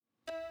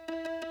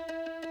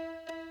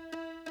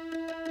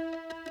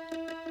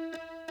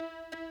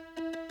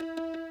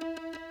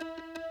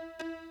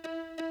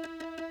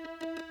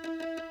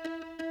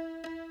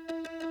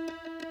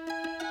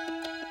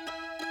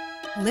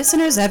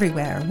Listeners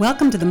everywhere,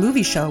 welcome to the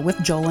Movie Show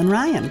with Joel and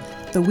Ryan,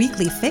 the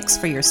weekly fix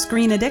for your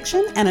screen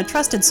addiction and a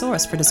trusted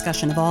source for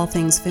discussion of all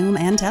things film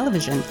and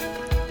television.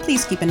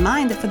 Please keep in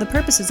mind that for the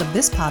purposes of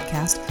this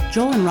podcast,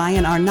 Joel and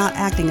Ryan are not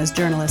acting as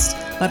journalists,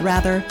 but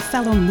rather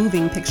fellow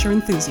moving picture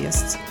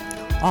enthusiasts.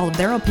 All of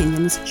their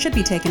opinions should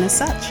be taken as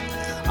such.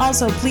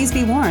 Also, please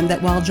be warned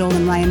that while Joel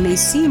and Ryan may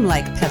seem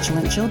like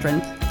petulant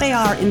children, they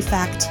are, in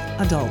fact,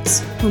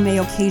 adults who may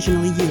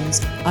occasionally use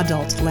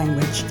adult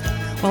language.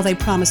 While they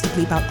promise to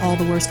bleep out all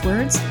the worst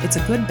words, it's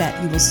a good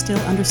bet you will still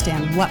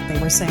understand what they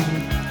were saying.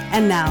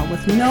 And now,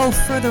 with no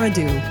further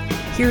ado,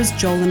 here's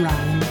Joel and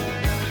Ryan.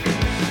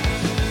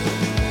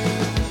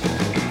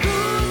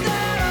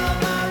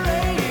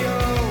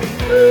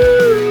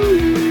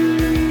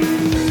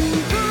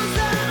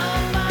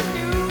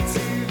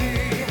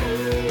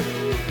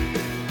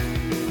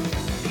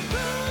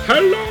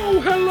 Hello,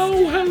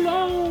 hello,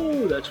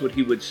 hello. That's what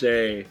he would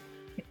say.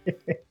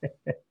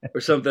 Or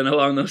something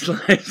along those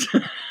lines.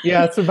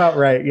 Yeah, that's about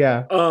right,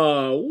 yeah.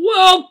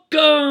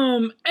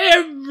 Welcome,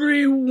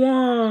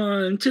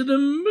 everyone, to the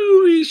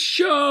movie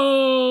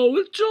show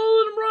with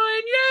Joel and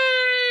Ryan.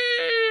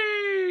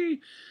 Yay!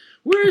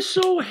 We're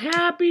so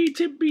happy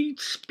to be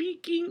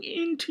speaking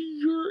into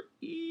your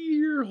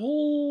ear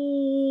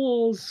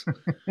holes.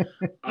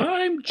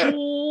 I'm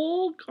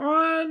Joel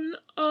on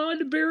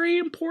a very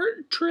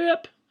important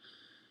trip.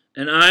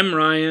 And I'm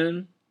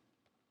Ryan.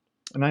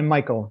 And I'm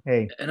Michael.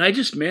 Hey. And I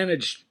just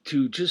managed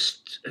to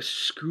just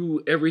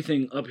screw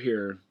everything up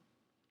here.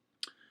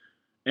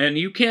 And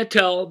you can't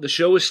tell. The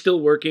show is still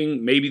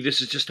working. Maybe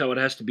this is just how it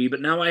has to be.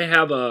 But now I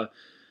have a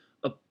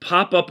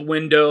pop-up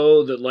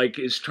window that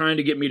is trying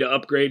to get me to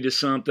upgrade to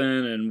something.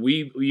 And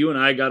you and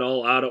I got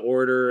all out of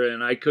order.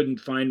 And I couldn't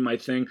find my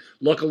thing.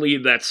 Luckily,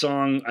 that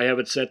song, I have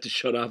it set to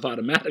shut off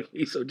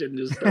automatically. So it didn't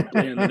just start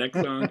playing the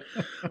next song.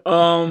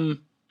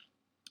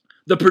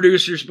 The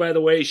producers, by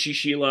the way,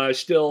 Sheila,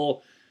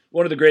 still...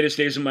 One of the greatest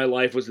days of my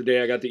life was the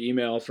day I got the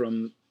email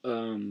from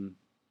one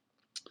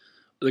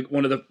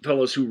of the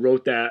fellows who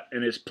wrote that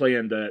and is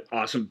playing the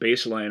awesome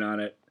bass line on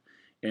it.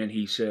 And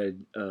he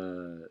said,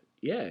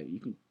 yeah,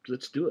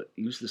 let's do it.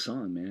 Use the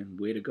song, man.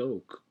 Way to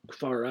go.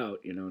 Far out,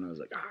 And I was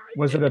like,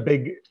 Was it a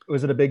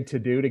big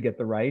to-do to get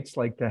the rights?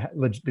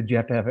 Did you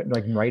have to have it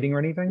in writing or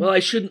anything? Well,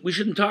 we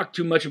shouldn't talk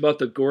too much about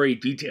the gory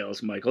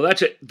details, Michael.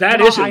 That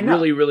is a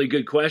really, really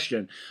good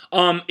question.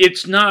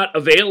 It's not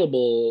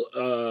available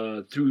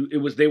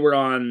they were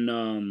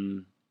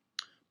on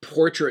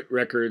Portrait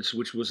Records,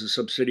 which was a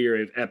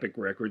subsidiary of Epic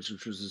Records,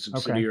 which was a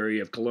subsidiary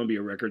of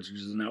Columbia Records,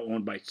 which is now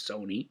owned by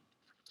Sony.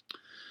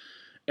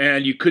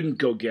 And you couldn't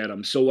go get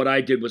them. So what I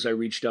did was I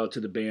reached out to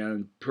the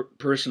band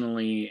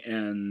personally,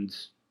 and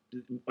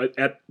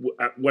at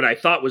what I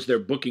thought was their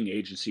booking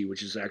agency,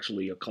 which is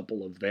actually a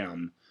couple of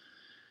them,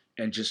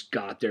 and just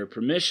got their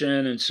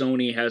permission. And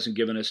Sony hasn't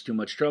given us too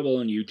much trouble,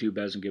 and YouTube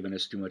hasn't given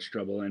us too much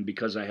trouble. And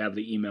because I have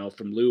the email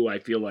from Lou, I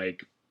feel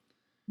like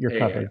you're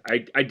covered. I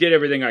did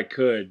everything I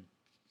could.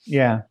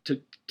 Yeah.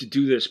 To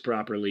do this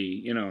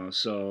properly,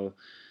 So.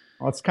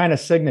 Well, it's kind of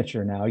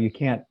signature now. You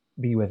can't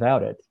be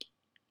without it.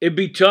 It'd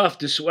be tough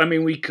to.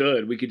 We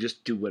could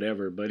just do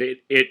whatever, but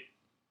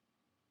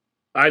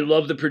I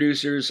love the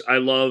producers. I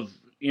love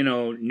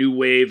new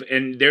wave,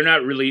 and they're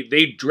not really.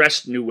 They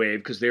dressed new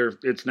wave because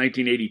it's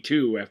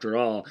 1982 after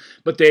all,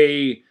 but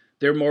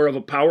they're more of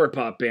a power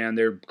pop band.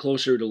 They're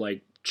closer to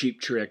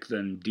Cheap Trick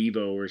than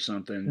Devo or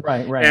something.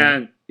 Right.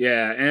 And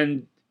yeah,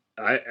 and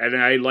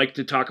I like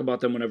to talk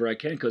about them whenever I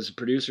can because the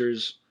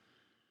producers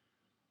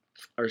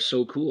are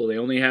so cool. They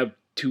only have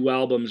 2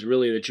 albums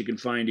really that you can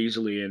find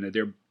easily, and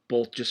they're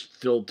both just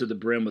filled to the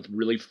brim with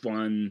really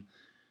fun,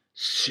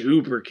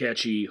 super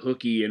catchy,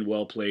 hooky, and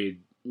well played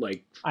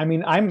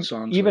I'm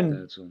songs even like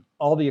that, so.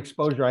 All the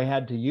exposure I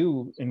had to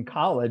you in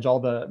college, all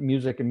the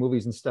music and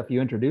movies and stuff you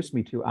introduced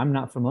me to, I'm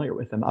not familiar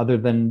with them other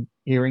than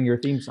hearing your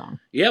theme song.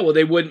 Yeah, well,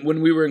 they wouldn't.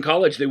 When we were in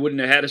college, they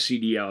wouldn't have had a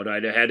CD out.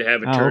 I'd have had to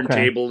have a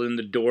turntable in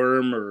the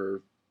dorm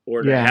or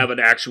to have an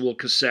actual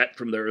cassette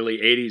from the early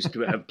 '80s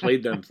to have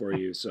played them for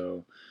you.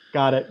 So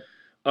got it.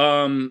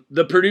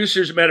 The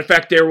producers, matter of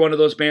fact, they're one of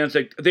those bands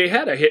that they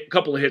had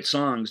couple of hit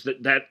songs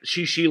that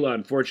Sheila,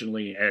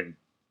 unfortunately, and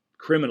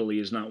criminally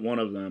is not one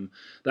of them.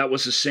 That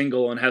was a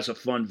single and has a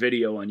fun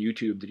video on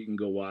YouTube that you can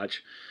go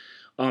watch.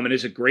 It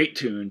is a great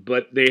tune,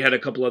 but they had a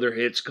couple other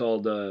hits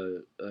called,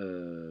 what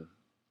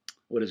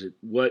is it?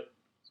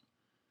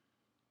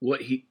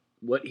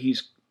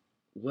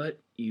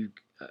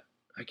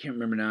 I can't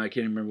remember now. I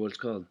can't even remember what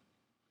it's called.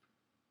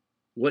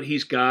 What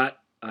he's got,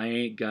 I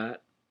ain't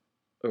got.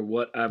 Or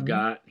what I've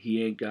got,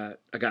 he ain't got.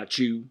 I got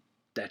you.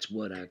 That's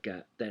what I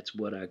got. That's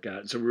what I got.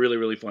 It's a really,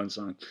 really fun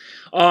song.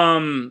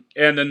 And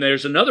then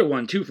there's another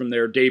one, too, from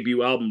their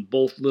debut album.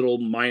 Both little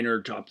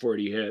minor top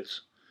 40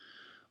 hits.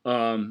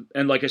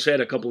 And like I said,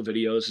 a couple of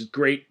videos. It's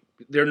great.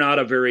 They're not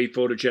a very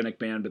photogenic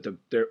band, but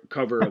their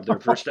cover of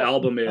their first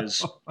album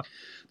is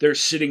they're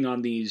sitting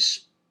on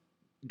these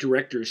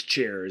director's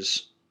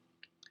chairs.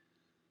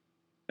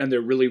 and they're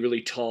really,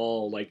 really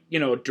tall, like,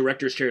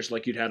 director's chairs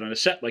like you'd had on a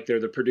set, like they're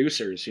the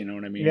producers, you know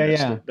what I mean?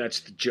 Yeah, That's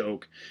the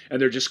joke.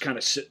 And they're just kind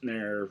of sitting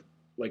there,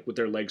 like with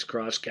their legs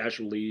crossed,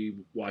 casually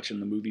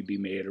watching the movie be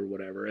made or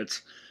whatever.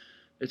 It's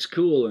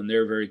cool, and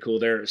they're very cool.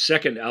 Their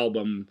second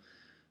album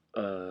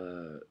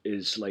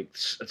is like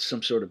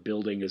some sort of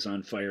building is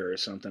on fire or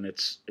something.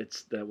 It's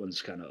that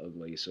one's kind of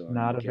ugly. So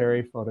not a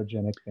very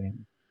photogenic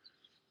band.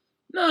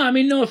 No, I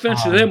mean, no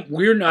offense to them.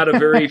 We're not a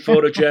very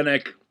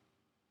photogenic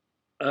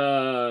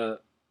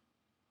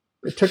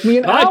it took me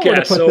an hour to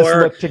put this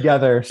look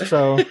together.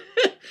 So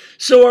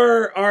so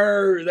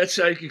our that's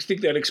I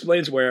think that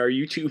explains why our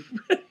YouTube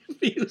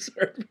views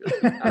are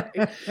really high.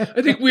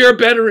 I think we are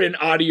better in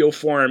audio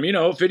form.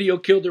 Video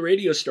killed the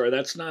radio star.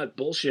 That's not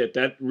bullshit.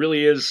 That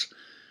really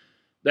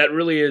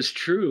is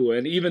true.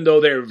 And even though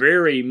they're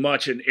very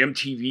much an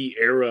MTV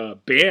era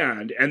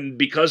band, and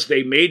because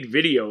they made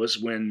videos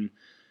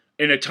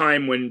in a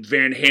time when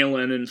Van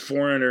Halen and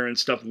Foreigner and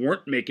stuff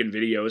weren't making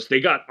videos, they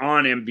got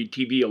on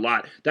MTV a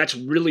lot. That's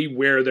really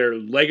where their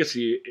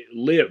legacy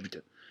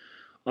lived.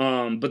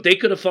 But they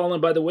could have fallen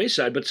by the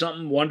wayside, but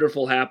something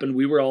wonderful happened.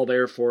 We were all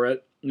there for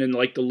it. And in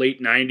like the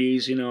late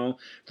 90s,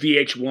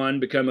 VH1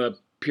 became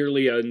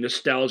purely a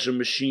nostalgia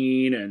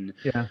machine, and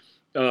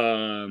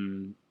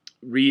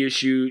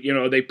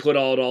reissue, they put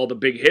out all the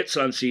big hits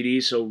on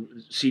CDs, so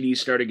CDs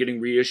started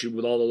getting reissued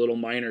with all the little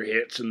minor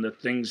hits and the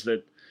things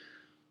that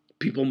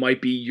people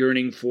might be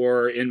yearning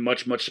for in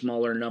much, much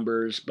smaller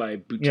numbers by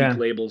boutique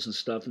labels and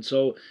stuff. And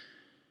so,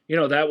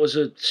 that was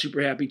a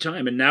super happy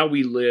time. And now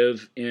we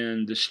live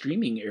in the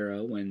streaming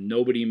era when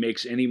nobody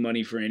makes any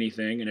money for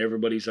anything and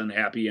everybody's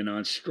unhappy and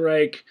on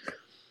strike.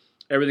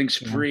 Everything's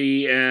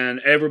free and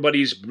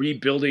everybody's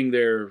rebuilding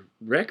their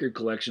record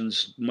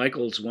collections.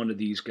 Michael's one of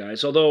these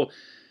guys. Although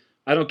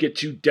I don't get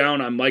too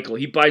down on Michael.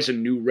 He buys a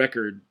new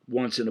record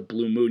once in a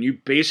blue moon. You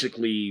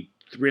basically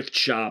thrift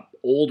shop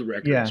old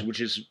records,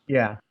 which is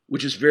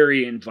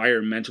very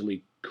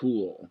environmentally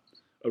cool.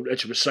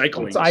 It's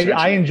recycling.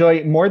 I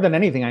enjoy, more than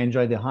anything, I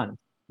enjoy the hunt.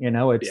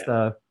 It's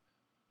the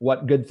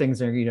what good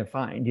things are you to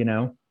find,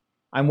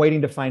 I'm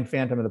waiting to find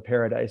Phantom of the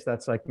Paradise.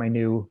 That's like my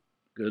new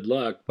good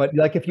luck. But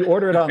like if you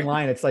order it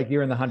online, it's like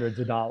you're in the hundreds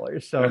of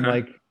dollars. So I'm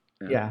like,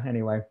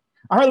 anyway.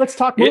 All right, let's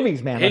talk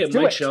movies, man. Let's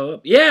do it. Show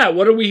up. Yeah,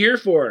 what are we here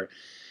for?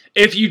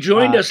 If you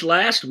joined us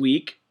last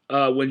week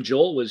when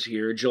Joel was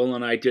here, Joel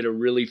and I did a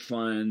really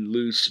fun,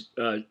 loose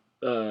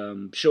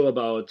show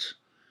about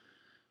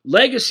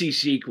legacy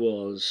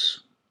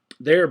sequels,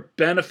 their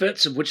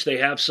benefits, of which they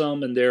have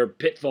some, and their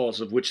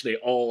pitfalls, of which they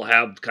all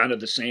have kind of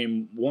the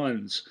same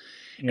ones.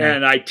 Yeah.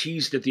 And I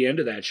teased at the end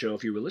of that show,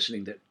 if you were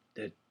listening, that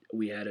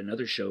we had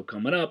another show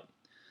coming up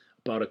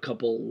about a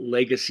couple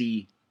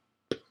legacy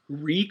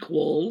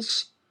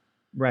prequels.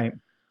 Right.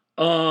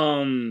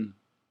 And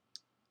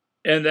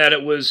that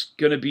it was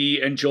going to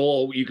be, and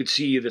Joel, you could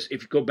see this,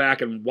 if you go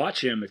back and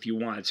watch him if you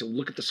want, so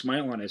look at the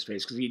smile on his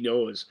face, because he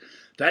knows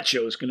that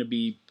show is going to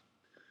be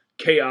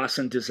chaos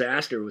and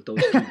disaster with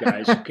those two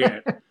guys who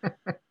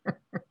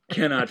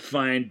cannot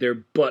find their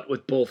butt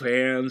with both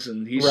hands.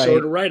 And he's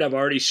sort of right. I've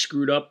already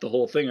screwed up the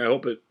whole thing. I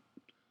hope it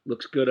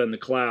looks good on the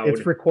cloud.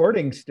 It's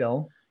recording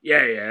still. Yeah,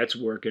 it's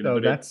working.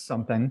 So that's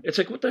something. It's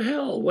like, what the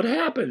hell? What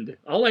happened?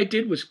 All I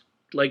did was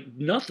like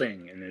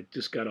nothing, and it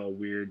just got all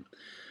weird.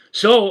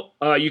 So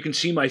you can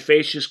see my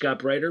face just got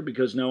brighter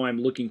because now I'm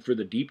looking for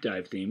the deep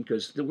dive theme,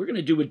 because we're going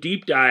to do a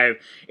deep dive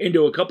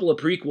into a couple of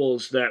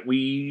prequels that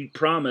we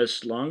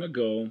promised long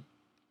ago.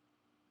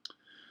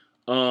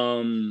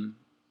 In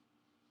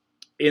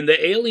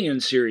the Alien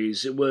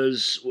series,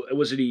 was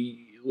it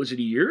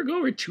a year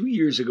ago or 2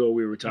 years ago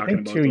we were talking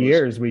about 2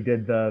 years we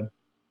did the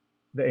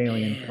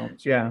Alien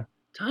films. Yeah.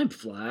 Time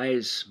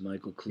flies,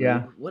 Michael Klug.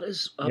 Yeah. What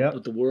is up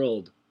with the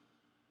world?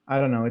 I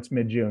don't know. It's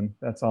mid-June.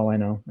 That's all I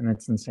know. And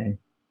it's insane.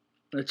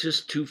 It's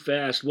just too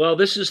fast. Well,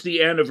 this is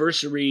the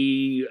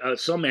anniversary,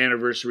 some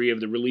anniversary of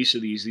the release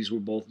of these. These were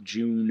both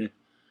June,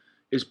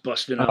 is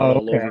busting out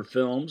all over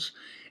films.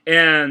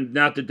 And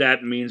not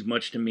that means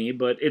much to me,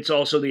 but it's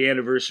also the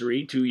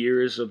anniversary, 2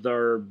 years of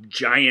our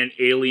giant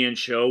Alien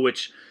show,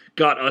 which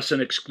got us an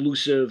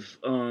exclusive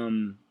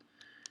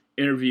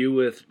interview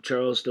with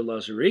Charles de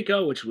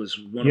Lauzirika, which was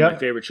one of my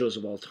favorite shows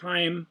of all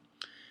time.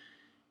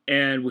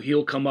 And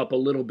he'll come up a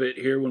little bit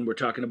here when we're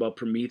talking about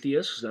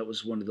Prometheus. That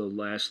was one of the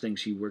last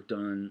things he worked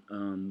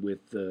on with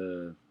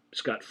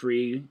Scott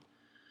Free.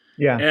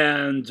 Yeah.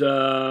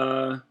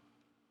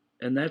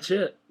 And that's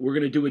it. We're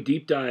going to do a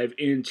deep dive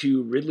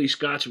into Ridley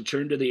Scott's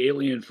return to the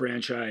Alien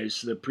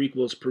franchise, the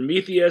prequels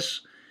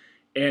Prometheus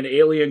and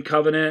Alien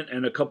Covenant,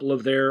 and a couple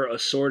of their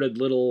assorted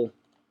little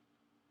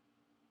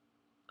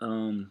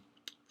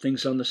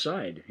things on the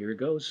side. Here it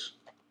goes.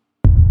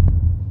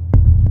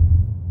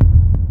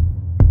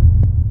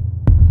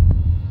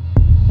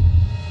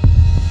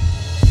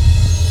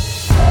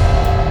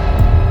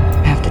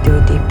 Do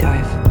a deep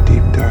dive.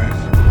 Deep dive.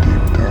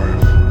 Deep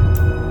dive.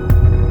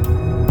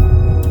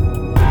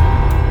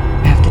 I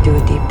have to do a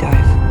deep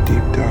dive.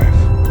 Deep dive.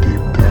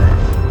 Deep dive.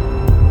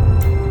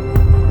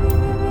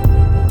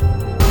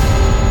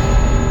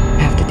 I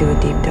have to do a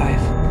deep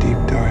dive. Deep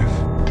dive.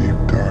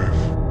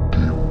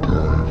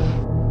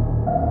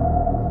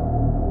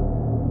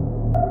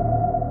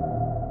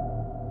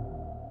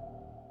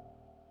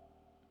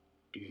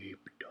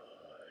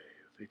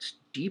 It's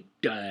deep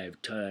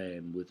dive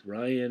time with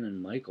Ryan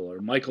and Michael, or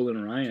Michael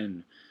and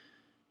Ryan.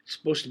 It's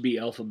supposed to be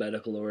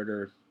alphabetical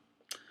order.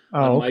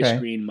 On my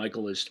screen,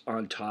 Michael is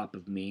on top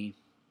of me.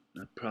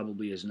 That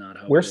probably is not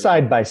how we're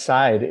side by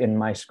side in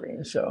my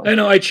screen. So I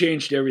know I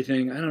changed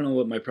everything. I don't know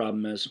what my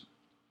problem is.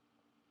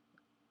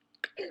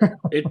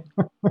 I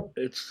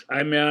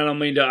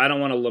don't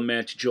want to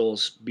lament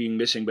Joel's being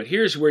missing, but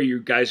here's where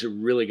you guys are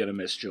really going to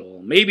miss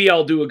Joel. Maybe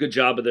I'll do a good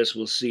job of this.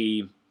 We'll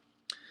see.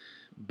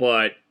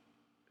 But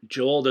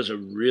Joel does a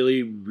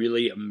really,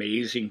 really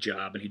amazing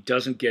job, and he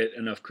doesn't get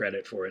enough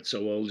credit for it.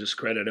 So we'll just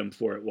credit him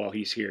for it while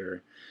he's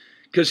here.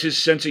 Because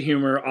his sense of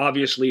humor,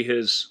 obviously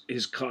his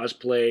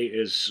cosplay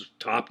is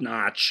top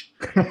notch.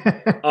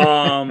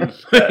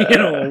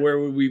 Where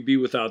would we be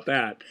without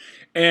that?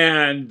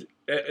 And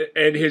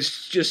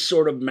his just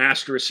sort of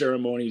master of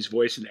ceremonies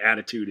voice and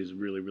attitude is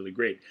really, really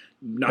great.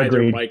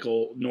 Neither Agreed.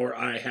 Michael nor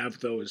I have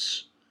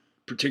those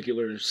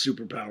particular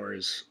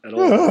superpowers at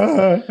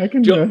all. I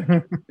can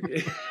do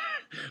it.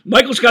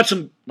 Michael's got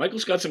some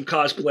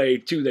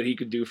cosplay too that he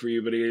could do for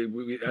you, but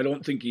I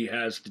don't think he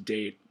has to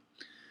date.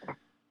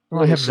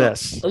 Well, I have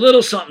this. A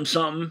little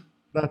something.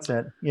 That's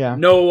it. Yeah.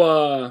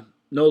 No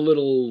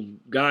little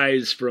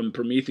guys from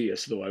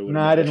Prometheus, though.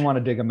 I didn't want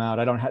to dig them out.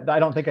 I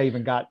don't think I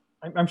even got.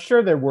 I'm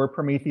sure there were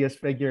Prometheus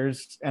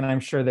figures, and I'm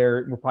sure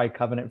there were probably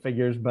Covenant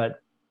figures,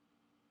 but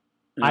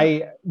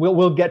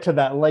we'll get to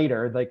that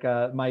later. Like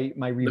my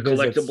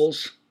revisits. The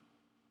collectibles.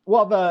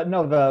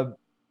 Well,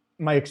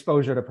 my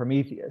exposure to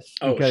Prometheus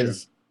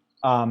because,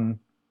 it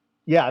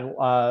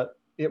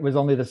was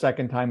only the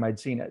second time I'd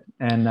seen it,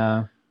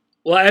 and.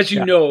 Well, as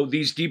you know,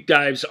 these deep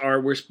dives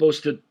we're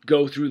supposed to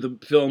go through the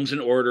films in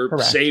order,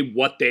 Correct. Say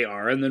what they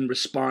are, and then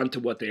respond to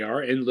what they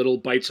are in little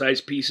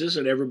bite-sized pieces,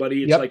 and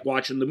everybody, it's like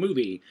watching the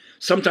movie.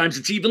 Sometimes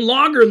it's even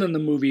longer than the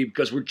movie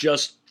because we're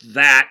just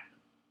that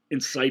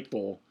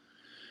insightful.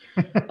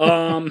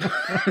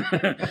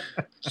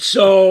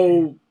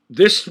 So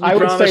this, we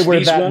promise,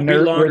 these won't be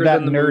longer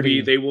than the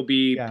movie. They will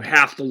be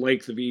half the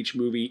length of each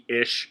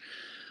movie-ish.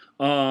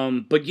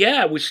 But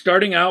yeah, we're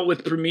starting out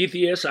with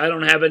Prometheus. I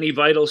don't have any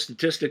vital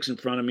statistics in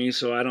front of me,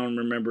 so I don't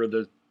remember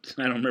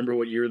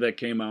what year that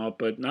came out,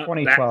 but not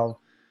 2012.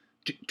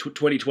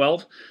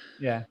 2012.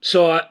 Yeah.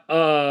 So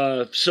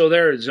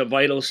there's a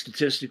vital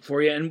statistic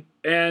for you,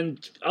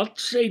 and I'll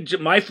say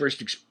my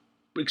first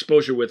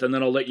exposure with, and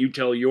then I'll let you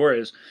tell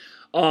yours.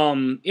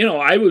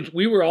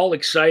 We were all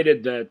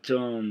excited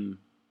that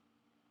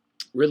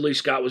Ridley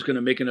Scott was going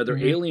to make another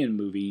Alien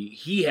movie.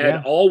 He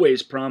had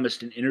always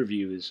promised in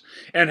interviews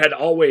and had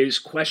always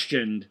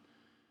questioned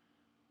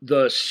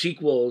the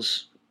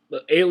sequels,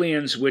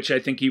 Aliens, which I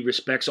think he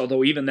respects,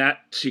 although even that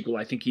sequel,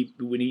 I think you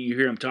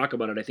hear him talk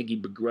about it, I think he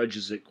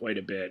begrudges it quite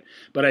a bit.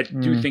 But I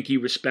do think he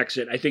respects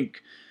it. I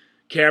think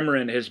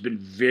Cameron has been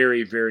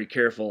very, very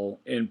careful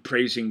in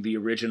praising the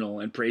original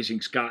and praising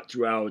Scott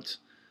throughout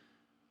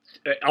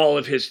all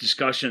of his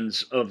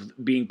discussions of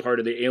being part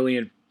of the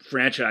Alien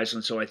franchise,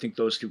 and so I think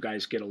those two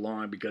guys get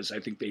along because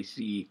I think they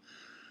see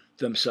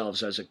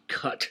themselves as a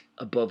cut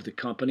above the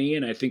company,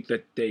 and I think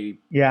that I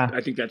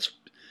think that's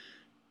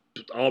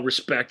all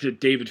respect to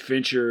David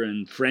Fincher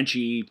and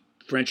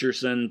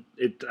Frencherson.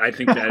 I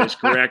think that is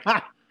correct.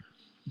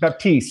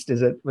 Baptiste,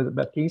 was it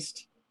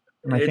Baptiste?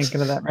 Am I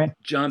thinking of that right?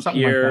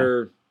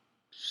 Jean-Pierre. Like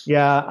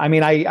yeah, I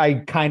mean,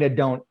 I kind of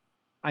don't.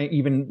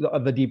 Even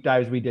the deep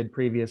dives we did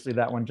previously,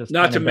 that one just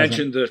not to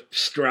mention the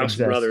Strauss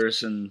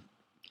brothers and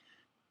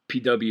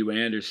P.W.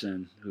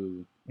 Anderson,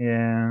 who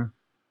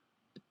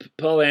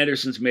Paul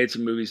Anderson's made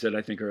some movies that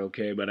I think are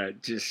okay, but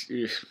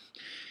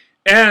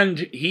and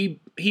he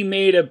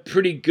made a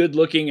pretty good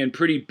looking and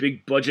pretty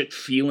big budget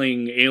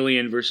feeling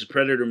Alien versus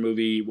Predator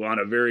movie on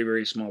a very,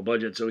 very small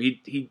budget. So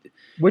he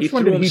Which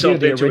one threw did himself he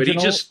do? into it.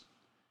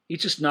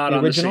 He's just not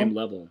on the same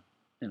level,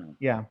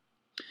 Yeah.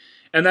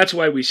 And that's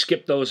why we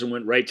skipped those and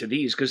went right to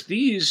these, because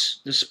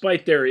these,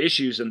 despite their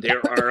issues, and there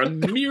are a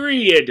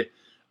myriad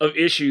of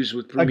issues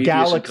with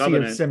Prometheus and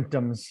Covenant. A galaxy of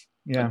symptoms.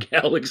 Yeah. A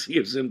galaxy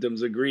of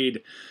symptoms,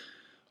 agreed.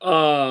 They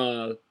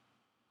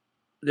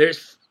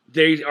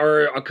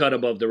are a cut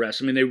above the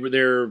rest. I mean, they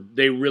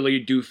really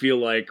do feel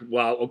like,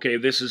 wow, okay,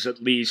 this is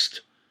at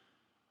least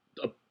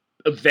a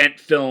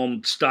event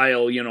film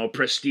style,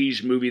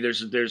 prestige movie.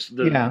 There's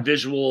the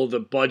visual,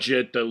 the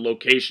budget, the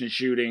location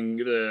shooting,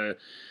 the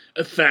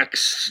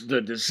effects,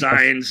 the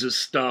designs of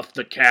stuff,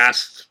 the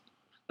cast,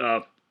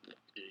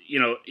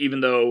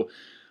 even though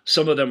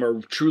some of them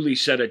are truly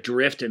set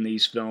adrift in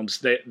these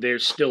films, they're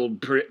still,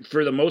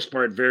 for the most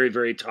part, very,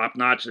 very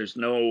top-notch. There's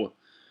no...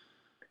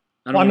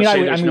 I don't want to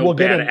say there's no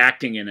bad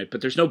acting in it, but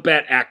there's no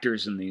bad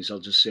actors in these. I'll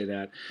just say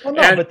that. Well,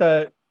 no, but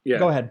go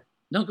ahead.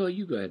 No,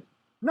 you go ahead.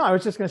 No, I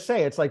was just going to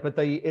say, it's like,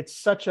 it's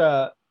such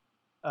a...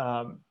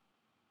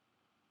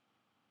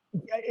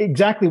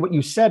 exactly what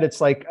you said. It's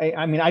like,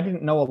 I mean, I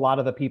didn't know a lot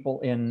of the people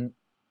in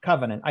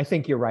Covenant. I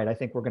think you're right. I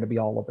think we're going to be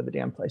all over the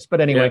damn place.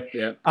 But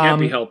anyway, can't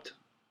be helped.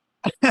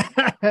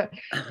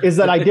 Is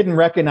that I didn't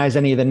recognize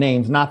any of the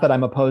names. Not that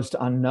I'm opposed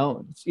to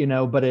unknowns,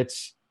 but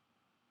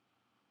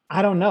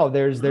I don't know.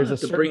 There's a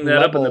certain to bring that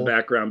level... up in the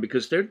background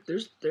because they're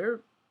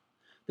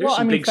There's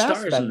some big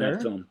stars in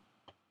that film.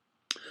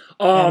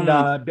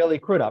 And Billy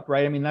Crudup,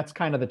 right? I mean, that's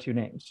kind of the two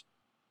names.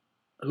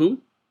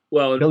 Who?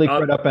 Well, Billy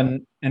Crudup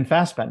and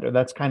Fassbender.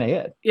 That's kind of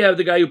it. Yeah,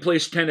 the guy who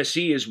plays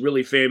Tennessee is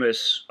really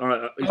famous.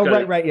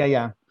 Right,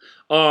 yeah.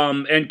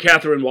 And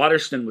Catherine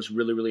Waterston was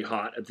really, really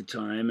hot at the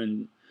time,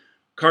 and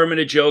Carmen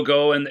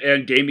Ejogo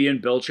and Damian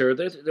Belcher.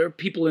 There are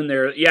people in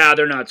there. Yeah,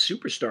 they're not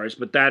superstars,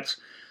 but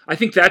I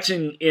think that's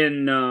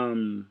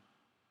in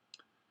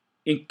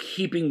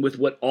keeping with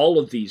what all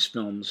of these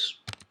films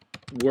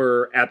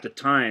were at the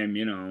time,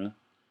 you know.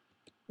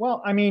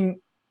 Well, I mean,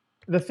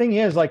 the thing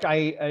is, like,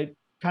 I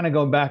kind of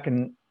go back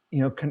and, you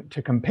know,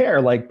 to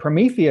compare, like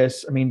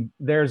Prometheus. I mean,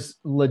 there's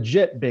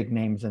legit big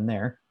names in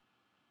there.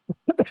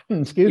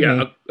 Excuse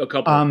me. A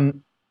couple,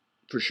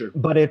 for sure.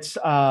 But it's,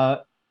 I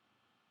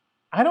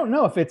don't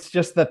know if it's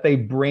just that they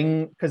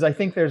bring, because I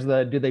think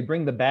do they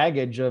bring the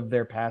baggage of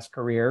their past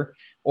career,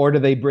 or do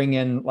they bring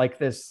in like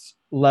this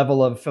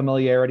level of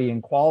familiarity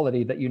and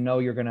quality that you know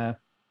you're going to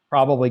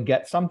probably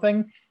get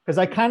something? Because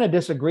I kind of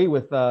disagree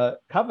with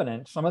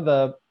Covenant.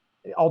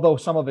 Although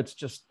some of it's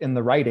just in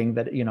the writing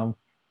that, you know,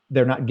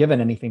 they're not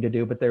given anything to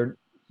do, but they're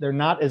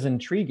not as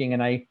intriguing.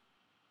 And I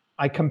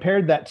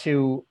compared that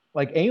to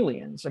like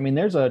Aliens. I mean,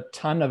 there's a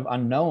ton of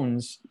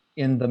unknowns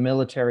in the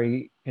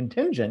military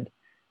contingent,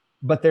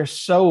 but they're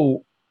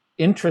so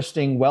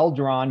interesting, well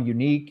drawn,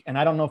 unique. And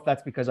I don't know if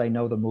that's because I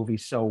know the movie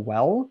so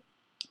well.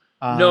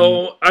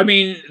 No, I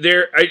mean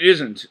it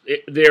isn't.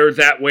 They're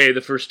that way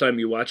the first time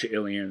you watch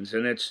Aliens,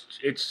 and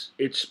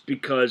it's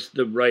because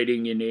the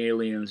writing in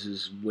Aliens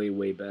is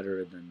way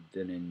better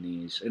than in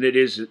these, and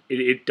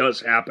it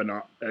does happen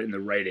in the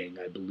writing.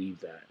 I believe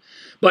that.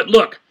 But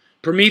look,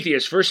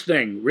 Prometheus. First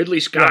thing, Ridley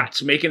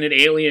Scott's making an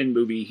alien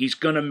movie. He's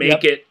gonna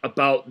make it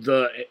about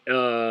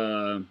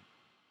the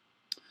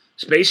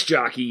space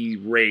jockey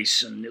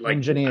race and like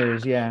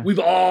engineers. Yeah, we've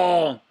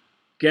all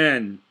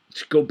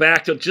go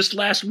back to just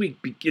last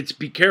week.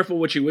 Be careful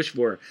what you wish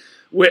for,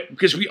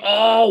 because we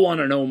all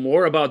want to know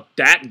more about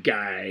that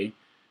guy.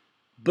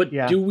 But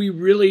do we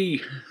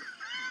really?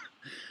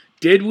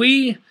 Did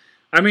we?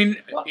 I mean,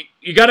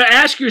 you got to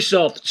ask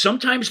yourself.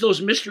 Sometimes those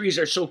mysteries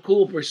are so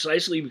cool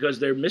precisely because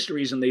they're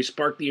mysteries and they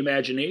spark the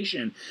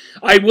imagination.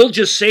 I will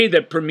just say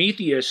that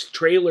Prometheus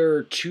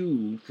trailer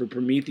 2 for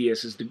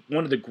Prometheus is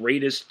one of the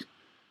greatest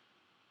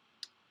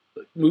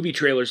movie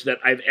trailers that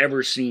I've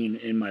ever seen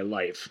in my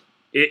life.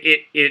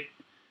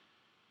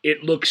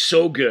 It looks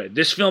so good.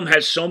 This film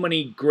has so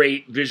many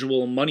great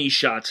visual money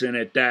shots in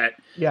it that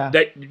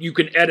you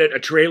can edit a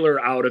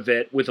trailer out of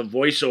it with a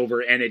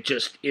voiceover, and it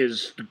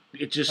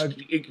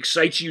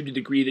excites you to the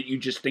degree that you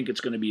just think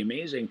it's going to be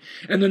amazing.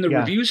 And then the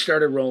reviews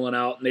started rolling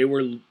out, and they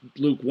were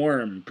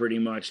lukewarm, pretty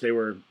much. They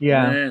were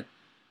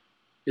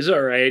it's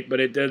all right, but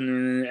it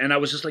doesn't. And I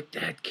was just like,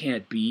 that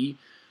can't be.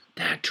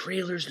 That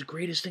trailer's the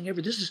greatest thing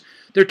ever.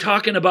 They're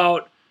talking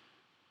about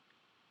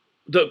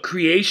the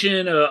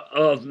creation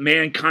of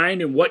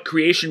mankind and what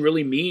creation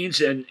really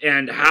means,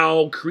 and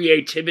how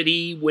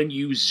creativity, when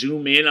you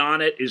zoom in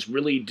on it, is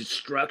really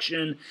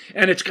destruction.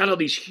 And it's got all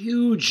these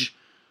huge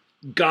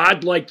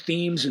godlike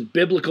themes and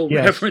biblical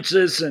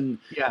references, and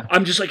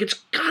I'm just like, it's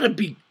gotta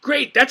be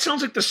great. That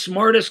sounds like the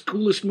smartest,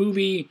 coolest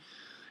movie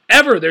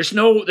ever. There's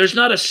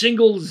not a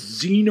single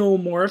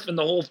xenomorph in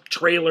the whole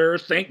trailer,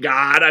 thank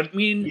God. I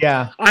mean,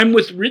 I'm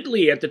with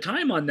Ridley at the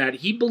time on that.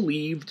 He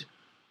believed.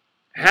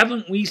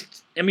 Haven't we?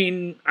 I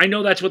mean, I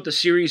know that's what the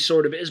series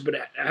sort of is, but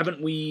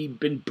haven't we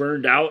been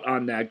burned out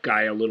on that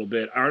guy a little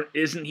bit?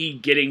 Isn't he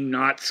getting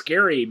not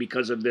scary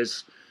because of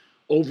this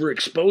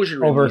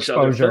overexposure in these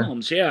other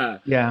films?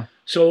 Yeah.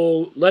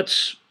 So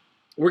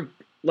we're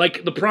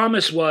like, the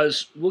promise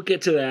was, we'll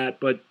get to that,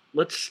 but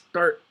let's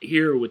start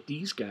here with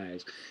these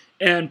guys.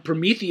 And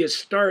Prometheus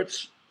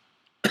starts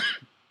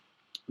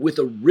with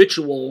a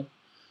ritual,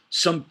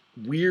 some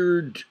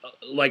weird,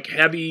 like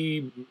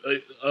heavy,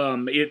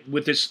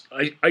 with this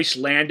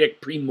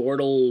Icelandic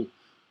premortal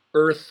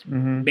Earth,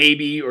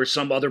 maybe, or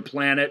some other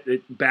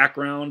planet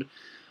background.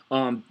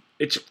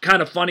 It's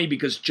kind of funny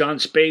because John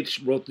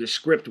Spaeth wrote the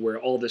script where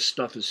all this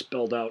stuff is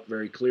spelled out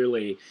very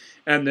clearly,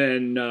 and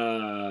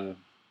then,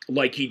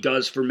 like he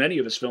does for many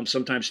of his films,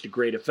 sometimes to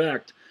great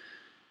effect,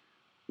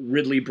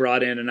 Ridley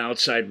brought in an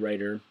outside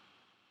writer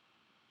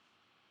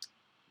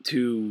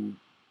to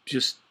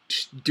just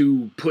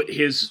put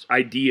his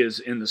ideas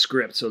in the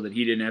script so that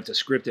he didn't have to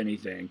script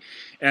anything.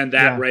 And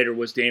that writer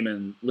was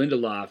Damon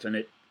Lindelof,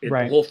 and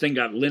the whole thing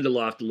got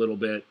Lindelofed a little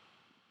bit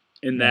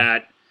in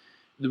that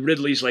the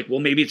Ridley's like, well,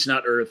 maybe it's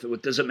not Earth.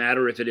 It doesn't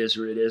matter if it is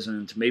or it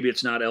isn't. Maybe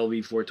it's not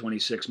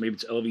LV-426. Maybe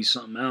it's LV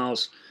something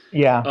else.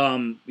 Yeah.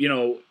 You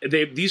know,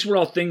 these were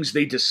all things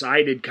they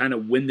decided kind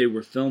of when they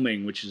were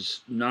filming, which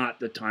is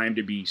not the time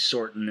to be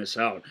sorting this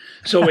out.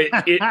 So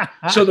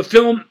so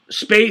the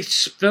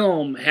space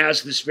film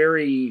has this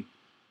very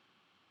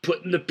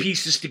putting the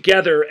pieces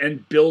together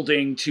and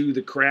building to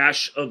the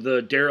crash of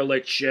the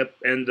derelict ship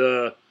and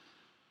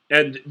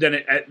then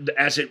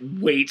as it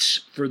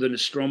waits for the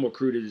Nostromo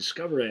crew to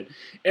discover it.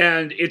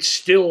 And it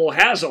still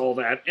has all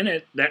that in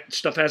it. That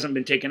stuff hasn't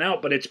been taken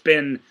out, but it's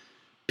been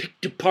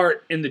picked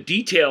apart in the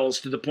details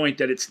to the point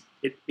that is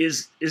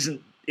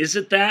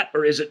it that,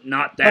 or is it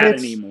not that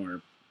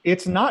anymore?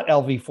 It's not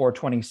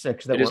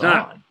LV-426 that It is we're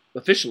not on.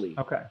 officially,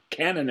 Okay.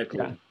 canonically.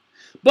 Yeah.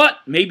 But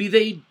maybe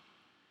they,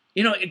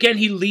 again,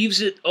 he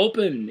leaves it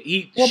open.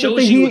 He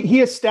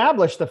he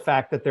established the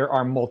fact that there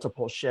are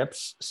multiple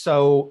ships,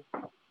 so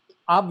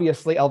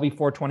obviously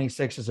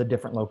LV-426 is a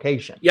different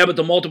location. Yeah, but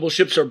the multiple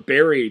ships are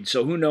buried,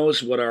 so who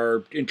knows what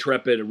our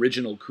intrepid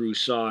original crew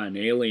saw in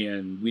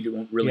Alien? We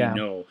don't really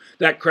know.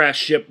 That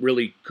crashed ship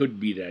really could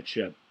be that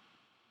ship.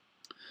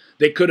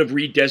 They could have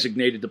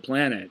redesignated the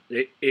planet.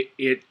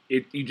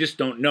 You just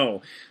don't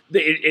know.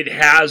 It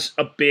has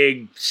a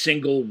big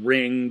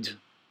single-ringed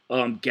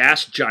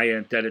gas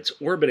giant that it's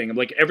orbiting.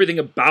 Like, everything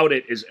about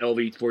it is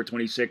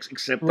LV-426,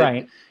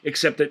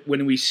 except that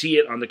when we see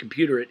it on the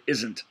computer, it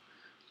isn't.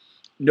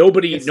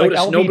 It's like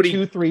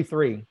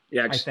LV-233.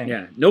 Yeah, I think.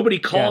 Yeah. Nobody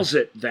calls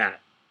it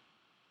that.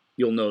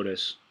 You'll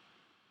notice,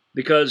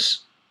 because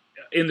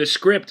in the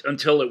script,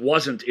 until it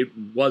wasn't, it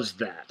was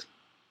that.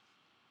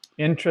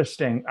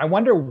 Interesting. I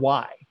wonder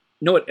why.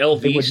 You know what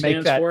LV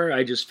stands for?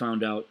 I just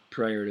found out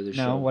prior to the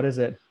show. No, what is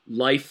it?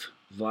 Life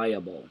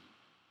Viable.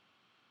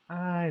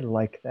 I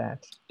like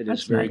that.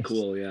 That's very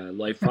cool, yeah.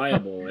 Life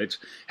Viable. It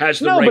has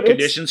the right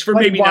conditions for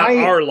maybe not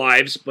our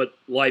lives, but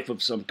life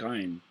of some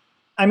kind.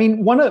 I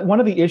mean, one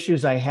of the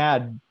issues I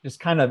had, just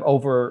kind of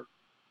over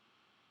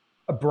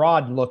a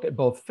broad look at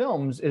both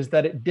films, is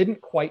that it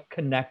didn't quite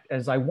connect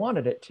as I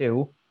wanted it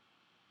to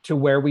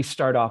where we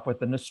start off with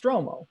the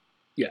Nostromo.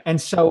 Yeah.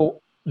 And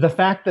so the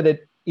fact that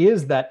it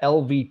is that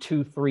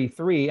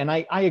LV-233, and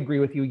I agree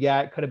with you,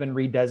 yeah, it could have been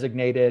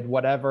redesignated,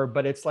 whatever,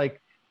 but it's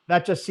like,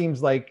 that just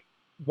seems like,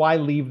 why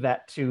leave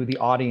that to the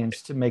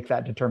audience to make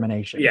that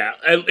determination? Yeah,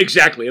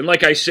 exactly. And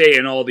like I say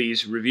in all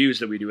these reviews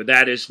that we do,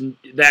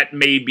 that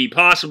may be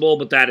possible,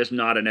 but that is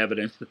not an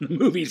evidence in the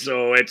movie,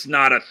 so it's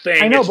not a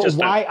thing. I know, it's but just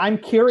why? I'm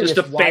curious.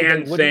 Just a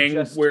fan thing.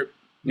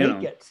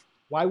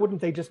 Why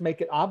wouldn't they just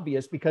make it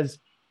obvious? Because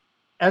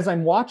as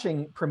I'm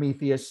watching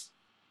Prometheus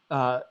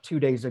 2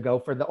 days ago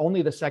for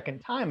only the second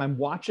time, I'm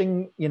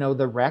watching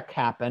the wreck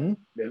happen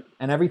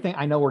and everything.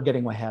 I know we're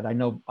getting ahead. I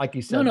know, like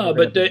you said,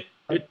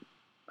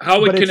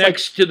 how it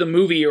connects to the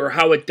movie or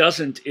how it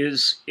doesn't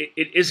it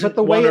isn't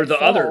one or the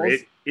other.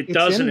 It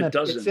doesn't.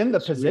 It's in the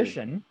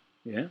position.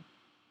 Weird.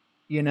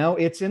 Yeah.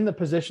 It's in the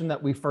position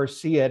that we first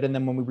see it, and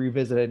then when we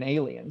revisit it in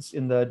Aliens,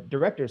 in the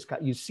director's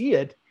cut, you see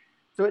it.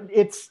 So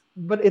it's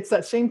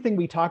that same thing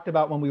we talked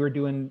about when we were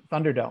doing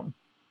Thunderdome.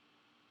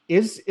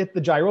 Is it the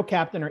gyro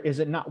captain or is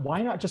it not?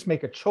 Why not just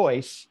make a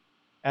choice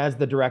as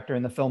the director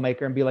and the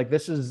filmmaker and be like,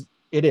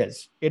 it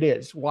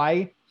is.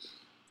 Why?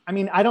 I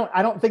mean, I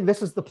don't think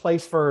this is the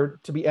place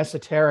to be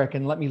esoteric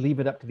and let me leave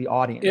it up to the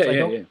audience.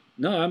 Yeah.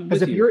 No, I'm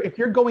with you. If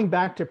you're going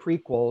back to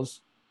prequels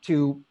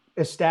to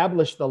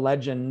establish the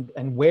legend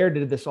and where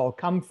did this all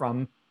come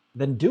from,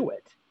 then do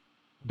it.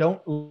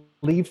 Don't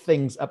leave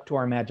things up to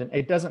our imagination.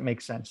 It doesn't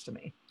make sense to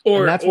me.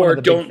 Or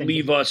don't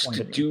leave us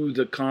to do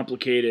the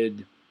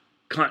complicated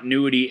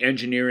continuity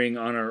engineering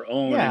on our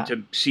own and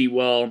to see,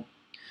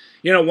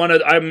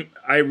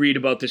 I read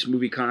about this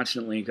movie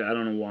constantly. I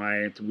don't know why,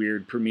 it's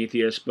weird,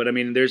 Prometheus, but I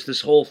mean, there's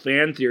this whole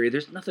fan theory.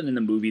 There's nothing in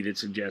the movie that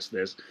suggests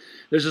this.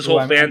 There's this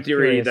whole fan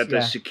theory that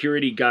the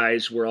security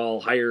guys were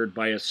all hired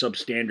by a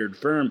substandard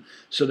firm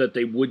so that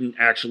they wouldn't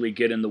actually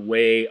get in the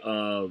way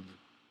of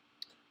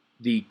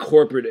the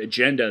corporate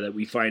agenda that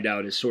we find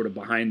out is sort of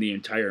behind the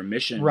entire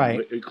mission,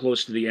 right,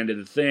 close to the end of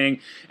the thing,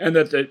 and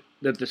that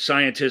the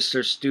scientists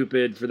are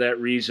stupid for that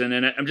reason.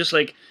 And I'm just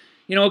like,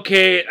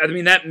 okay, I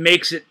mean, that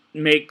makes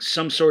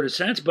some sort of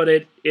sense, but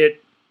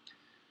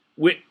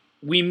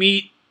we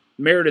meet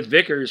Meredith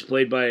Vickers,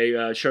 played by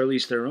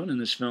Charlize Theron in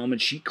this film,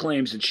 and she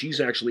claims that she's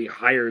actually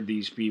hired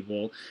these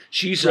people.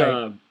 She's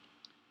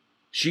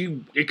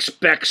she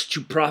expects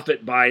to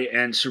profit by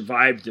and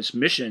survive this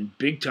mission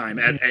big time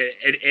at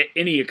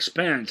any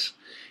expense,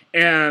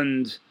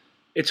 and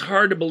it's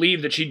hard to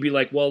believe that she'd be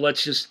like, well,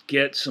 let's just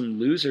get some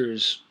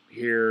losers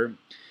here,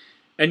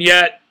 and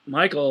yet.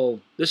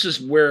 Michael, this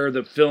is where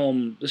it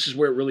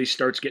really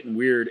starts getting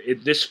weird.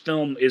 This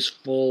film is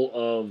full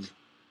of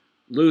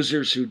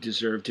losers who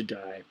deserve to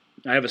die.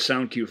 I have a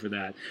sound cue for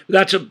that.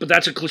 But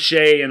that's a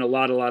cliche in a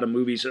lot of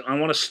movies. I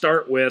want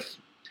to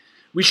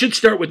we should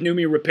start with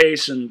Noomi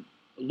Rapace and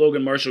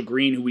Logan Marshall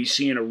Green, who we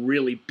see in a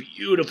really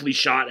beautifully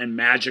shot and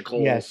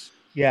magical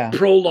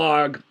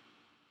prologue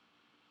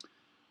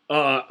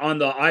on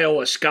the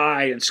Isle of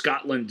Skye in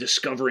Scotland,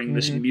 discovering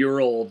this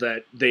mural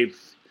that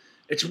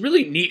it's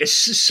really neat.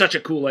 It's just such a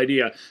cool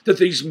idea that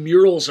these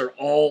murals are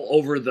all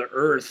over the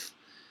earth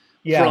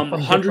from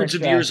hundreds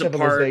of years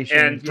apart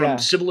and from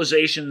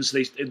civilizations,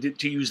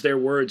 to use their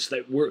words,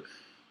 that were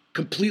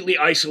completely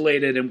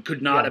isolated and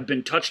could not have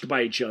been touched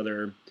by each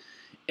other.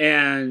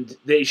 And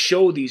they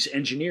show these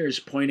engineers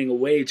pointing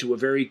away to a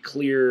very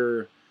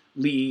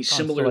clearly,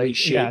 similarly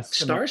shaped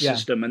star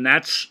system. And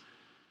that's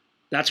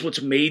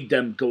what's made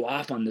them go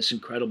off on this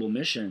incredible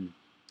mission.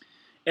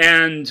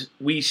 And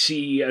we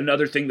see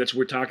another thing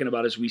we're talking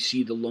about is we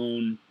see the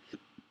lone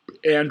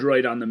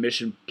android on the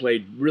mission,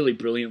 played really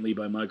brilliantly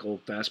by Michael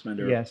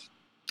Fassbender. Yes.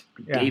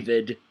 Yeah.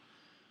 David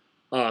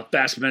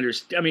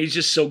Fassbender's, I mean, he's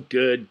just so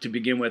good to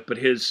begin with, but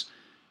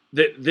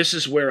this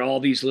is where all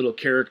these little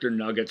character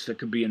nuggets that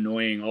could be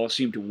annoying all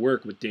seem to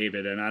work with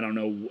David, and I don't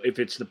know if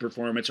it's the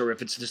performance or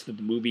if it's just that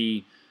the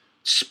movie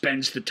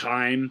spends the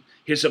time,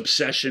 his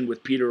obsession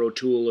with Peter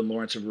O'Toole and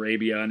Lawrence of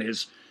Arabia, and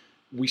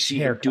we see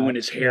Haircut, him doing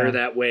his hair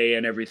that way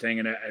and everything,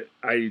 and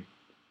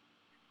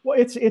well,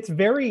 it's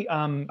very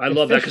I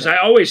love that, because I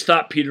always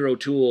thought Peter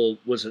O'Toole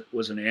was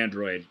an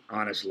android.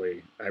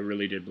 Honestly, I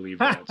really did believe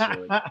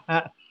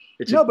that.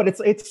 So but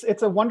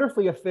it's a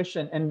wonderfully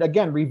efficient. And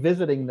again,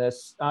 revisiting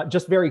this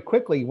just very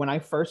quickly, when I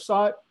first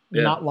saw it,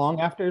 not long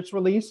after its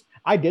release,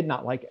 I did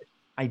not like it.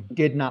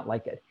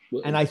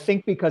 Well, and I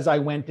think because I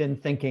went in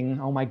thinking,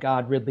 oh my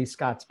God, Ridley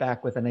Scott's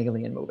back with an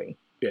Alien movie.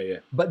 Yeah.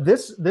 But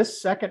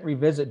this second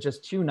revisit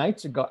just 2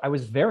 nights ago, I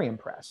was very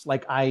impressed.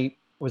 Like, I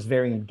was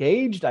very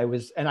engaged.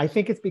 And I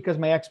think it's because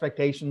my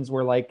expectations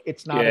were like,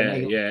 it's not an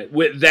Alien. Yeah.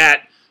 With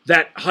that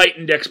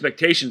heightened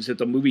expectations that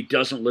the movie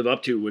doesn't live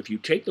up to, if you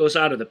take those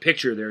out of the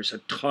picture, there's a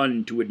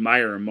ton to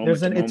admire.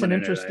 It's an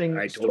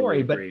interesting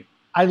story, but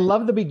I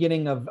love the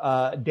beginning of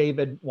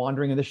David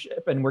wandering in the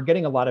ship, and we're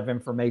getting a lot of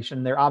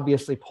information. They're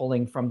obviously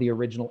pulling from the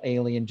original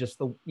Alien,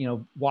 just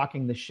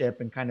walking the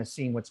ship and kind of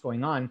seeing what's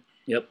going on.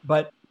 Yep.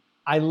 But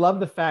I love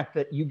the fact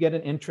that you get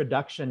an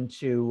introduction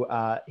to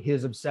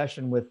his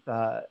obsession with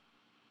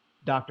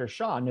Dr.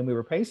 Shaw, Noomi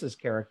Rapace's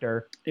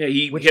character. Yeah,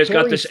 he has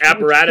got this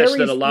apparatus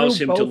that allows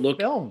him to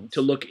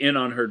look in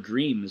on her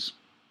dreams.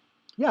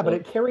 Yeah, but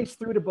it carries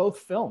through to both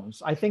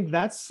films. I think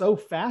that's so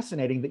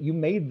fascinating that you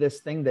made this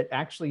thing that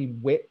actually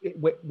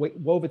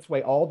wove its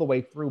way all the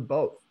way through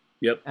both.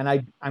 Yep.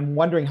 And I'm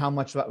wondering how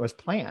much that was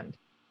planned.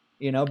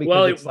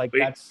 Because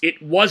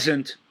it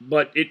wasn't,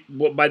 but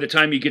by the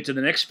time you get to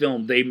the next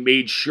film, they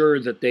made sure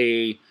that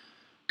they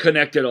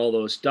connected all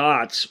those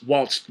dots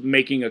whilst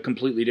making a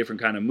completely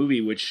different kind of movie,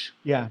 which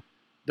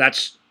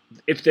that's,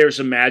 if there's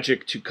a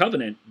magic to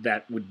Covenant,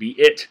 that would be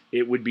it.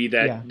 It would be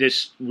that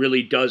this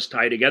really does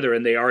tie together,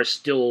 and they are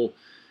still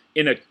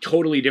in a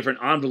totally different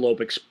envelope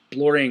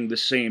exploring the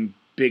same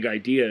big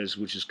ideas,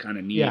 which is kind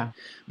of neat. Yeah.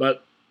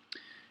 But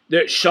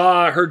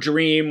Shaw, her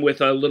dream,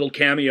 with a little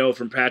cameo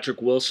from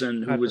Patrick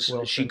Wilson,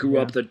 she grew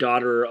up the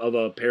daughter of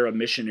a pair of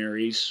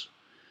missionaries.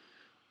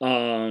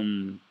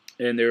 And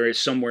there is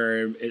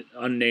somewhere an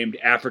unnamed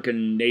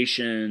African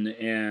nation,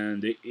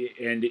 and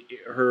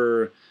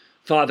her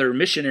father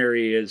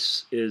missionary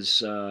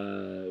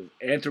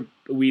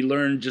we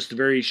learned just a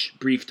very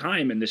brief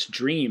time in this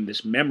dream,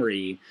 this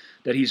memory,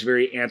 that he's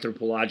very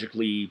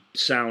anthropologically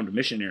sound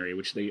missionary,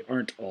 which they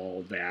aren't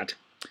all that.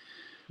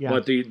 Yeah.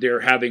 But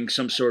they're having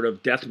some sort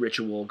of death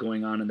ritual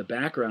going on in the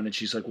background, and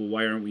she's like, well,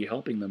 why aren't we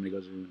helping them? And he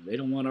goes, they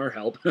don't want our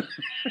help.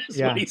 That's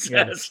what he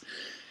says.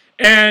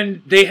 Yeah.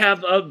 And they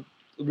have a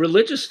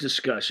religious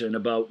discussion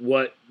about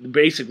what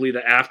basically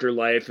the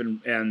afterlife,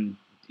 and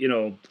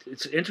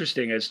it's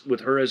interesting as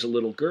with her as a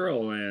little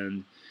girl,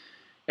 and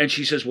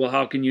she says, well,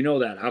 how can you know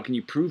that? How can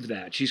you prove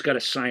that? She's got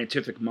a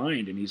scientific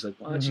mind, and he's like,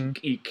 well,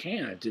 you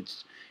can't.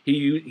 He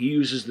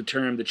uses the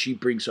term that she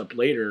brings up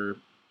later.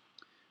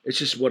 It's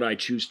just what I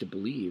choose to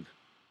believe.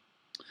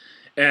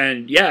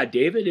 And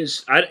David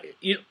is,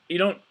 you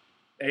don't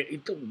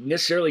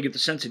necessarily get the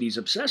sense that he's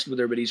obsessed with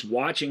her, but he's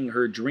watching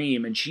her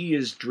dream, and she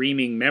is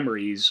dreaming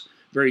memories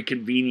very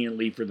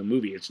conveniently for the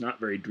movie. It's not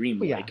very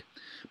dreamlike,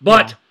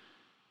 but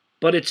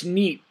it's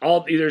neat.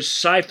 There's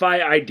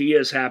sci-fi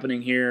ideas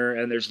happening here,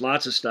 and there's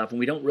lots of stuff, and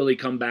we don't really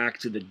come back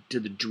to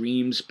the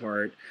dreams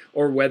part,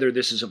 or whether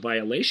this is a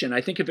violation.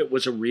 I think if it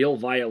was a real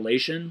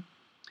violation,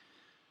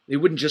 they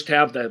wouldn't just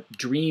have the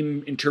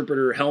dream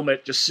interpreter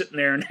helmet just sitting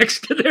there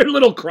next to their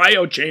little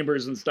cryo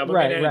chambers and stuff.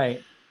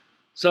 Right.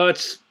 So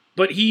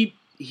but he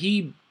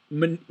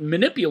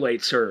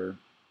manipulates her.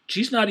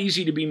 She's not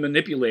easy to be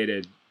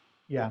manipulated.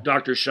 Yeah.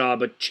 Dr. Shaw,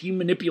 but she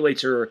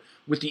manipulates her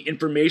with the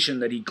information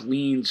that he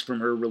gleans from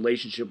her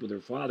relationship with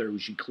her father, who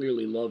she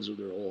clearly loves with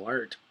her whole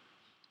heart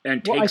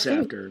and takes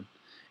after.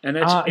 And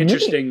that's an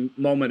interesting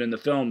moment in the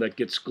film that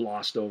gets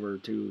glossed over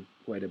too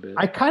quite a bit.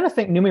 I kind of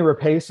think Noomi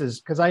Rapace is,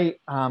 because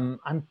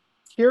I'm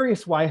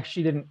curious why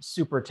she didn't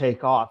super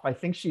take off. I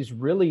think she's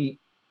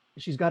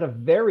got a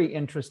very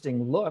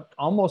interesting look,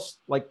 almost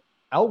like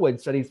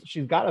Elwood said,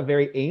 she's got a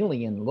very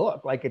alien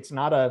look. Like, it's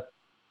not a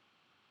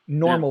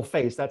normal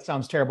face. That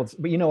sounds terrible,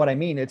 but you know what I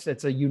mean.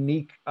 It's a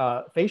unique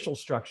facial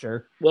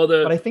structure. Well,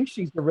 but I think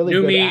she's a really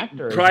good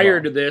actor.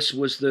 Prior to this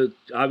was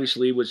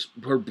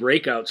her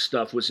breakout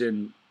stuff was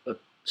in the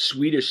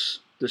Swedish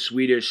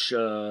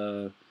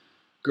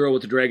Girl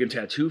with the Dragon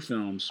Tattoo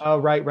films. Oh,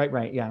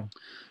 right, yeah.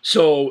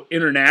 So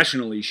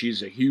internationally,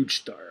 she's a huge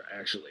star,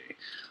 actually.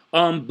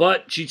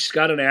 But she's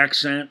got an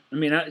accent. I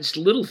mean, it's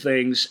little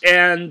things.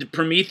 And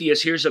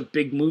Prometheus, here's a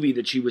big movie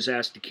that she was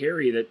asked to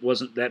carry that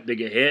wasn't that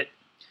big a hit.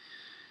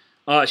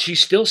 She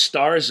still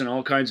stars in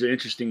all kinds of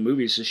interesting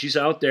movies, so she's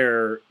out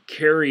there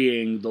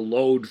carrying the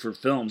load for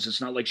films.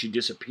 It's not like she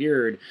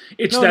disappeared.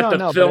 It's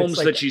the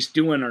films that she's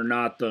doing are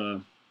not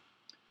the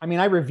I mean,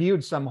 I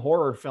reviewed some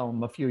horror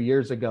film a few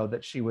years ago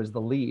that she was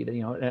the lead,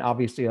 and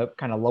obviously a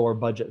kind of lower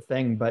budget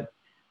thing, but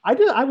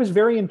I was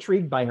very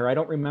intrigued by her. I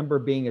don't remember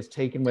being as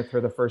taken with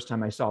her the first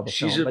time I saw the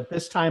She's film, a but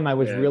this time I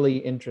was really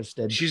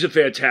interested. She's a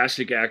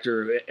fantastic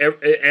actor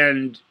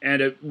and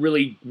a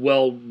really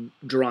well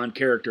drawn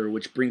character,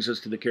 which brings us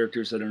to the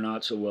characters that are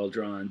not so well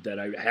drawn that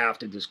I have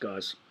to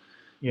discuss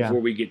before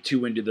we get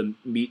too into the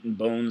meat and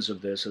bones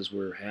of this, as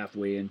we're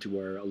halfway into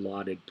our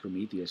allotted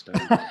Prometheus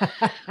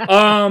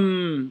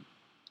time.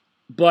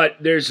 But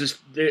there's this,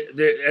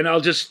 and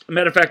I'll just,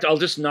 matter of fact, I'll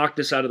just knock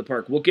this out of the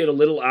park. We'll get a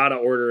little out of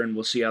order and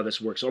we'll see how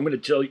this works. So I'm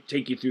going to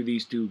take you through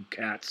these two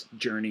cats'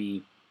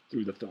 journey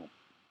through the film.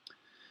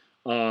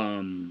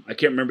 I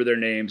can't remember their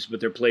names, but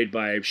they're played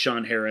by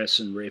Sean Harris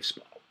and Rafe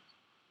Spall.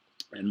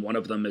 And one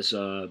of them is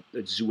a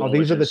zoologist. Oh,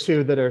 these are the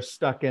two that are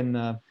stuck in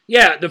the...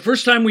 Yeah, the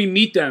first time we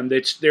meet them,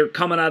 they're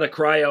coming out of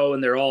cryo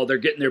and they're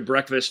getting their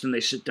breakfast and they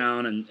sit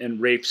down and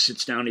Rafe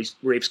sits down.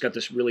 Rafe's got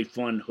this really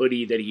fun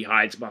hoodie that he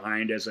hides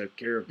behind as a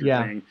character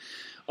thing.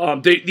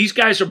 These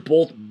guys are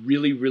both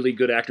really, really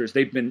good actors.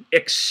 They've been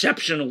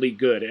exceptionally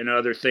good in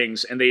other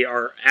things, and they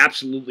are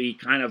absolutely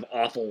kind of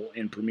awful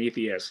in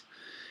Prometheus.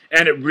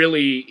 And it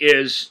really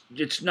is,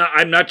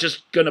 I'm not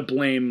just going to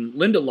blame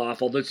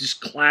Lindelof, although it's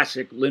just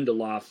classic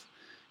Lindelof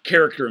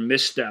character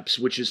missteps,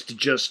 which is to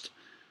just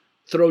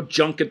throw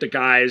junk at the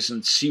guys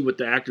and see what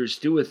the actors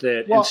do with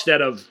it,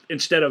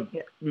 instead of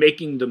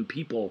making them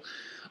people.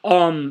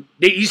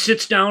 He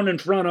sits down in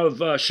front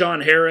of Sean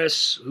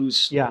Harris,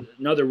 who's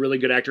another really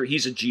good actor.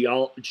 He's a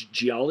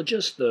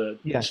geologist,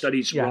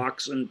 studies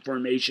rocks and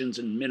formations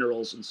and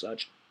minerals and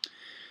such.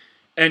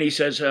 And he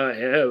says,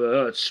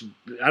 it's,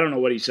 I don't know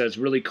what he says,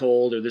 really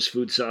cold, or this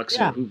food sucks,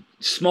 or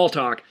small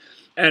talk.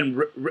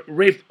 And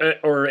Rafe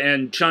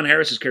and Sean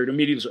Harris's character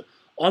immediately says,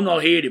 I'm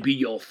not here to be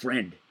your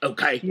friend,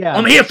 okay? Yeah.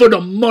 I'm here for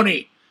the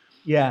money.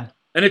 Yeah.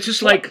 And it's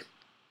just like...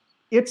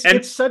 It's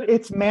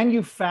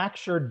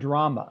manufactured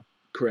drama.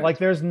 Correct. Like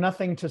there's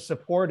nothing to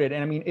support it.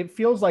 And I mean, it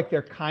feels like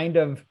they're kind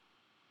of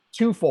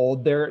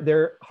twofold.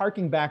 They're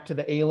harking back to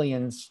the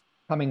aliens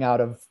coming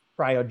out of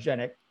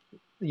cryogenic,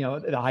 the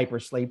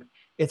hypersleep.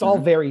 It's all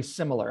very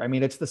similar. I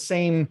mean, it's the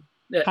same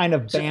kind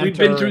of banter. We've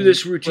been through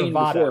this routine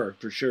before,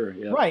 for sure.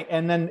 Yeah. Right.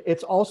 And then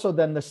it's also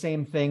then the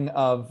same thing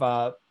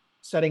of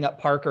setting up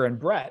Parker and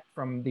Brett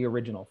from the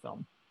original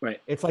film. Right.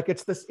 It's like,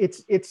 it's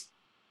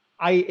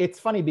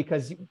funny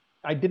because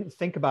I didn't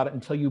think about it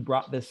until you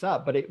brought this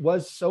up, but it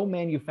was so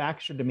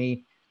manufactured to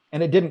me,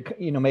 and it didn't,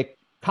 make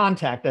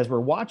contact as we're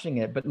watching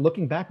it. But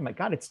looking back, I'm like,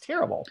 God, it's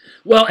terrible.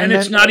 Well, and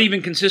it's not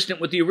even consistent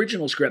with the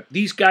original script.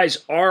 These guys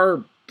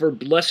are, for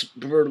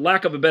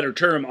lack of a better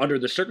term, under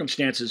the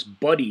circumstances,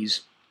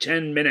 buddies.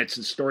 10 minutes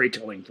of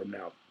storytelling from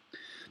now.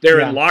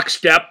 They're in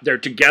lockstep. They're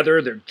together.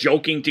 They're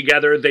joking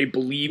together. They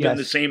believe in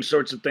the same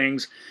sorts of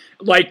things.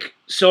 Like,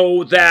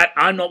 so that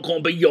I'm not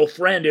going to be your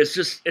friend.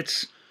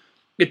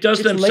 It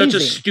does them lazy.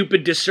 Such a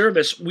stupid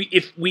disservice.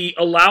 If we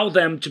allow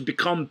them to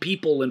become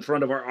people in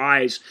front of our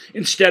eyes,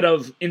 instead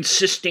of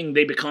insisting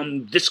they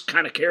become this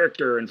kind of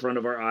character in front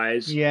of our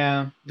eyes,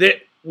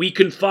 that we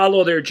can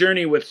follow their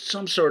journey with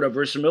some sort of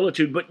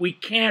verisimilitude, but we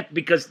can't,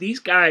 because these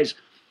guys,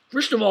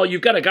 first of all,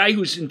 you've got a guy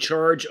who's in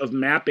charge of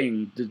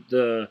mapping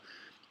the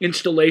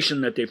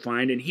installation that they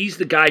find, and he's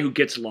the guy who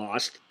gets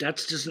lost.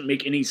 That doesn't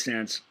make any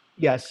sense.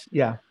 Yes,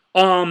 yeah.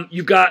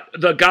 You've got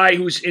the guy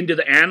who's into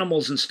the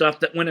animals and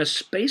stuff, that when a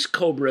space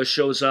cobra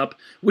shows up,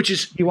 which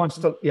is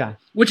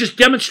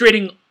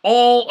demonstrating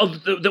all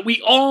of that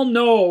we all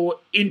know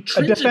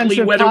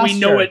intrinsically, whether we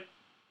know it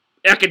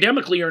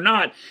academically or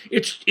not,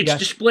 it's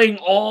displaying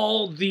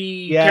all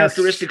the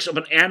characteristics of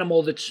an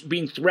animal that's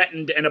being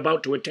threatened and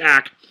about to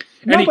attack.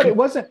 No, but it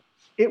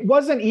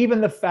wasn't even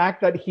the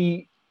fact that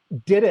he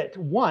did it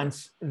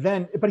once,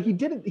 but he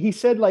didn't. He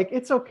said, like,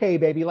 it's okay,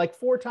 baby, like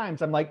 4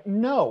 times. I'm like,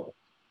 no.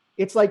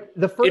 It's like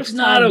the first. It's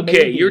not okay.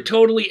 Maybe. You're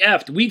totally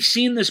effed. We've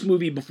seen this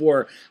movie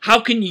before. How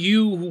can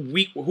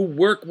you, who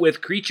work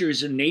with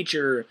creatures in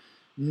nature,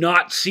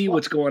 not see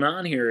what's going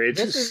on here?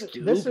 It's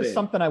stupid. This is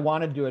something I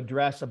wanted to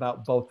address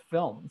about both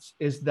films,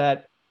 is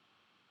that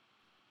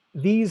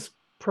these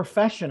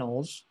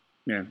professionals,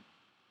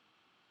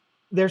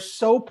 they're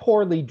so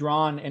poorly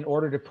drawn in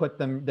order to put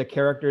the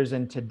characters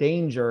into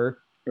danger.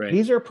 Right.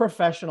 These are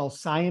professional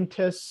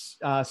scientists,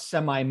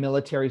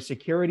 semi-military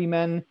security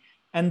men,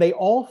 and they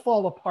all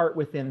fall apart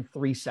within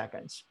 3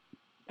 seconds.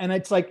 And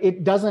it's like,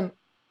 it doesn't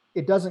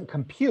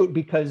compute,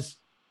 because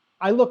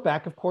I look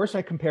back, of course,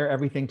 I compare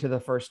everything to the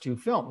first 2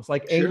 films.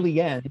 Like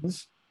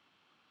Aliens,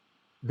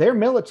 they're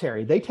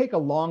military. They take a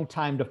long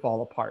time to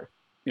fall apart.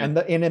 Yeah. And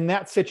in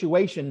that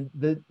situation,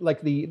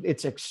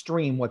 it's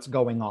extreme what's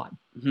going on.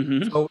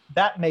 Mm-hmm. So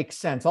that makes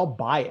sense. I'll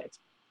buy it.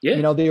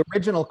 Yeah. The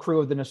original crew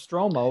of the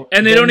Nostromo.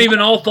 And they don't even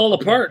all fall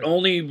apart.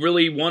 Only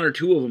really 1 or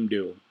 2 of them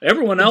do.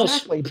 Everyone else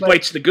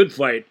fights the good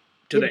fight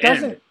to the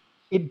end.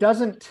 It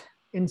doesn't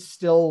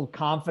instill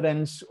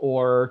confidence,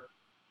 or,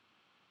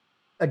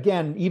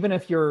 again, even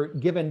if you're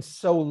given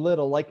so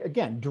little, like,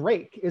 again,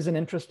 Drake is an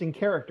interesting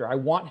character. I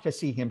want to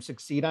see him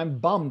succeed. I'm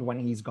bummed when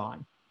he's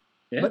gone.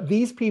 Yeah. But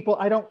these people,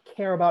 I don't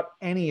care about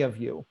any of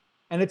you.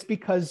 And it's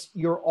because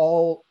you're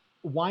all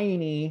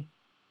whiny,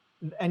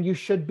 and you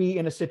should be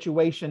in a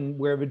situation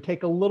where it would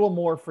take a little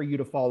more for you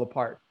to fall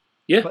apart.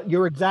 Yeah. But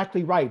you're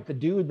exactly right. The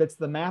dude that's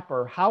the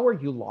mapper, how are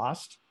you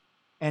lost?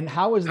 And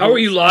how are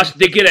you lost?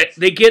 They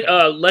get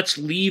let's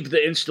leave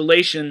the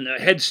installation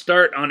a head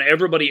start on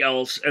everybody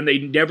else, and they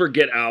never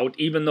get out,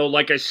 even though,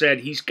 like I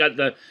said, he's got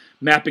the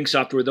mapping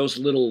software. Those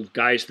little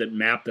guys that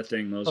map the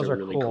thing, those are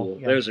really cool.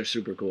 Yeah. Those are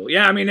super cool.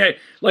 Yeah, I mean,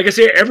 like I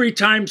say, every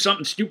time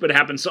something stupid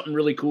happens, something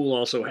really cool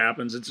also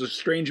happens. It's a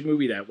strange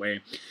movie that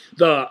way.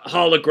 The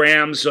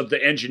holograms of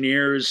the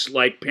engineers,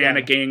 like,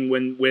 panicking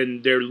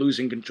when they're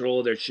losing control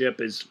of their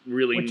ship is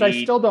really Which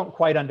neat. I still don't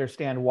quite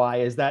understand why.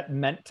 Is that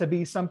meant to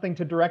be something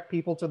to direct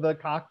people to the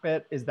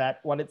cockpit? Is that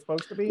what it's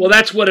supposed to be? Well,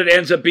 that's what it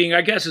ends up being,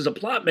 I guess, is a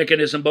plot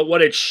mechanism. But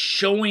what it's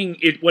showing,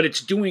 what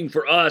it's doing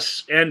for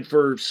us and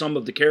for some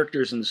of the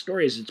characters in the story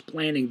is it's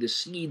planting the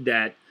seed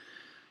that,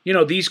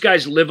 these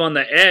guys live on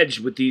the edge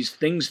with these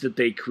things that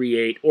they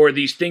create, or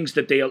these things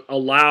that they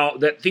allow,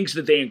 that things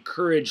that they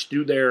encourage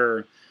through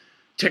their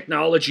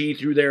technology,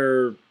 through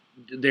their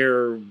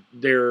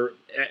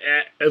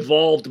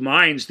evolved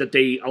minds that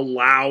they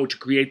allow to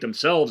create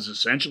themselves.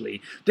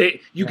 Essentially,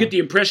 you get the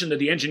impression that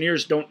the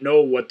engineers don't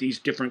know what these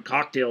different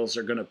cocktails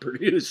are going to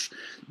produce,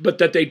 but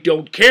that they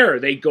don't care.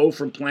 They go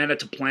from planet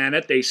to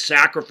planet. They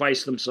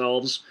sacrifice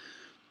themselves.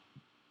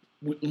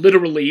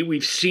 Literally,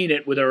 we've seen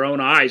it with our own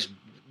eyes,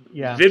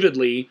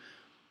 vividly,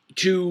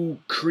 to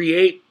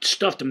create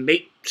stuff, to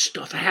make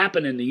stuff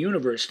happen in the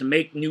universe, to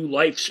make new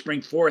life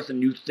spring forth and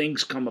new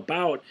things come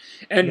about.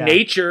 And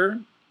nature,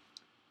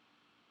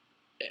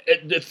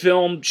 the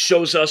film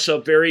shows us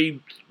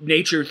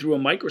nature through a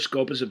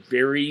microscope is a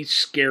very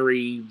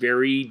scary,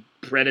 very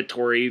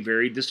predatory,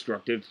 very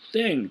destructive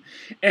thing.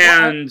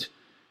 And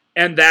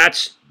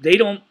they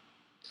don't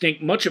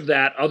think much of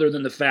that, other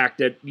than the fact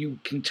that you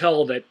can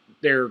tell that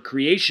their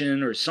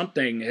creation or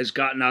something has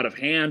gotten out of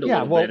hand a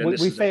little bit.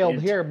 Yeah, we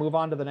failed here. Move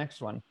on to the next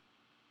one.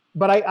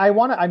 But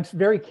I'm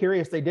very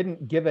curious. They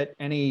didn't give it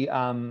any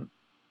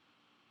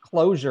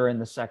closure in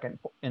the second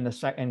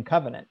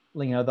Covenant.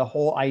 The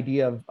whole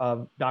idea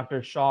of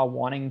Dr. Shaw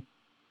wanting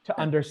to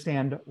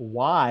understand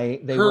why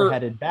they were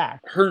headed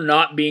back. Her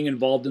not being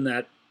involved in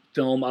that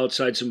film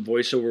outside some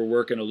voiceover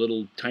work and a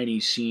little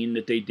tiny scene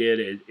that they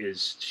did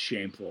is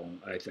shameful,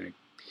 I think.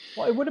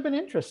 Well, it would have been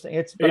interesting.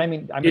 I'm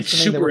assuming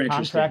super there were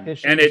contract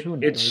issues, and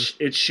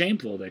it's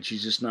shameful that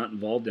she's just not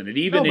involved in it.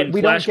 Even we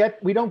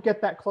don't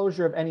get that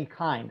closure of any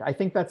kind. I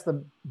think that's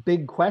the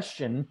big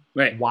question.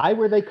 Right? Why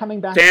were they coming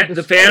back?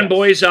 The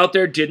fanboys out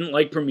there didn't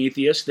like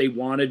Prometheus. They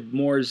wanted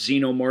more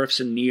xenomorphs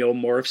and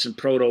neomorphs and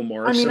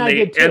protomorphs. I mean, I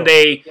did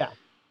too.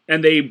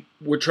 And they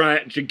were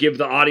trying to give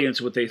the audience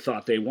what they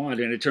thought they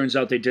wanted, and it turns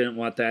out they didn't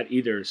want that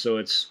either. So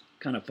it's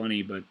kind of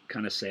funny, but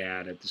kind of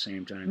sad at the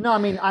same time. No, I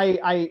mean,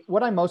 I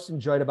what I most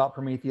enjoyed about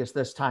Prometheus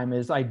this time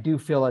is I do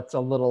feel it's a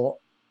little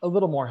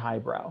more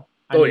highbrow.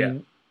 I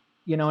mean,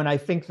 and I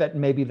think that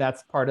maybe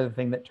that's part of the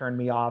thing that turned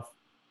me off.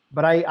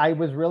 But I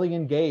was really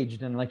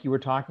engaged, and like you were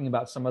talking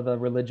about some of the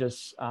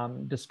religious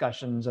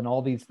discussions and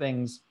all these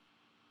things.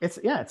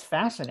 It's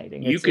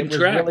fascinating. You can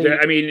track. Really,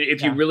 I mean,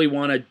 if you really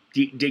want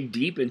to dig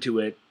deep into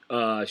it,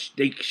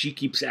 she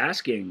keeps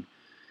asking.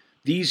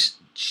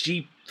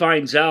 She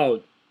finds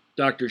out,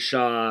 Dr.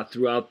 Shaw,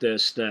 throughout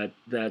this that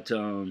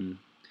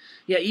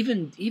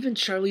even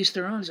Charlize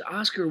Theron's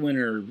Oscar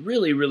winner,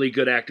 really, really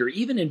good actor.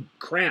 Even in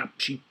crap,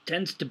 she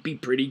tends to be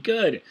pretty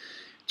good.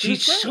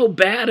 She's so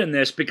bad in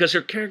this because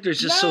her character is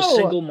just so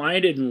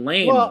single-minded and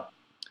lame. Well,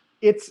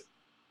 it's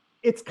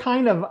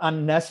kind of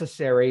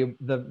unnecessary,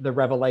 the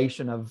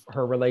revelation of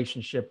her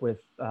relationship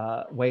with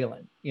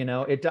Wayland.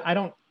 It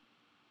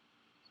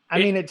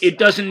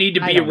doesn't need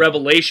to be a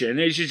revelation.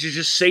 You should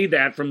just say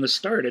that from the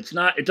start.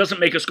 It doesn't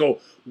make us go,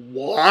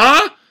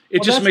 what?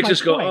 It just makes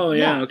us go, oh,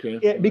 yeah,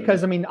 okay.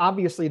 Because,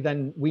 obviously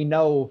then we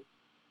know,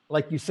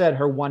 like you said,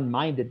 her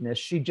one-mindedness.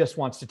 She just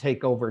wants to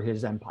take over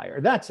his empire.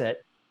 That's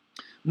it.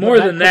 More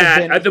than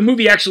that, the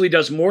movie actually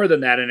does more than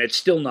that, and it's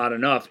still not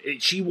enough.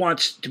 She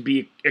wants to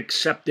be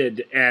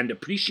accepted and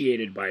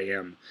appreciated by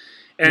him.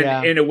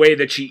 And in a way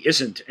that she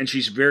isn't, and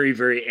she's very,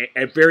 very,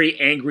 a very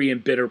angry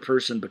and bitter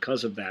person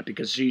because of that.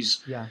 Because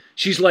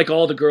she's like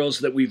all the girls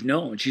that we've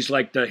known. She's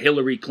like the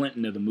Hillary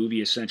Clinton of the movie,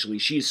 essentially.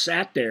 She's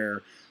sat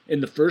there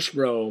in the first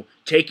row,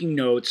 taking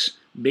notes,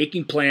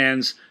 making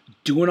plans,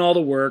 doing all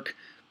the work,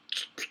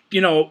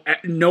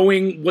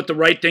 knowing what the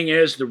right thing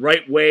is, the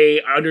right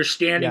way,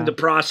 understanding the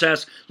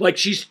process. Like,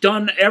 she's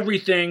done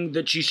everything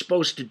that she's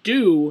supposed to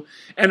do,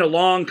 and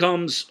along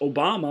comes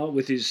Obama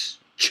with his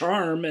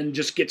charm and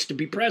just gets to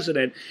be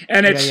president,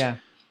 and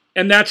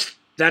and that's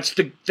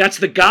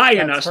the guy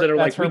in us that are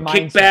like, we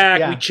kick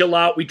back, we chill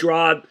out, we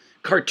draw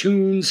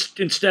cartoons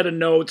instead of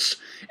notes,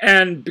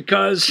 and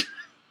because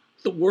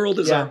the world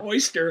is our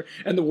oyster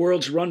and the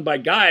world's run by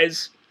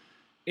guys,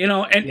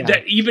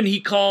 that even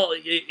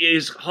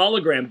his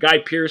hologram. Guy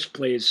Pearce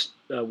plays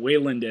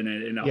Wayland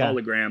in a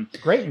hologram.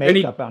 Great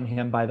makeup on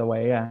him, by the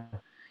way.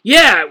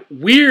 Yeah,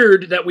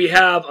 weird that we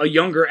have a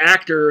younger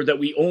actor that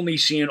we only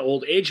see in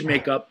old age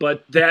makeup,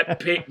 but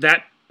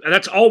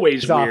that's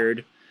always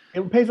weird.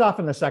 It pays off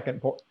in the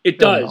second It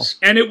film, does,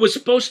 and it was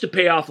supposed to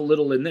pay off a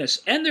little in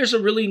this. And there's a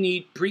really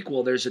neat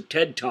prequel. There's a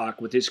TED Talk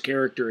with his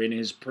character in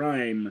his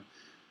prime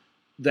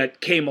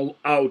that came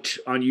out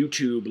on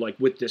YouTube, like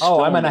with this. Oh,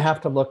 film. I'm gonna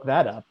have to look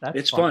that up.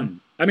 It's fun.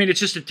 I mean, it's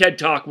just a TED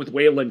Talk with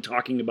Wayland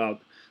talking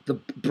about the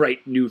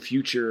bright new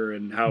future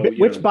and how.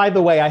 Which, by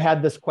the way, I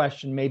had this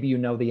question. Maybe you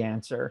know the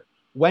answer.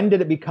 When did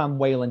it become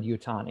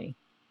Wayland-Yutani?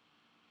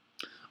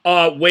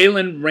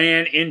 Wayland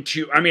ran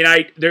into. I mean,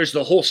 there's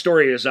the whole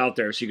story is out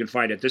there, so you can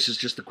find it. This is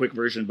just the quick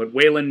version. But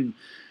Wayland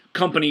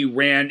Company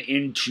ran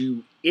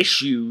into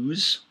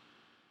issues,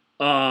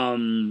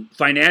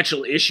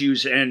 financial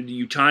issues, and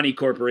Yutani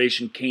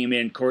Corporation came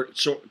in,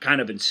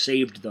 kind of, and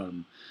saved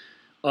them.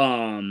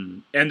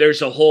 And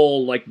there's a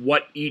whole like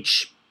what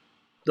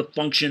the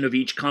function of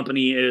each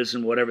company is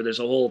and whatever. There's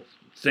a whole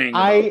thing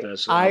about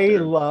this. I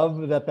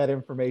love that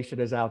information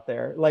is out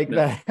there. Like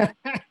that,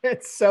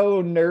 it's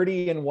so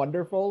nerdy and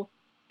wonderful.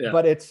 Yeah.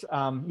 But it's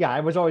I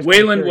was always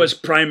Wayland was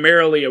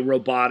primarily a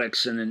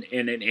robotics and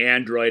an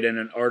android and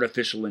an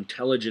artificial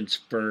intelligence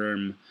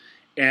firm,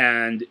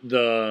 and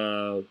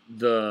the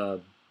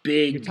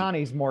big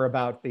Yutani's more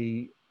about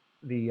the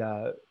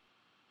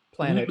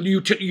planet.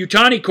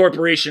 Yutani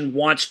Corporation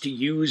wants to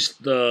use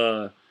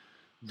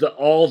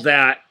all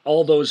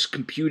those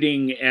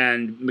computing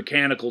and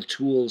mechanical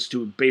tools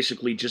to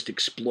basically just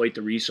exploit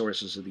the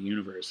resources of the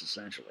universe,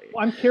 essentially.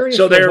 Well, I'm curious.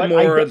 So they're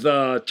more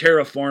the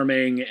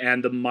terraforming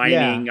and the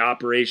mining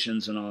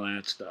operations and all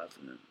that stuff.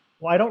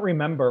 Well, I don't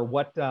remember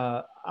what.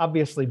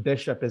 Obviously,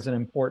 Bishop is an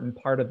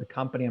important part of the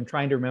company. I'm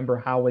trying to remember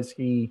how was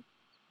he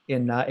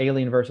in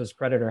Alien versus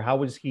Predator? How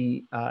was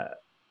he?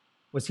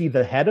 Was he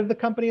the head of the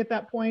company at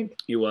that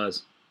point? He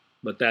was,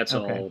 but that's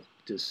all.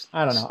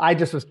 I don't know. I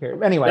just was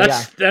curious. Anyway,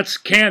 that's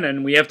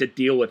canon. We have to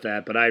deal with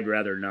that, but I'd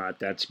rather not.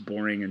 That's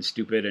boring and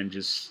stupid and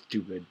just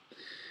stupid.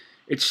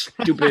 It's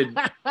stupid.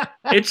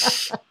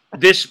 It's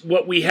this.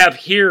 What we have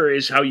here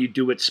is how you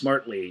do it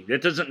smartly.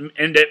 That doesn't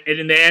end it.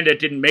 In the end, it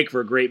didn't make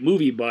for a great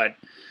movie, but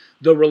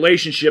the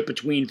relationship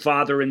between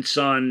father and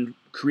son,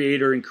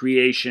 creator and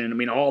creation. I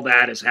mean, all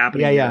that is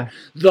happening. Yeah.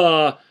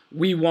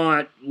 We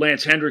want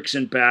Lance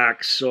Henriksen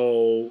back,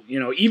 so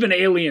even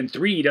Alien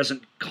 3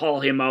 doesn't call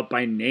him out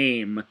by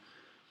name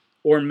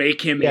or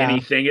make him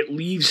anything. It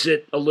leaves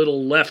it a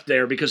little left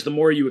there because the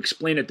more you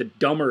explain it, the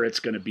dumber it's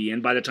going to be.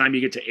 And by the time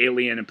you get to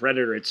Alien and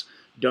Predator, it's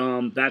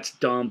dumb. That's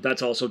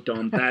also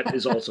dumb. That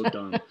is also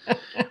dumb.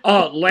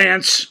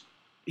 Lance,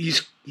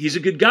 he's a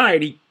good guy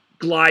and he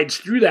glides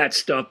through that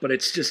stuff, but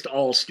it's just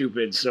all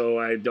stupid. So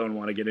I don't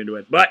want to get into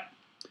it. But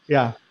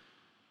yeah,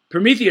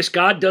 Prometheus,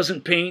 God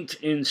doesn't paint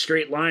in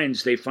straight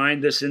lines. They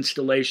find this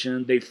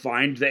installation. They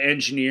find the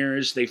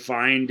engineers. They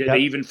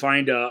even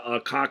find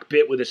a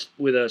cockpit with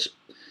a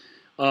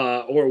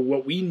or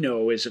what we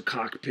know is a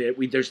cockpit.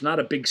 There's not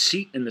a big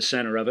seat in the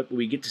center of it, but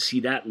we get to see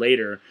that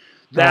later.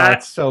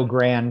 That's so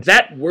grand.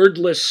 That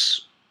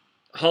wordless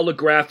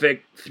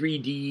holographic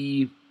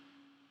 3D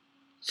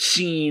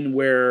scene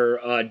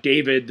where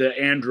David, the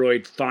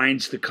android,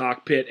 finds the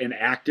cockpit and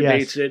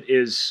activates it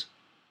is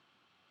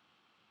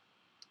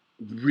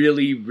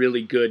really,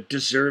 really good.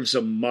 Deserves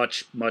a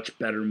much, much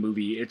better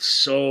movie. It's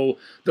so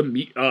the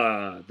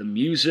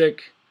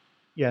music.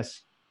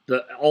 Yes.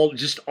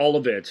 All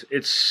of it.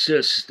 It's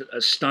just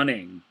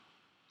stunning.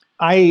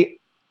 I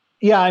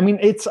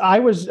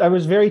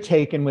was very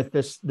taken with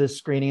this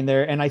screening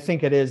there, and I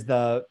think it is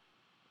the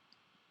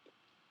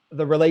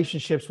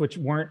relationships which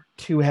weren't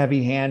too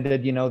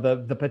heavy-handed.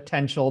 The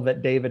potential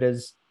that David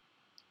is,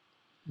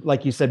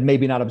 like you said,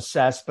 maybe not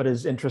obsessed, but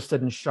is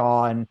interested in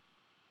Shaw,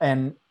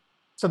 and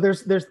so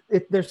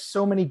there's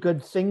so many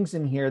good things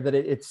in here that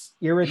it's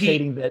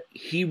irritating that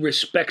he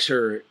respects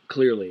her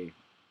clearly.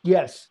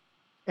 Yes,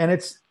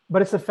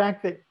 but it's the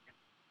fact that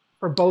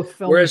for both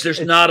films, whereas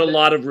there's not a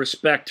lot of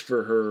respect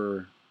for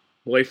her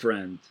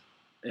boyfriend,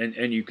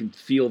 and you can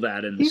feel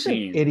that in the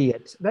scene. He's an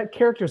idiot. That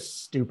character's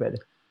stupid.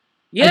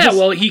 Yeah,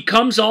 well, he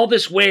comes all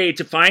this way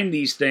to find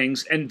these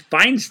things and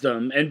finds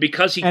them, and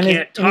because he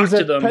can't talk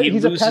to them, he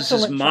loses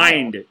his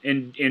mind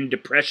in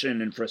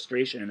depression and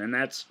frustration, and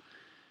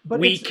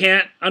we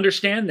can't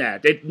understand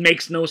that. It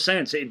makes no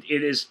sense. It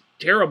is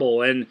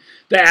terrible, and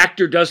the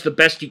actor does the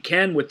best he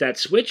can with that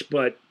switch,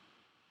 but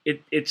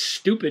it's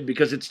stupid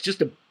because it's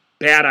just a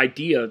bad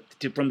idea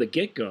from the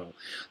get-go.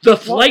 The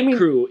flight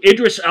crew,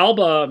 Idris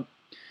Elba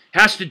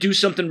has to do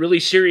something really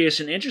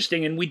serious and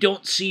interesting, and we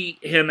don't see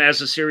him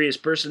as a serious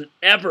person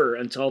ever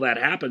until that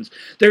happens.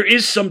 There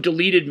is some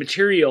deleted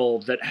material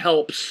that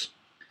helps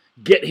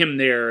get him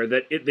there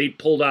that they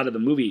pulled out of the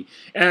movie.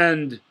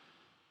 And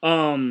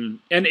again,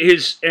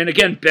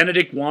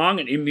 Benedict Wong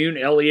and Immune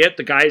Elliott,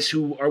 the guys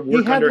who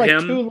work under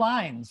him. 2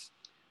 lines.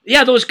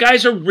 Yeah, those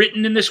guys are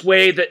written in this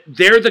way that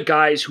they're the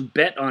guys who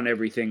bet on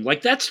everything.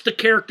 Like, that's the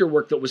character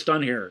work that was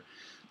done here.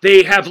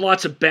 They have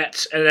lots of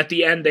bets, and at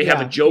the end they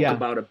have a joke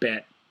about a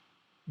bet.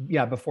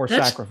 before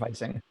That's-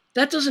 sacrificing.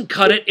 That doesn't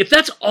cut it. If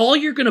that's all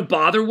you're going to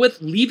bother with,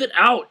 leave it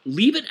out.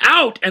 Leave it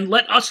out and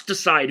let us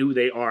decide who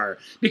they are.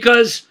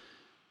 Because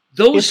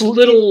those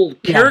little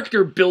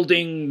character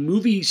building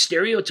movie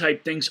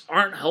stereotype things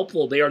aren't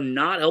helpful. They are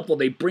not helpful.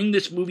 They bring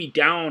this movie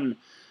down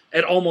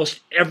at almost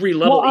every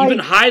level, even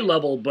high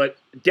level, but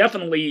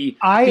definitely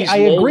these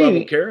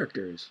low-level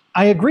characters.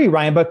 I agree,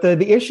 Ryan, but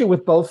the issue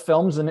with both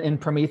films and in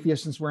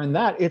Prometheus, since we're in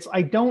that, it's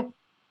I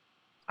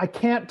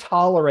can't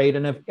tolerate,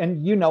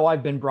 and you know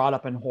I've been brought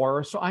up in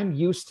horror, so I'm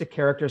used to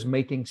characters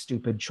making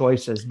stupid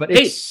choices. But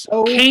it's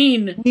so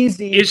Cain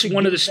easy is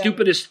one of the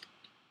stupidest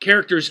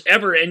characters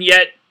ever, and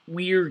yet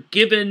we're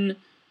given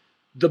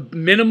the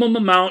minimum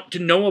amount to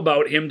know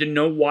about him, to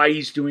know why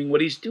he's doing what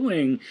he's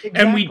doing.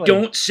 Exactly. And we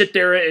don't sit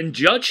there and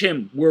judge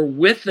him. We're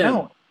with him.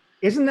 No.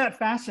 Isn't that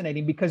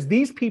fascinating? Because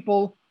these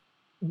people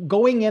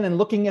going in and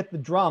looking at the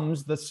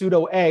drums, the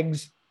pseudo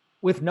eggs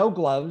with no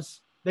gloves,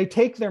 they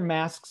take their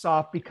masks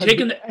off because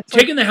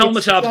taking the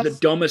helmets off is the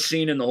dumbest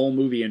scene in the whole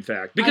movie, in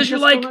fact. Because you're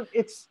like,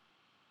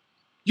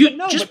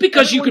 just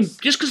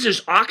because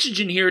there's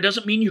oxygen here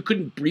doesn't mean you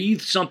couldn't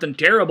breathe something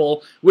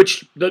terrible,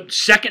 which the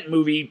second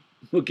movie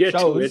we'll get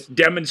to it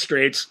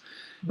demonstrates.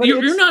 But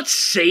you're not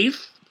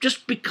safe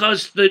just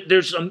because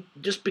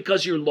just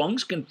because your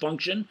lungs can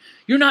function.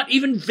 You're not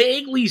even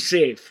vaguely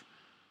safe.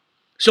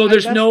 So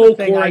there's no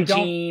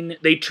quarantine.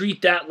 They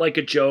treat that like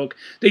a joke.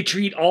 They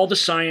treat all the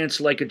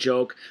science like a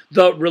joke.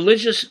 The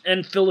religious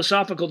and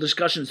philosophical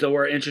discussions, though,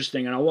 are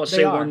interesting. And I will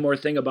say one more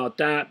thing about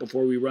that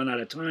before we run out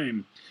of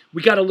time.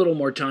 We got a little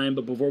more time,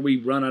 but before we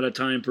run out of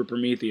time for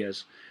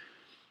Prometheus,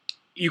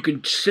 you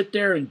can sit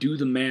there and do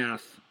the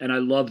math. And I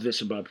love this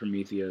about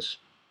Prometheus.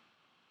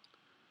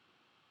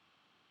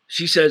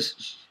 She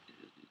says,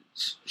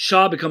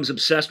 Shaw becomes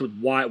obsessed with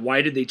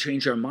why did they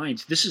change our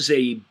minds?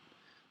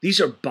 These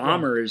are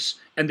bombers,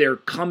 and they're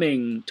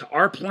coming to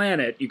our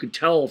planet, you can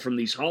tell from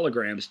these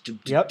holograms,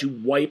 to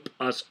wipe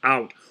us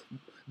out.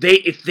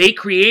 If they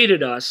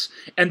created us,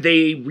 and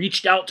they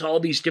reached out to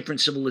all these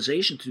different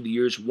civilizations through the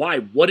years, why?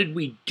 What did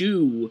we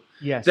do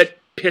that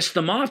pissed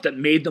them off, that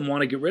made them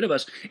want to get rid of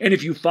us? And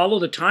if you follow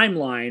the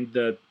timeline,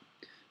 the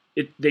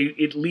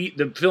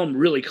film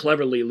really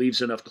cleverly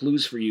leaves enough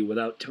clues for you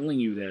without telling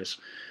you this.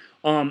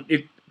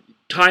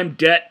 Time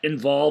debt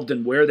involved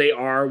and where they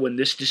are when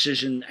this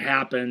decision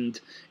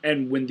happened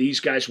and when these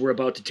guys were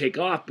about to take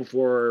off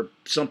before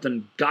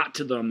something got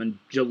to them and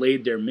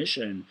delayed their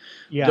mission.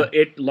 Yeah.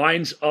 It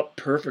lines up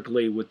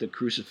perfectly with the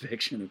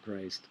crucifixion of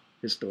Christ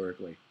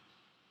historically.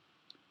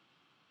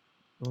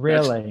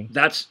 Really?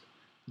 That's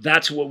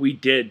what we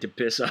did to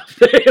piss off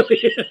the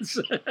aliens.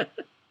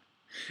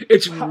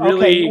 It's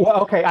really...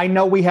 Okay, I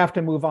know we have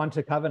to move on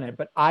to Covenant,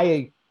 but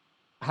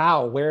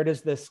where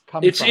does this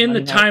come from? It's in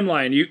the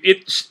timeline.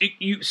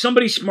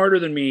 Somebody smarter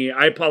than me,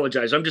 I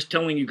apologize. I'm just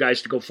telling you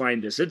guys to go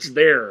find this. It's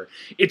there.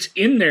 It's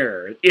in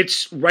there.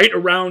 It's right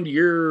around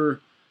year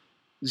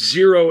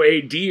 0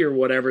 AD or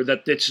whatever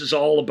that this is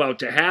all about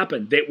to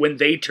happen. When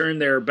they turn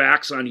their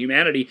backs on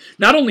humanity.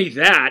 Not only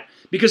that,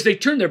 because they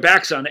turn their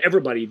backs on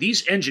everybody.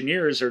 These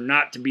engineers are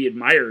not to be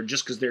admired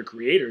just because they're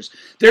creators.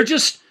 They're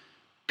just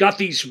got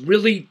these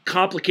really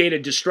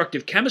complicated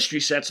destructive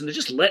chemistry sets, and they're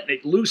just letting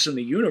it loose in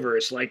the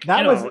universe.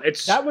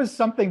 That was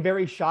something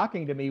very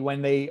shocking to me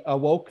when they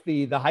awoke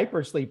the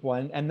hypersleep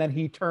one, and then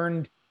he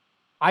turned.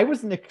 I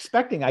wasn't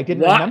expecting. I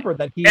didn't remember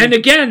that he. And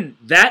again,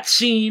 that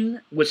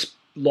scene was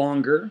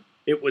longer.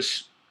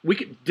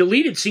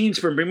 Deleted scenes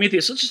from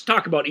Prometheus. Let's just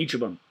talk about each of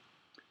them.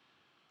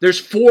 There's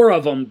 4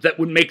 of them that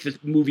would make the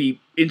movie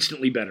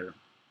instantly better.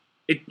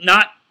 It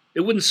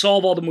wouldn't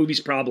solve all the movie's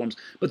problems,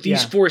 but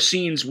these 4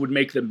 scenes would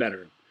make them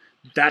better.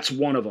 That's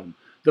one of them.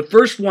 The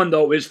first one,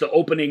 though, is the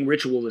opening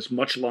ritual is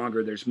much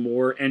longer. There's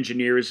more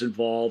engineers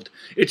involved.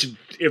 It's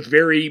a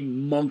very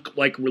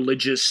monk-like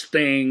religious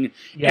thing,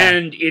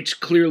 and it's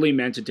clearly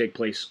meant to take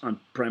place on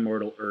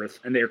primordial Earth,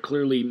 and they're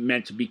clearly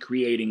meant to be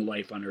creating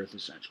life on Earth,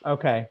 essentially.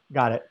 Okay,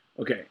 got it.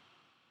 Okay.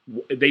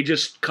 They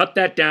just cut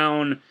that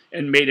down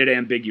and made it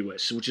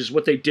ambiguous, which is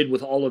what they did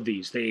with all of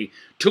these. They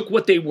took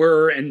what they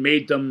were and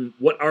made them,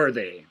 what are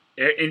they,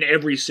 in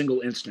every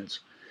single instance.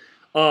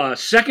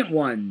 Second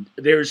one,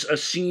 there's a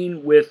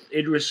scene with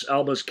Idris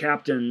Elba's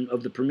captain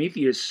of the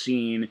Prometheus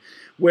scene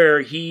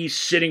where he's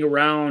sitting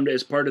around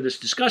as part of this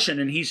discussion,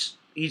 and he's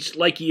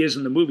like he is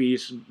in the movie,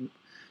 he's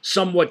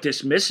somewhat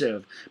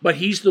dismissive, but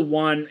he's the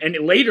one, and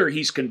later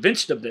he's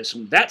convinced of this,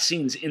 and that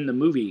scene's in the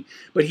movie,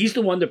 but he's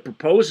the one that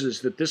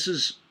proposes that this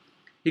is,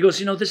 he goes,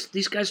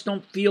 these guys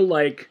don't feel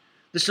like,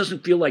 this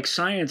doesn't feel like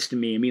science to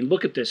me. I mean,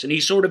 look at this. And he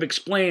sort of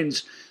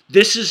explains,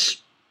 this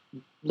is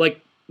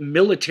like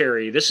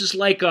military. This is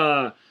like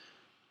an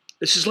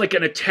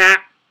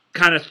attack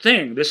kind of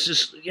thing. This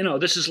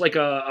is like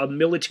a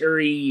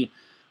military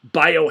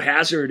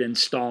biohazard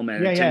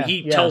installment. And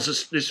he tells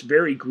us this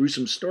very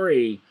gruesome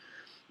story.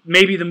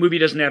 Maybe the movie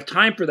doesn't have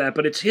time for that,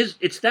 but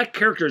it's that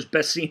character's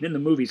best scene in the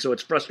movie, so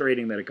it's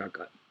frustrating that it got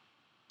cut.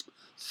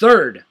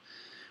 Third,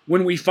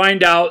 when we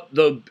find out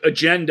the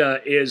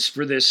agenda is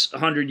for this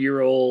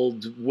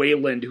 100-year-old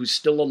Wayland who's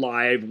still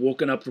alive,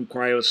 woken up from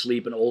cryo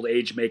sleep and old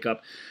age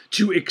makeup,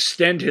 to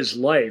extend his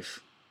life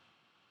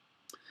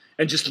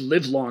and just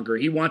live longer.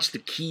 He wants the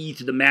key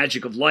to the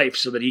magic of life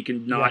so that he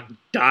can not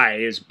die,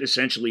 is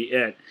essentially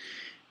it.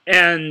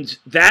 And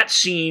that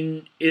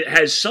scene, it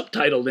has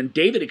subtitled, and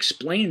David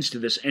explains to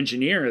this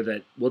engineer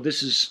that, well,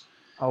 this is...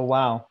 Oh,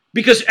 wow.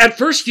 Because at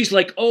first he's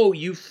like, oh,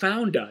 you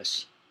found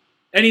us.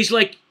 And he's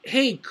like,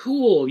 hey,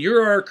 cool,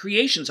 you're our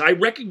creations. I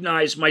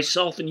recognize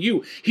myself and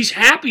you. He's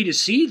happy to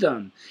see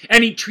them.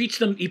 And he treats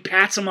them, he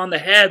pats them on the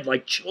head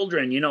like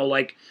children,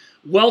 like,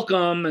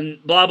 welcome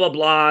and blah, blah,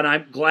 blah. And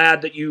I'm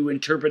glad that you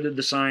interpreted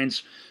the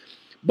signs.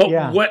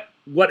 But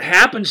what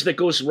happens that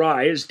goes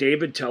awry is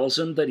David tells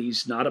him that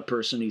he's not a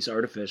person, he's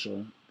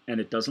artificial.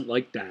 And it doesn't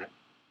like that.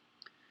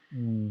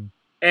 Mm.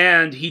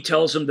 And he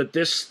tells him that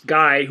this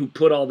guy who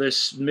put all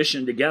this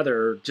mission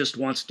together just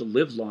wants to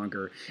live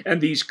longer. And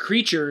these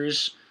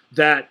creatures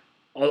that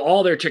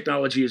all their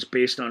technology is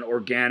based on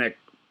organic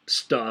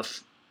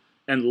stuff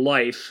and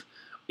life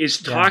is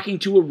talking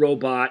to a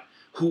robot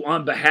who,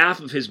 on behalf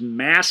of his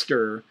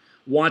master,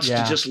 wants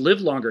to just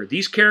live longer.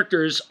 These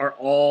characters are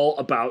all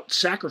about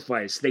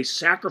sacrifice. They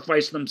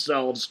sacrifice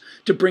themselves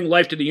to bring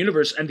life to the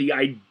universe. And the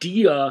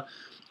idea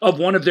of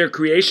one of their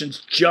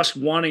creations just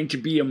wanting to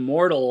be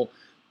immortal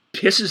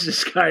pisses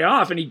this guy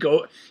off, and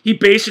he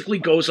basically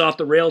goes off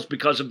the rails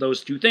because of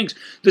those two things.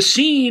 The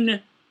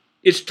scene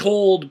is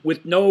told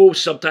with no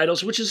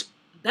subtitles, which is,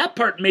 that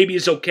part maybe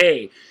is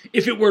okay.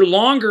 If it were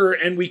longer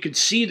and we could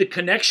see the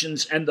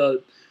connections and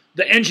the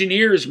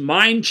engineer's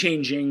mind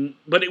changing,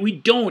 but we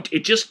don't.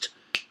 It just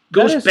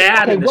goes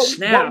bad in a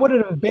snap. What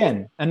would it have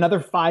been? Another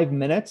 5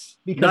 minutes?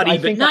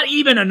 Because not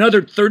even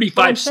another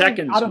 35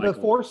 seconds. Out of the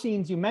 4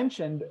 scenes you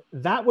mentioned,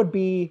 that would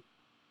be...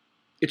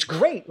 It's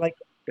great. Like,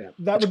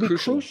 that would be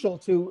crucial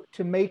to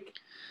make.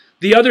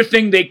 The other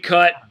thing they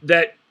cut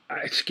that,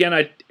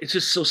 again, it's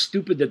just so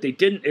stupid that they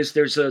didn't, is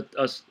there's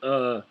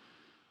a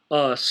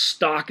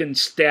stalk and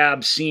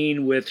stab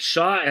scene with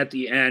Shaw at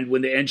the end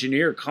when the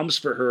engineer comes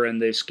for her in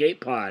the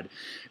escape pod,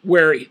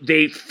 where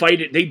they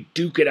fight it, they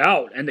duke it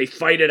out, and they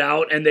fight it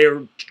out, and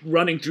they're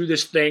running through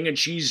this thing, and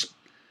she's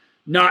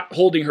not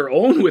holding her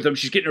own with him.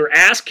 She's getting her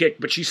ass kicked,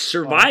 but she's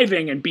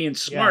surviving and being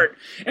smart.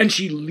 Yeah. And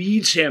she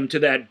leads him to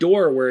that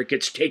door where it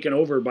gets taken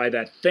over by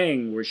that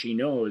thing where she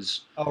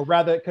knows. Oh,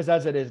 rather, because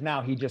as it is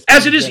now, he just...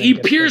 As it is, he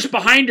peers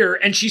behind her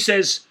and she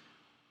says,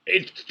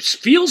 it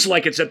feels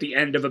like it's at the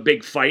end of a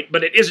big fight,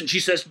 but it isn't.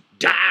 She says,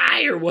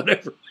 die or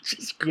whatever, which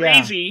is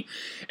crazy.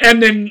 Yeah.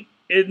 And then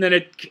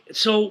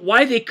so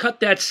why they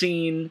cut that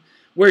scene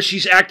where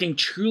she's acting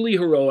truly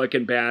heroic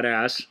and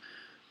badass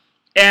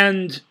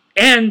and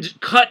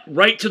cut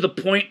right to the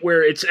point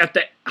where it's at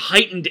the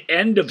heightened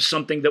end of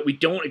something that we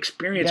don't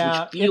experience,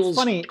 which feels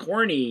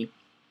corny.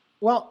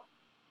 Well,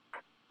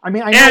 I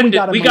mean, I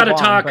know we got to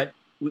talk, but...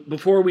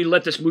 before we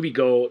let this movie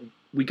go,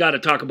 we got to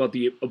talk about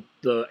the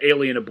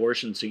alien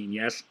abortion scene,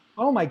 yes?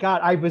 Oh my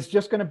God, I was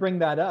just going to bring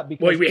that up.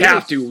 Because we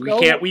have to. We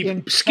can't.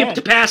 We've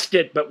skipped past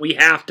it, but we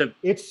have to.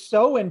 It's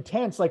so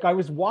intense. Like, I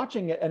was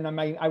watching it and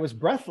I was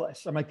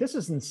breathless. I'm like, this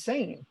is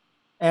insane.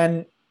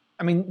 And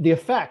I mean, the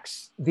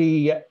effects,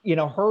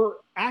 her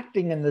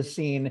acting in the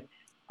scene,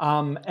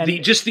 and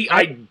the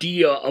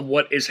idea of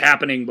what is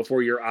happening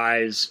before your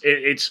eyes,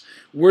 it's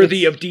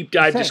worthy of deep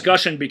dive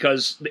discussion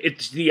because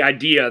it's the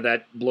idea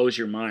that blows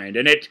your mind,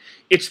 and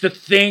it's the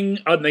thing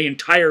on the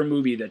entire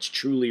movie that's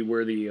truly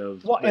worthy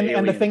of. Well,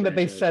 and the thing that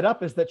they set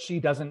up is that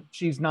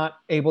she's not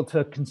able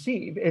to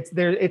conceive.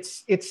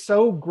 It's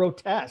so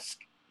grotesque.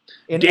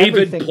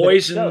 David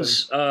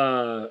poisons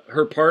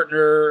her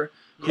partner,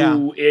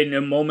 who in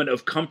a moment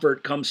of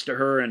comfort comes to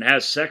her and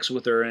has sex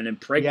with her and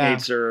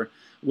impregnates her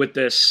with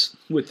this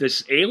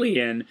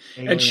alien,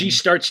 and she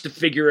starts to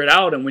figure it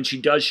out, and when she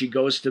does, she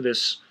goes to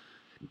this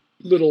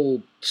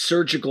little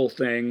surgical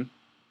thing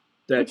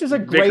that which is a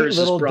great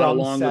little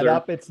dumb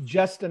setup. It's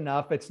just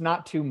enough. It's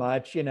not too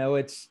much.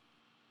 It's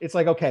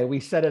like, okay, we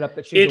set it up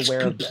that she's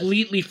aware of this. It's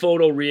completely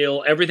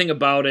photoreal. Everything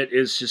about it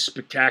is just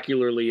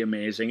spectacularly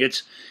amazing.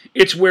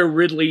 It's where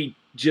Ridley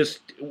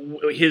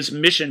his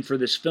mission for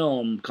this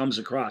film comes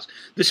across.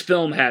 This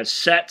film has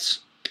sets.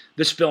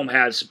 This film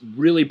has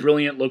really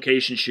brilliant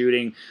location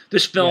shooting.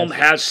 This film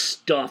has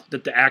stuff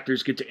that the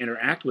actors get to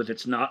interact with.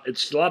 It's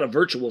a lot of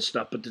virtual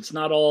stuff, but it's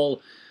not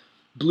all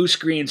blue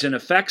screens and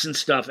effects and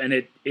stuff. And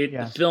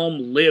the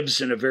film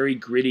lives in a very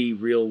gritty,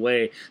 real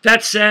way.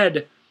 That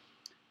said,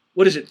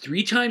 what is it?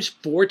 3 times,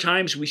 4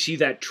 times we see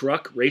that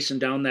truck racing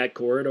down that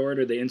corridor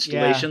to the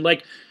installation. Yeah.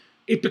 Like,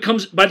 it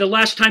becomes, by the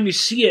last time you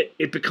see it,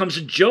 it becomes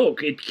a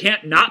joke. It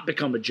can't not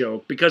become a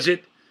joke because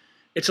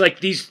it's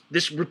like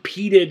this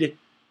repeated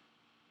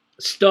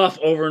stuff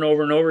over and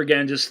over and over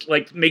again just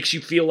like makes you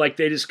feel like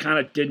they just kind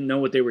of didn't know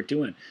what they were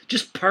doing.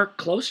 Just park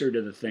closer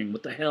to the thing.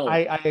 What the hell?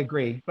 I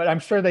agree, but I'm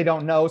sure they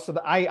don't know. So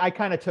I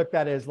kind of took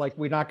that as like,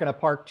 we're not going to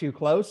park too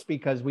close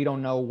because we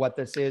don't know what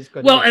this is.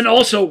 Well, and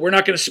also we're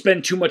not going to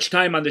spend too much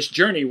time on this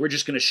journey. We're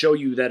just going to show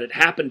you that it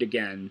happened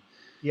again.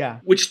 Yeah.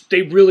 Which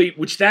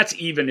that's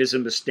even is a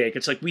mistake.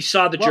 It's like, we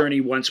saw the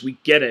journey once, we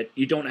get it.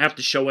 You don't have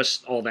to show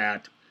us all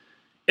that.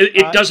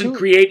 It doesn't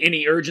create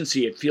any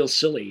urgency. It feels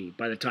silly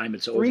by the time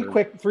it's over.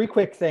 Three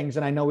quick things,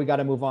 and I know we got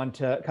to move on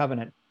to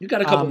Covenant. You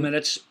got a couple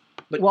minutes,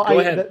 but go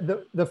ahead.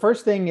 The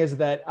first thing is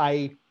that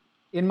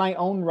in my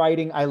own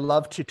writing, I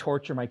love to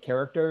torture my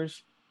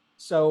characters.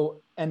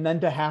 So, and then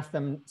to have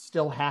them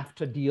still have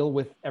to deal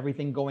with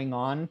everything going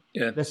on.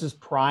 Yeah. This is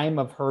prime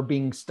of her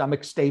being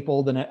stomach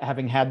stapled and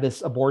having had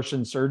this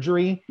abortion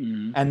surgery,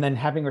 and then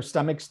having her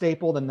stomach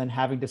stapled and then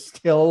having to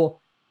still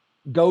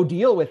go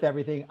deal with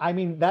everything. I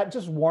mean, that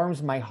just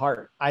warms my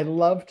heart. I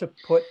love to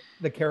put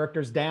the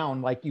characters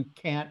down. Like, you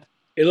can't.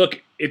 Hey,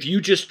 look, if you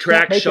just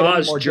track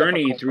Shaw's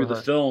journey through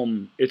the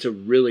film, it's a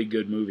really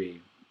good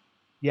movie.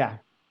 Yeah.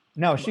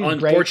 No, she's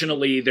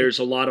Unfortunately, great. There's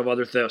a lot of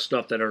other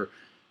stuff that are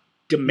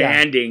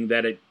demanding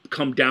that it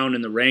come down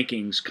in the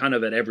rankings kind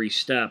of at every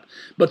step.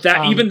 But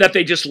that even that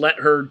they just let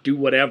her do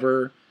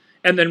whatever.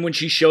 And then when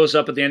she shows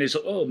up at the end, he's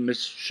like, "Oh,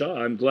 Miss Shaw,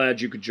 I'm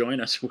glad you could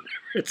join us."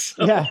 It's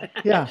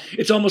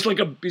It's almost like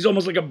he's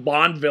almost like a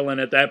Bond villain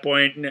at that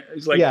point. And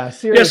he's like,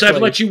 "Yes,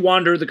 I've let you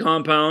wander the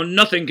compound.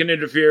 Nothing can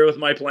interfere with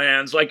my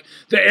plans." Like,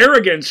 the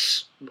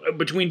arrogance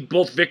between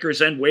both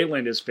Vickers and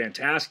Wayland is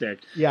fantastic.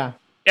 Yeah.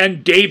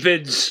 And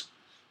David's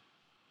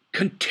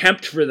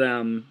contempt for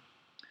them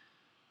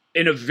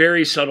in a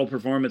very subtle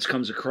performance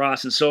comes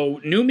across. And so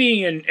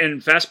Numi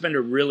and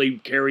Fassbender really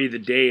carry the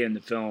day in the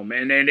film.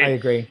 And I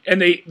agree.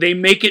 And they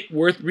make it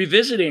worth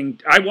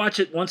revisiting. I watch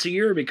it once a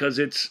year because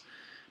it's,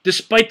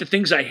 despite the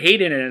things I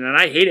hate in it, and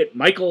I hate it.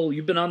 Michael,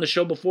 you've been on the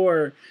show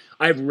before.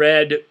 I've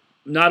read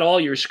not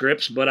all your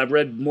scripts, but I've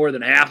read more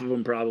than half of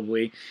them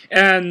probably.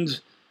 And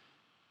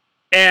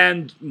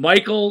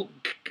Michael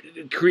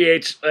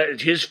creates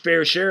his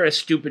fair share of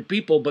stupid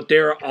people, but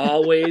they're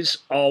always,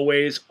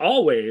 always,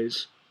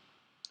 always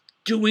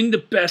doing the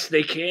best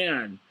they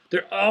can.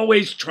 They're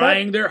always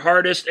trying their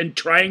hardest and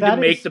trying to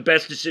make the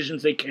best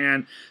decisions they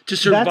can to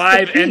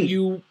survive. And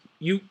you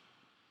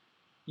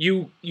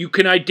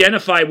can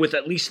identify with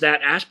at least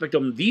that aspect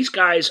of them. These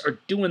guys are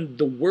doing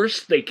the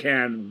worst they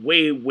can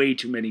way, way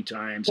too many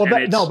times.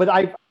 Well,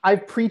 but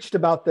I've preached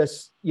about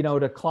this,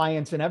 to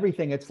clients and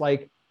everything. It's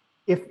like,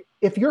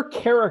 if your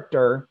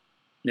character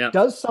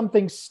does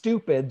something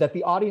stupid that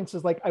the audience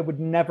is like, I would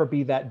never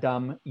be that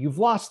dumb, you've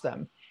lost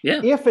them. Yeah.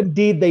 If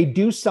indeed they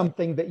do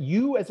something that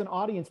you as an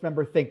audience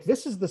member think,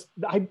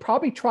 I'd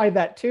probably try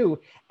that too,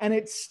 and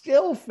it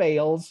still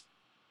fails,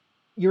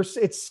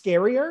 it's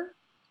scarier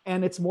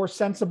and it's more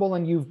sensible,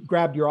 and you've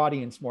grabbed your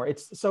audience more.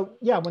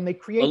 When they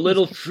create a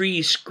little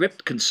free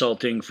script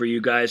consulting for you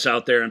guys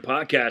out there in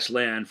podcast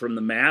land from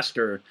the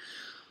master.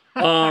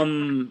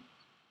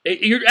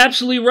 You're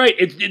absolutely right.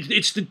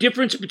 It's the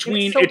difference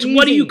between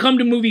what do you come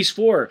to movies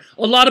for?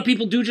 A lot of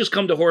people do just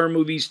come to horror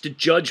movies to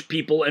judge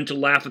people and to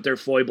laugh at their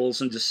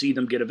foibles and to see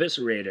them get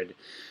eviscerated.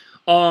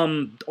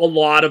 A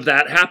lot of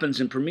that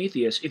happens in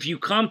Prometheus. If you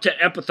come to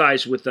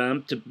empathize with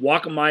them, to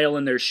walk a mile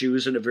in their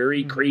shoes in a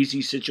very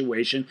crazy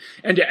situation,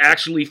 and to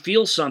actually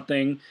feel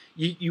something,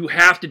 you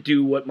have to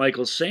do what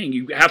Michael's saying.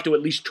 You have to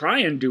at least try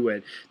and do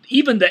it.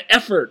 Even the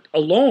effort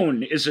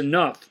alone is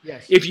enough.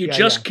 Yes. If you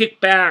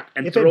kick back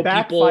and throw people... If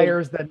it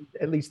backfires, then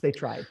at least they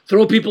tried.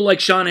 Throw people like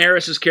Sean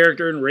Harris's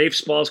character and Rafe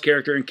Spall's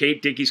character and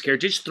Kate Dickey's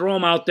character. Just throw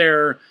them out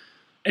there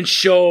and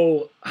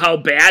show how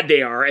bad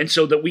they are, and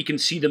so that we can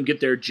see them get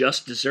their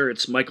just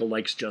desserts. Michael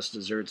likes just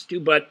desserts too,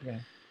 but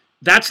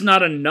that's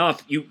not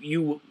enough.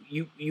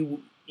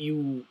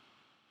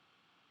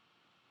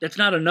 That's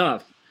not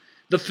enough.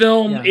 The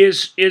film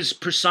is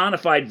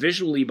personified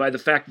visually by the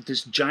fact that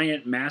this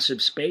giant,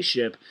 massive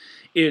spaceship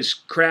is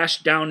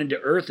crashed down into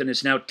Earth and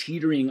is now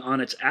teetering on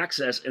its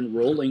axis and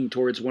rolling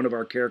towards one of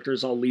our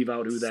characters. I'll leave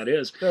out who that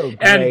is. So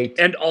great.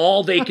 And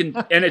all they can,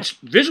 and it's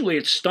visually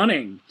it's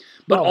stunning.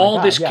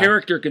 But this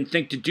character can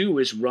think to do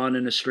is run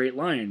in a straight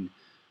line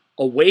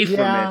away from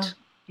it.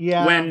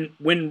 Yeah.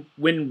 When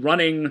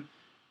running,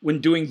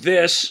 when doing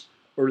this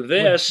or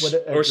this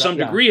or some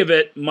degree of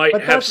it might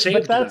have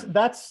saved them.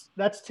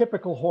 That's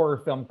typical horror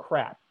film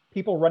crap.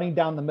 People running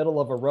down the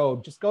middle of a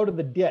road, just go to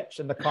the ditch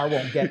and the car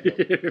won't get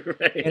you.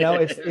 Right.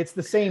 It's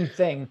the same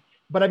thing.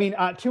 But I mean,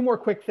 two more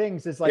quick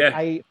things is like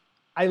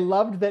I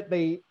loved that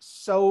they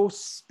so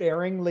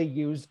sparingly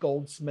used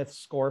Goldsmith's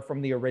score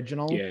from the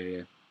original.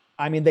 Yeah.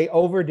 I mean, they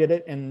overdid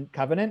it in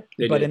Covenant,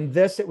 but in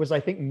this, it was, I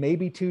think,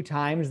 maybe 2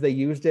 times they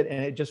used it,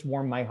 and it just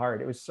warmed my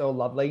heart. It was so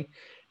lovely.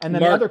 And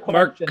then another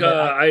question.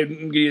 I'm going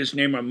to get his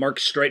name on Mark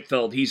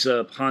Streitfeld. He's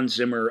a Hans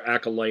Zimmer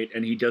acolyte,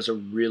 and he does a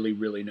really,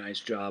 really nice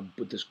job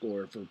with the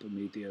score for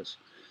Prometheus.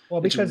 Well,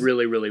 because it's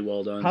really, really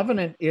well done.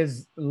 Covenant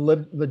is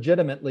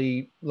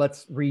legitimately,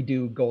 let's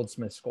redo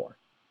Goldsmith's score.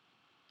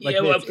 Like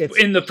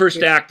in the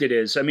first act it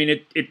is. I mean,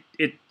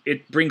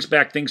 it brings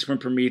back things from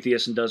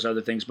Prometheus and does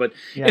other things. But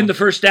in the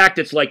first act,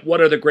 it's like,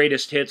 what are the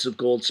greatest hits of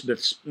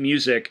Goldsmith's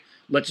music?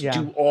 Let's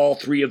do all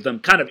 3 of them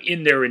kind of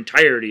in their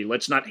entirety.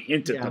 Let's not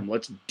hint at them.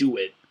 Let's do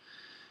it.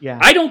 Yeah.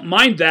 I don't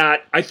mind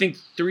that. I think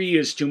 3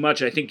 is too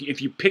much. I think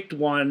if you picked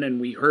one and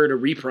we heard a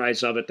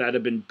reprise of it, that'd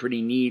have been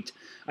pretty neat.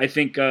 I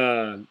think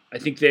the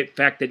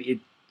fact that it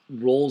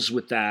rolls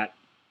with that.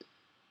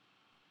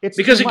 It's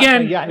Because too much.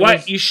 again,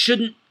 Yeah, you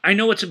shouldn't. I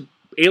know it's an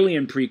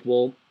Alien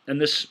prequel, and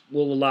this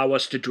will allow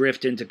us to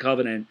drift into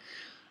Covenant.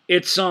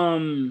 It's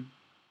an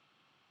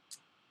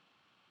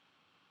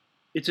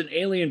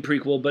Alien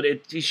prequel, but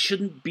you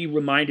shouldn't be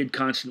reminded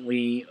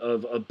constantly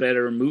of a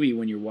better movie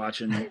when you're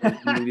watching a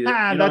movie.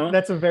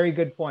 That's a very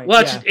good point.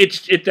 Well, Yeah.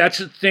 that's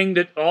a thing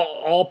that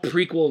all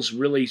prequels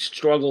really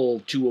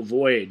struggle to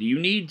avoid.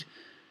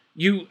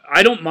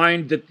 I don't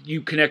mind that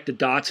you connect the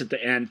dots at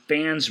the end.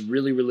 Fans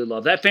really, really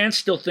love that. Fans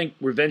still think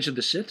Revenge of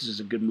the Sith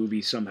is a good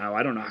movie somehow.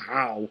 I don't know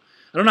how.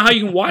 I don't know how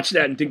you can watch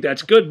that and think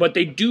that's good, but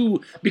they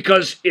do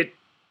because it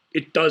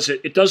does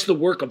it. It does the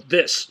work of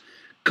this.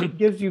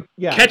 Gives you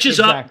catches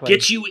up,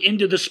 gets you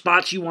into the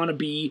spots you want to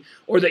be,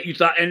 or that you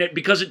thought, and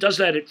because it does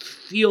that, it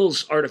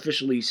feels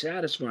artificially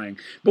satisfying.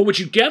 But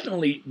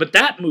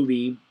that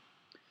movie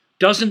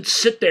doesn't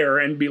sit there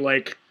and be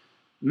like,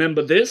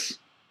 remember this,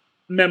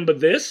 remember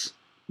this,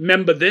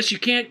 remember this. You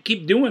can't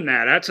keep doing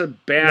that. That's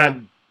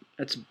bad.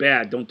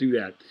 Don't do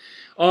that.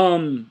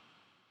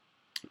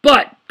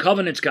 But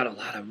Covenant's got a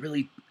lot of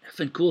really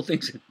effing cool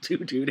things in it too,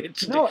 dude.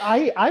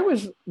 I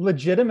was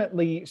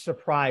legitimately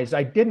surprised.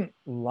 I didn't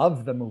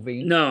love the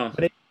movie. No.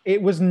 But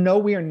it was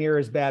nowhere near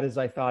as bad as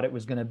I thought it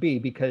was going to be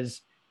because,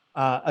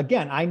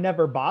 again, I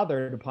never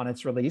bothered upon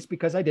its release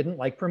because I didn't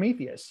like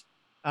Prometheus.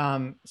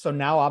 So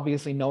now,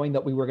 obviously, knowing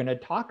that we were going to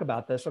talk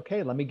about this,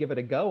 okay, let me give it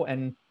a go.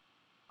 And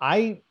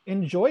I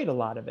enjoyed a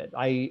lot of it.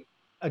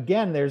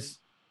 There's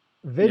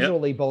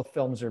visually, both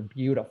films are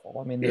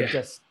beautiful. I mean, they're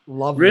just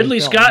lovely.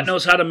 Ridley films. Scott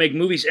knows how to make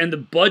movies, and the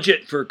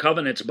budget for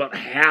Covenant's about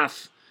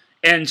half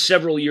and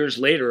several years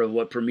later of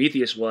what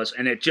Prometheus was,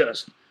 and it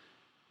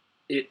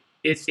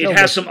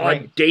has some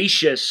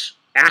audacious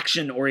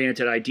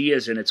action-oriented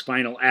ideas in its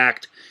final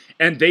act,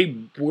 and they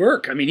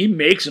work. I mean, he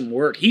makes them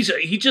work. He's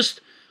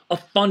just a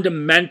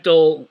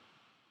fundamentally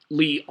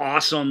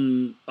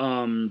awesome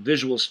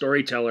visual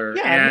storyteller.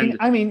 Yeah, and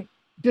I mean,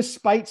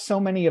 despite so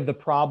many of the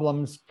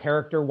problems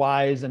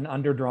character-wise and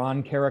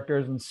underdrawn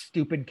characters and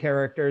stupid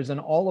characters and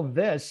all of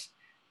this,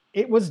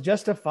 it was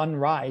just a fun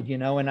ride,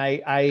 and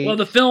well,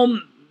 the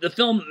film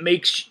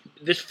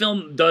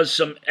does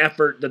some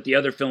effort that the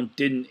other film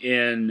didn't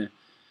in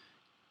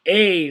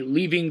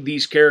leaving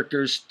these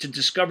characters to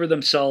discover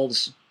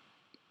themselves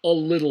a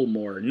little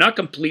more. Not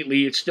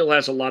completely. It still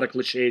has a lot of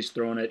cliches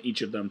thrown at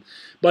each of them,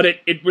 but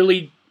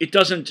it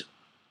doesn't.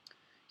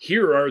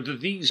 Here are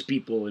these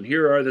people, and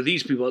here are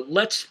these people. It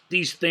lets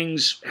these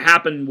things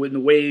happen with the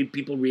way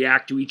people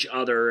react to each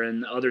other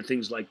and other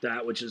things like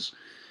that,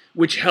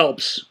 which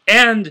helps.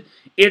 And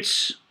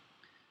it's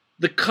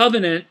the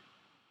Covenant,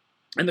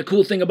 and the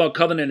cool thing about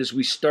Covenant is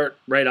we start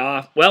right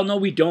off. Well, no,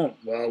 we don't.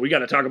 Well, we got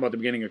to talk about the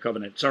beginning of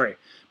Covenant. Sorry.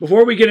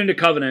 Before we get into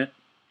Covenant,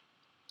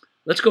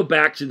 let's go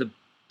back to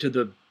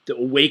the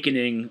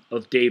awakening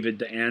of David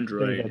the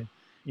android.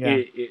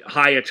 Yeah.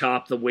 High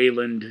atop the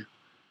Wayland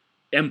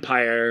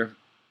Empire.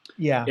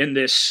 Yeah. In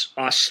this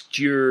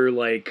austere,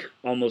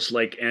 almost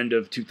like end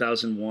of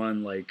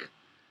 2001,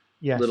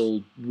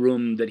 little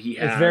room that he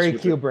has. It's very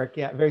Kubrick.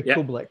 Very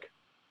Kubrick.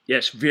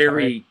 Yes,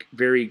 very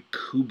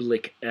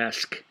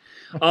Kubrick-esque.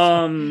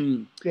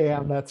 Damn,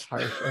 that's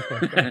harsh.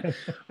 Okay.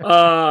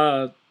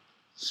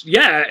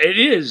 Yeah, it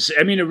is.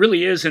 I mean, it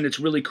really is, and it's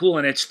really cool,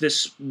 and it's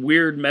this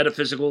weird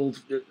metaphysical,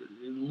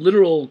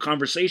 literal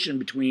conversation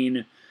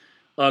between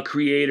a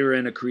creator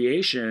and a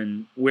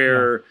creation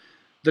where... Yeah.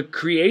 The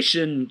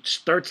creation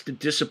starts to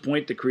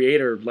disappoint the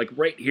creator,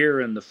 right here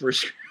in the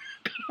first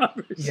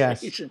conversation.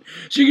 Yes.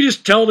 So you can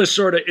just tell this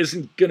sort of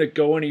isn't going to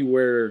go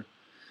anywhere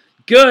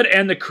good.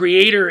 And the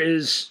creator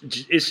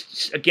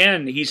is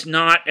again, he's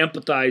not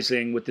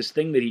empathizing with this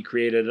thing that he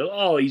created at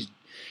all.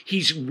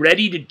 He's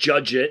ready to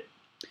judge it.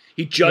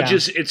 He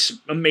judges its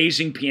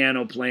amazing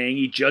piano playing.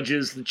 He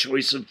judges the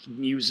choice of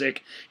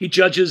music. He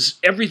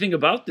judges everything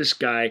about this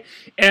guy.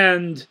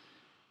 And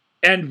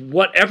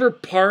whatever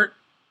part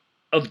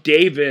of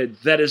David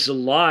that is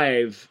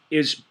alive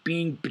is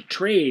being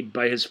betrayed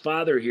by his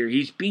father here.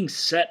 He's being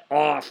set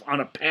off on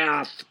a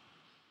path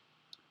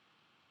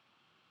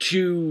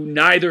to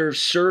neither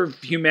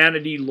serve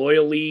humanity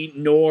loyally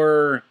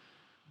nor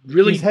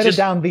really... He's headed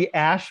down the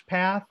Ash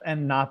path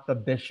and not the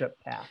Bishop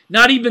path.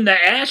 Not even the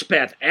Ash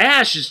path.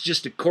 Ash is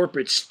just a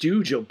corporate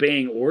stooge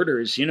obeying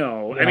orders,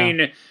 Yeah. I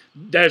mean,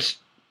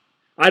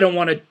 I don't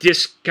want to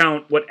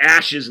discount what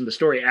Ash is in the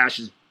story. Ash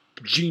is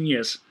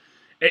genius.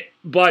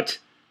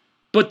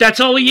 But that's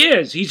all he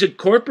is. He's a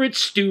corporate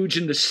stooge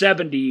in the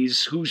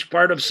 70s who's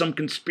part of some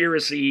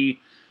conspiracy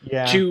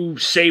to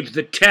save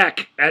the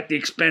tech at the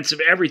expense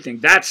of everything.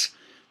 That's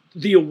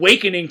the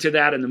awakening to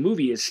that in the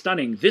movie is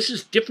stunning. This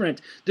is different.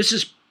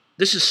 His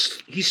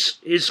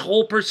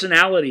whole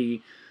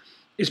personality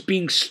is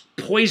being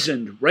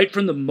poisoned right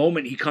from the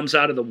moment he comes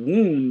out of the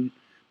womb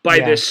by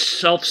this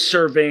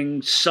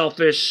self-serving,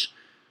 selfish,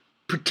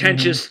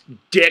 pretentious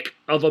dick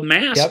of a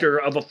master,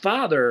 of a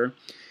father.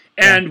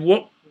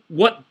 And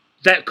what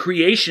that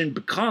creation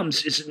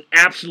becomes is an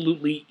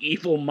absolutely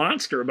evil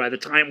monster by the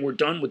time we're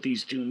done with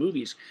these two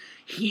movies.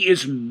 He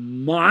is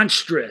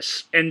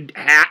monstrous and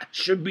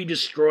should be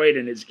destroyed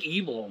and is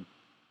evil.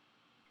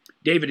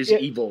 David is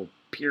evil,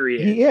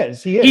 period. He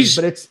is,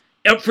 but it's...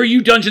 For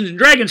you Dungeons and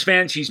Dragons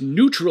fans, he's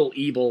neutral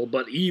evil,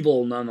 but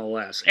evil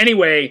nonetheless.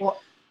 Anyway,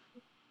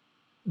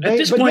 at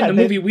this point in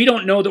the movie, we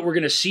don't know that we're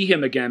going to see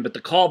him again, but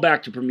the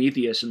callback to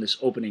Prometheus in this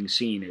opening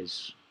scene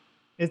is...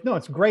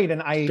 it's great,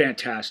 and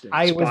fantastic.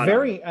 I was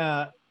very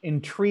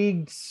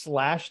intrigued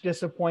 /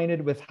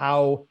 disappointed with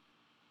how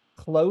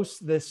close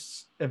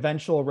this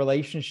eventual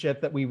relationship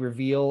that we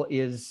reveal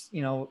is,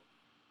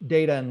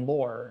 Data and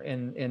Lore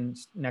in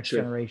Next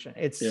Generation.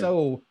 It's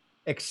so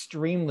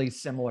extremely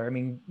similar. I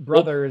mean,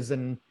 brothers,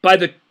 and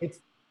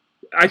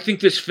I think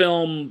this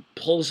film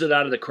pulls it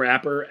out of the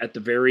crapper at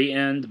the very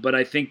end, but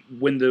I think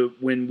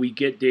when we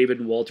get David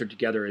and Walter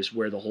together is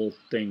where the whole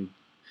thing...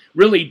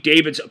 Really,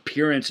 David's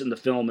appearance in the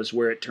film is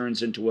where it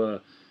turns into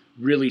a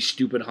really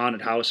stupid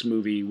haunted house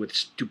movie with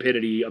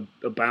stupidity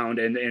abound,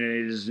 and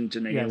it isn't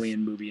an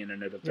alien movie in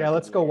and of itself. Yeah,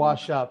 let's go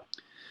wash up.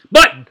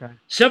 But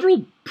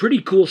several pretty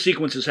cool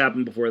sequences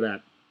happen before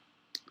that.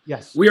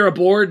 Yes. We are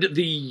aboard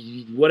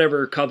the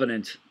whatever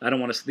Covenant. I don't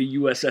want to... The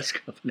USS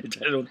Covenant.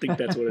 I don't think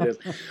that's what it is.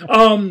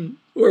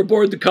 We're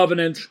aboard the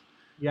Covenant.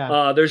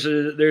 Yeah. There's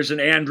an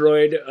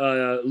android.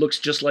 Looks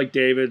just like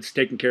David's,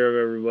 taking care of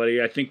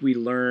everybody. I think we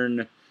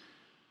learn...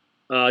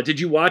 did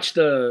you watch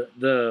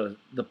the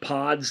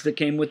pods that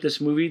came with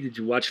this movie? Did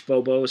you watch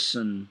Phobos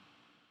and...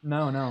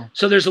 No.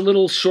 So there's a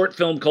little short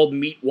film called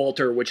Meet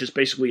Walter, which is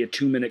basically a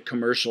 2-minute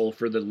commercial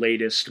for the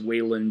latest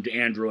Wayland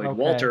android,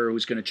 Walter,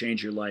 who's going to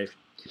change your life.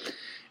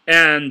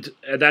 And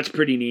that's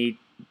pretty neat,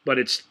 but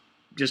it's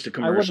just a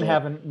commercial. I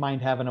wouldn't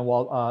mind having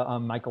a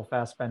Michael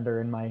Fassbender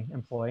in my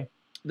employ.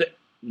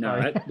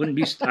 That wouldn't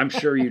be. I'm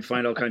sure you'd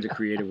find all kinds of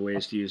creative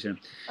ways to use him,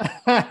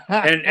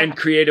 and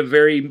create a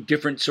very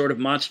different sort of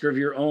monster of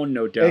your own,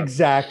 no doubt.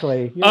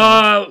 Exactly.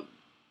 Yeah.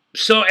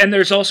 And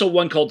there's also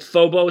one called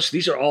Phobos.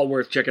 These are all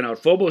worth checking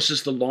out. Phobos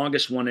is the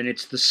longest one, and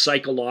it's the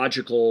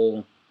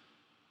psychological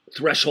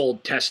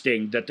threshold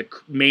testing that the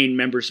main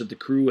members of the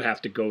crew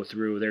have to go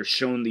through. They're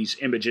shown these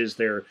images.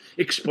 They're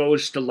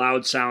exposed to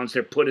loud sounds.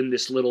 They're put in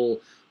this little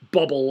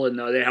bubble, and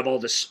they have all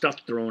this stuff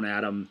thrown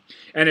at them.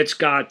 And it's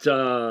got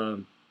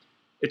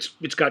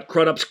it's got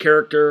Crudup's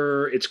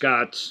character. It's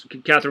got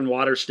Catherine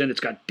Waterston.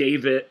 It's got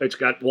David. It's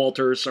got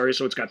Walter. Sorry,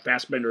 so it's got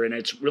Fassbender in it.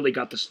 It's really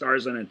got the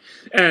stars in it.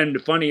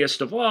 And funniest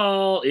of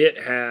all, it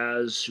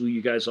has who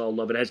you guys all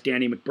love. It has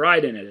Danny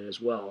McBride in it as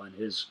well, and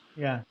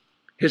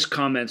his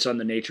comments on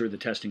the nature of the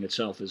testing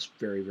itself is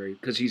very, very...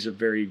 Because he's a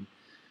very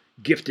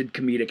gifted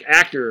comedic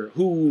actor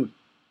who...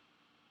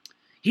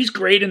 He's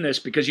great in this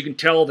because you can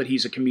tell that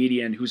he's a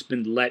comedian who's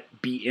been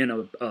let be in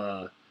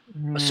a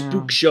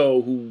spook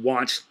show who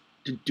wants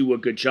to do a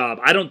good job.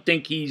 I don't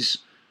think he's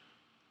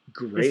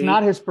great. It's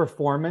not his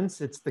performance.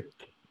 It's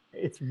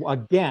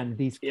again,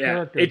 these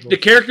characters. The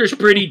character's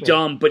pretty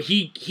dumb, but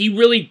he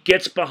really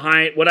gets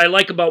behind... What I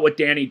like about what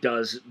Danny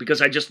does,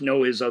 because I just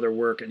know his other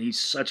work, and he's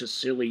such a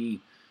silly...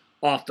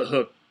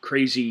 off-the-hook,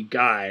 crazy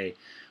guy.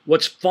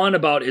 What's fun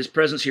about his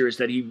presence here is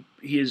that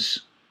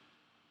his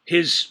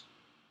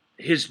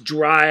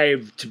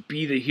drive to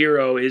be the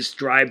hero, his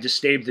drive to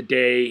save the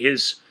day,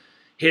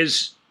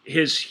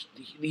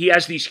 he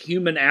has these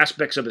human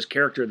aspects of his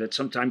character that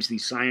sometimes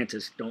these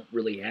scientists don't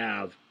really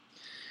have.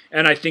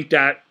 And I think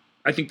that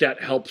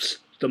helps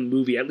the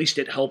movie. At least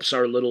it helps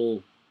our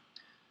little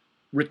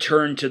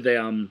return to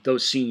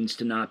those scenes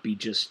to not be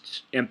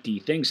just empty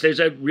things.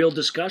 There's a real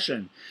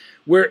discussion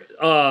where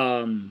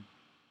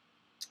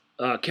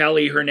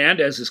Callie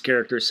Hernandez's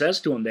character says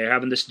to him, they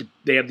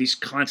have these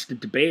constant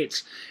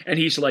debates, and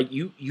he's like,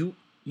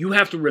 you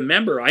have to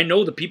remember, I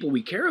know the people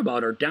we care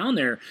about are down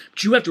there,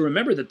 but you have to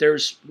remember that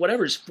there's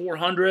whatever's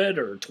 400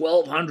 or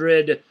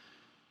 1,200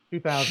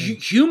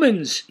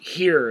 humans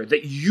here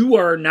that you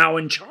are now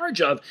in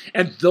charge of,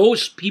 and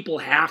those people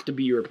have to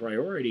be your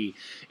priority.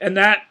 And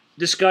that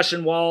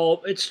discussion,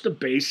 while it's the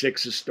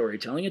basics of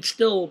storytelling, it's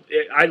still,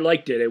 I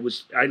liked it.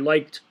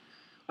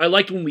 I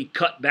liked when we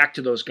cut back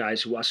to those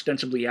guys who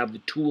ostensibly have the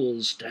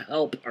tools to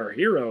help our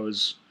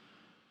heroes,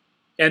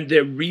 and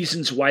the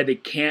reasons why they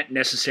can't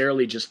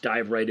necessarily just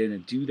dive right in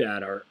and do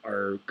that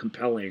are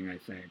compelling, I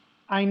think.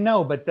 I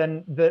know, but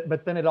then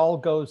it all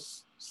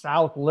goes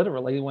south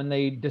literally when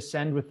they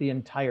descend with the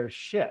entire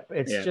ship.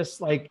 It's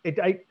just like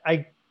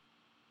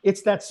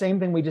it's that same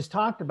thing we just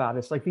talked about.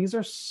 It's like, these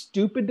are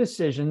stupid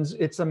decisions.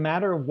 It's a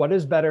matter of what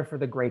is better for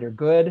the greater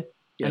good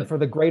and for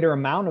the greater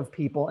amount of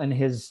people. And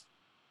his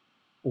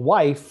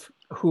wife,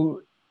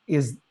 who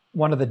is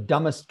one of the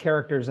dumbest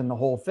characters in the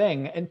whole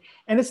thing, and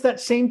it's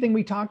that same thing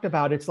we talked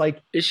about. It's like,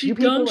 is she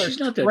dumb? She's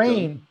not that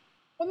dumb.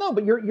 Well, no,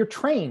 but you're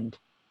trained.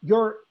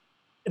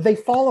 They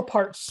fall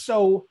apart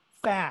so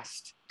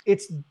fast.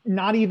 It's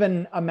not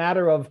even a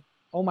matter of,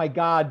 oh my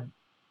God,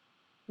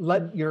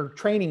 let your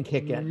training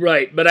kick in.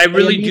 Right, but I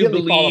really do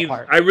immediately fall believe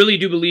apart.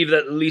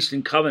 that at least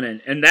in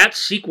Covenant, and that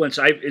sequence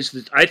I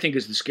think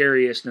is the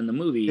scariest in the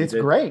movie. It's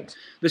great.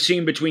 The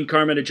scene between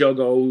Carmen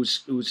Ejogo,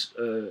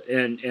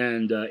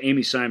 and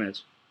Amy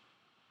Simons,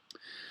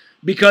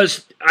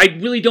 because I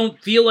really don't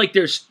feel like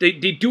they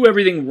do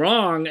everything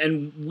wrong,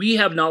 and we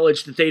have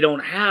knowledge that they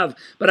don't have.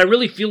 But I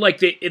really feel like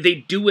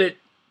they do it.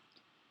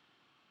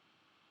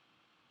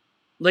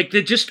 Like,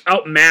 they're just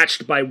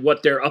outmatched by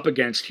what they're up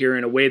against here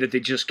in a way that they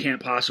just can't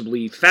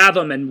possibly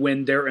fathom. And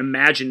when their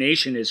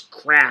imagination is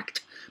cracked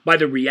by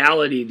the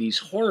reality of these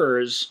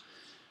horrors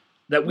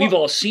that we've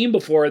all seen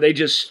before, they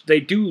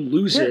do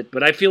lose it.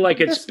 But I feel like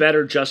it's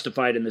better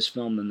justified in this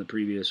film than the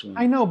previous one.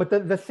 I know, but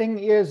the thing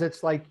is,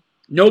 it's like...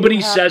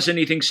 Nobody says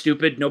anything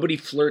stupid. Nobody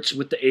flirts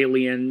with the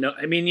alien. No,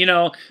 I mean,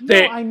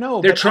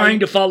 they're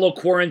trying to follow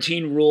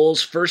quarantine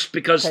rules first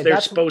because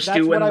they're supposed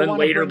to, and then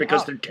later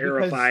because they're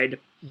terrified.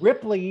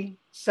 Ripley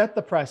set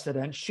the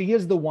precedent. She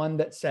is the one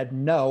that said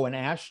no, and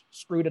Ash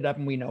screwed it up,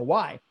 and we know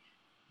why.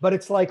 But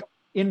it's like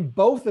in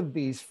both of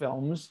these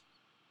films,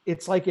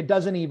 it's like it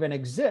doesn't even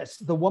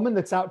exist. The woman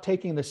that's out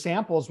taking the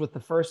samples with the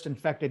first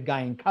infected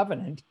guy in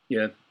Covenant.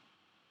 Yeah.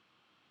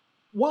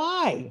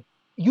 Why?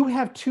 You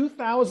have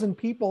 2,000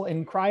 people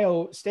in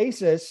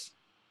cryostasis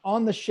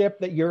on the ship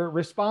that you're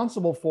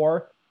responsible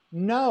for.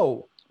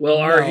 No. Well,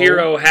 our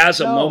hero has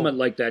a moment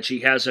like that.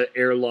 She has an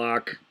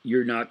airlock,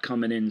 you're not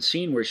coming in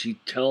scene where she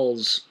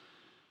tells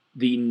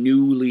the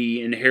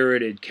newly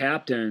inherited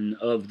captain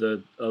of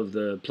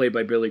the played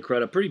by Billy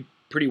Crudup,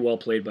 pretty well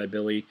played by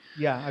Billy.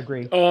 Yeah,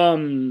 agree.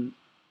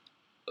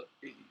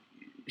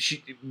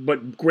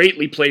 But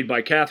greatly played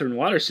by Catherine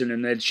Watterson,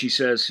 and then she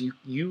says,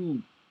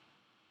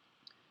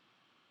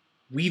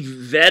 we've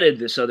vetted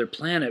this other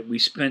planet. We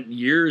spent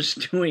years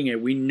doing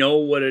it. We know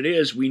what it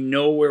is. We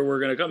know where we're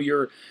going to come.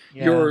 You're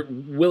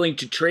willing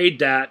to trade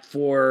that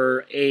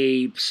for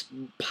a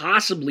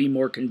possibly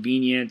more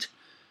convenient,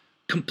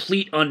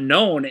 complete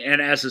unknown.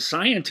 And as a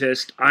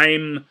scientist,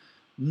 I'm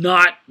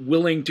not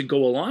willing to go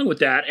along with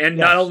that. And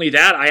not only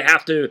that,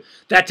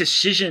 that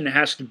decision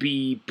has to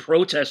be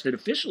protested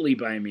officially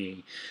by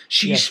me.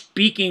 She's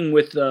speaking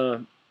with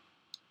the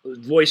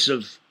voice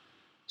of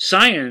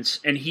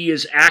science, and he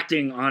is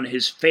acting on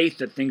his faith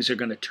that things are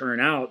going to turn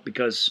out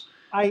because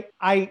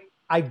I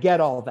get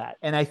all that.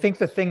 And I think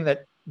the thing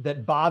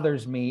that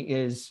bothers me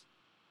is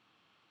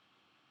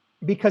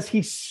because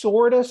he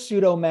sort of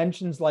pseudo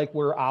mentions like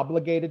we're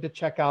obligated to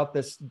check out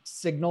this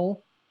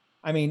signal.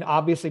 I mean,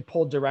 obviously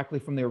pulled directly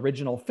from the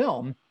original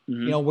film.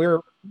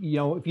 Mm-hmm.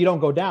 If you don't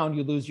go down,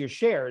 you lose your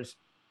shares.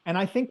 And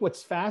I think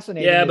what's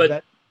fascinating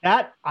is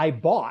that I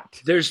bought.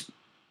 There's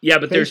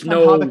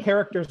no how the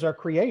characters are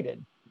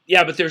created.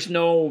 Yeah, but there's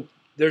no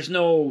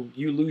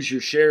you lose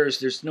your shares.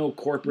 There's no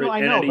corporate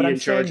entity in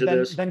charge of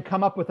this. Then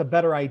come up with a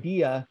better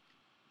idea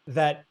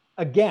that,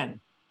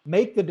 again,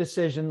 make the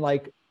decision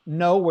like,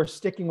 no, we're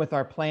sticking with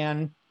our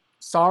plan.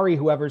 Sorry,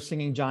 whoever's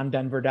singing John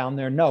Denver down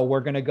there. No,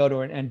 we're going to go to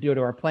and do to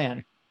our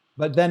plan.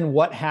 But then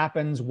what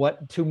happens,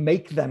 to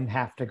make them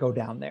have to go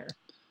down there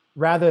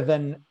rather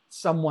than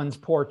someone's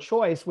poor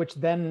choice, which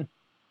then,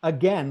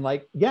 again,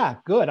 like, yeah,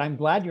 good. I'm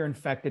glad you're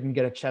infected and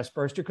get a chest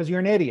burster because you're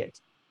an idiot.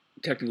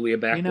 Technically a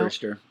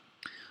backburster.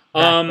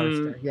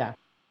 Yeah.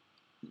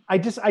 I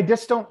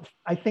just don't.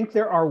 I think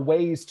there are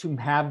ways to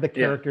have the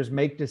characters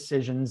make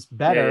decisions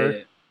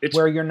better,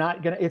 where you're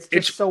not gonna.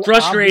 It's so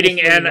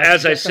frustrating. And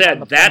as I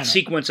said, that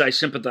sequence I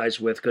sympathize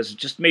with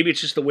because maybe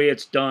it's just the way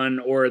it's done,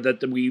 or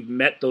that we've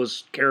met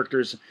those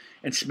characters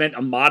and spent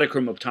a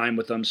modicum of time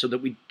with them, so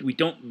that we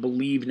don't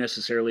believe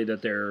necessarily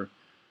that they're. A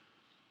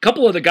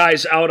couple of the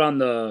guys out on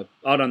the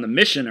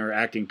mission are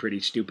acting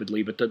pretty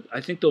stupidly, but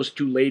I think those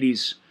two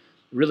ladies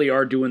really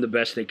are doing the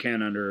best they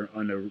can under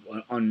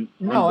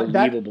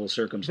unbelievable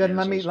circumstances.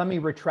 Then let me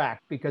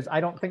retract, because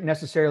I don't think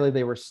necessarily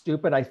they were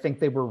stupid. I think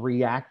they were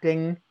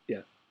reacting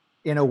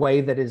in a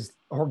way that is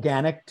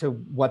organic to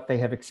what they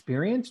have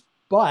experienced.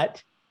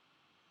 But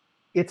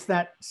it's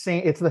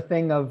the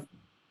thing of,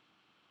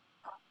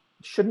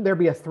 shouldn't there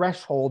be a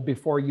threshold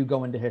before you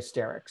go into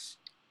hysterics?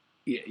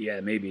 Yeah,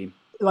 maybe.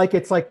 Like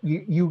it's like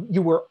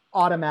you were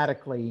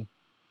automatically.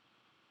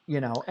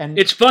 And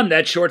it's fun.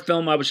 That short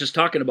film I was just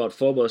talking about,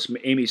 Phobos,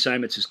 Amy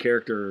Simons'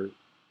 character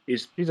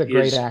she's a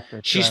great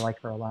actress. I like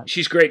her a lot.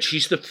 She's great.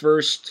 She's the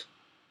first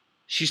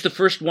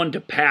one to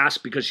pass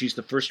because she's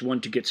the first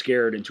one to get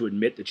scared and to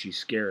admit that she's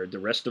scared. The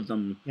rest of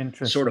them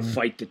sort of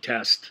fight the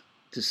test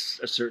to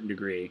a certain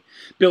degree.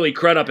 Billy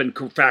Crudup, in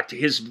fact,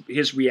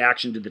 his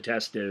reaction to the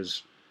test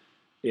is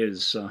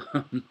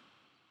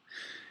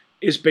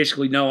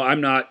basically, no,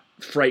 I'm not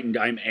frightened,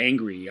 I'm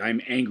angry.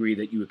 I'm angry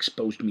that you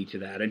exposed me to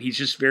that. And he's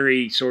just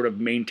very sort of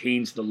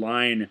maintains the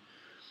line.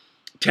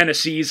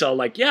 Tennessee's all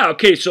like, yeah,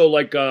 okay, so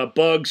like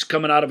bugs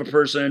coming out of a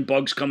person,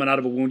 bugs coming out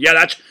of a wound.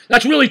 Yeah,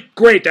 that's really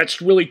great. That's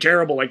really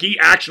terrible. Like he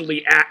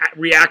actually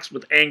reacts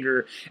with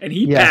anger, and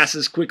he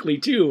passes quickly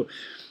too.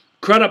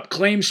 Crudup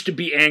claims to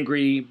be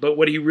angry, but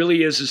what he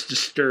really is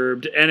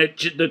disturbed. And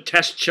the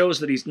test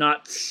shows that he's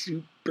not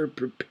super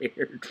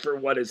prepared for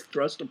what is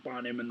thrust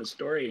upon him in the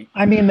story.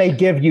 I mean, they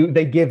give you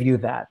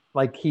that.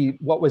 Like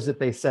what was it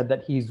they said,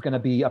 that he's going to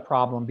be a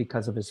problem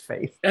because of his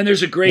faith. And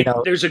there's a great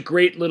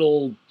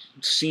little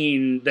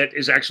scene that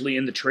is actually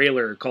in the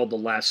trailer called The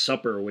Last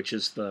Supper, which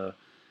is the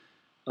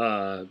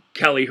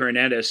Kelly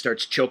Hernandez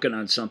starts choking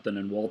on something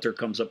and Walter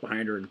comes up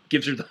behind her and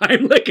gives her the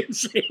Heimlich and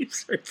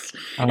saves her. It's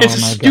a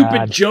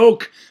stupid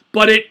joke,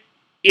 but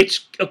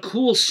it's a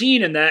cool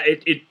scene in that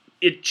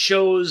it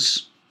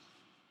shows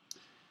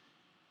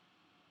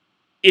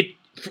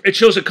it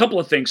shows a couple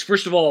of things.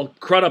 First of all,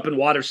 Crudup and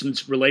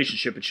Watterson's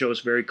relationship, it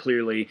shows very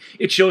clearly.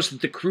 It shows that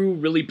the crew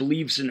really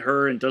believes in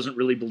her and doesn't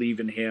really believe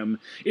in him.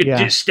 It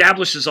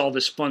establishes all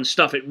this fun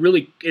stuff.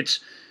 It's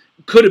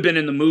could have been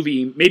in the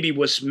movie, maybe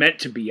was meant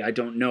to be, I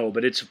don't know,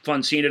 but it's a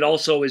fun scene. It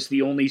also is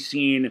the only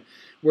scene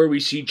where we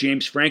see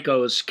James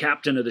Franco's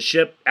captain of the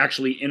ship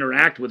actually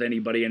interact with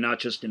anybody and not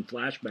just in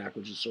flashback,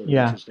 which is sort of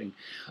interesting.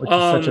 Which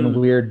is such a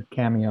weird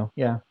cameo,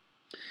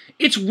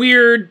 It's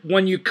weird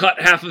when you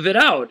cut half of it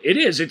out. It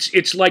is.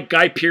 It's like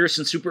Guy Pearce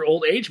in super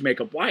old age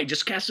makeup. Why?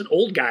 Just cast an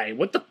old guy.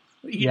 What the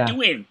are you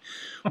doing?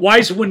 Why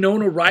is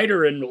Winona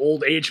Ryder in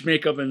old age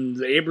makeup in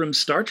the Abrams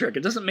Star Trek?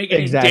 It doesn't make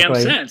any damn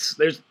sense.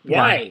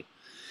 Why?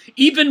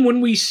 Even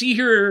when we see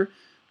her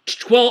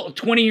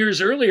 20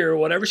 years earlier or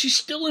whatever, she's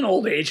still in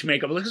old age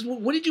makeup. Like,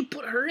 what did you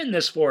put her in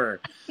this for?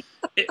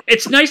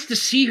 It's nice to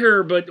see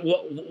her, but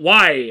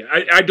why?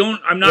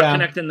 I'm not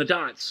connecting the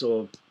dots.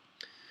 So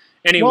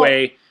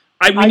anyway,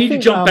 we need to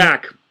jump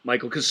back,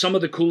 Michael, because some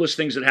of the coolest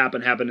things that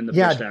happen in the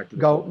first act.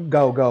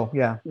 Go.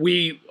 Yeah.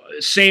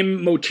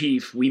 Same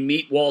motif. We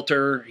meet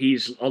Walter.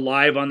 He's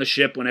alive on the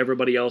ship when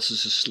everybody else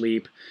is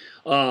asleep.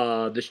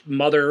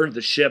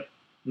 The ship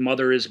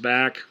mother is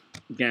back.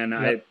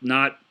 Again,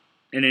 not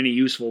in any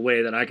useful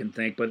way that I can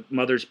think, but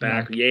Mother's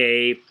back.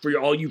 Yay. For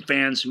all you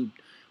fans who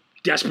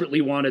desperately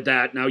wanted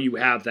that, now you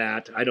have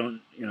that. It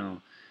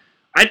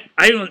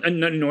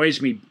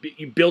annoys me.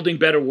 Building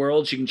better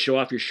worlds, you can show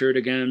off your shirt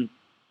again.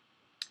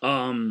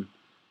 That's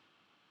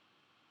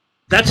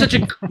such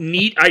a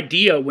neat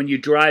idea when you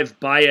drive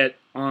by it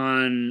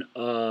on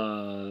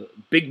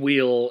Big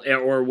Wheel,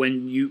 or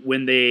when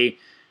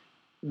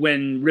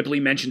Ripley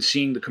mentioned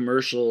seeing the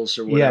commercials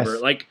or whatever.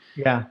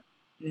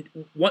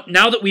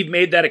 Now that we've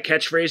made that a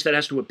catchphrase that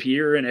has to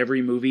appear in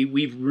every movie,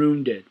 we've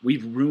ruined it.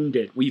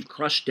 We've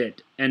crushed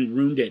it and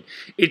ruined it.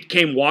 It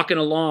came walking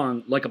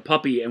along like a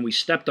puppy and we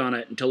stepped on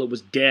it until it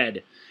was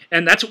dead.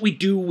 And that's what we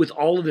do with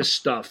all of this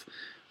stuff.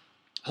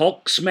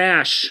 Hulk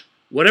smash,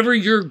 whatever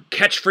your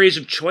catchphrase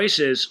of choice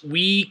is,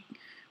 we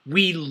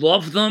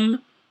love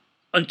them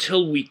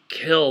until we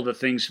kill the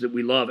things that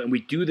we love. And we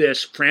do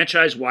this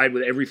franchise-wide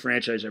with every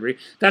franchise.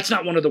 That's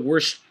not one of the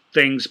worst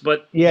things,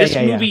 but this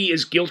movie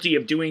is guilty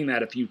of doing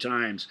that a few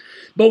times.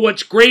 But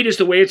what's great is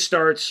the way it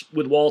starts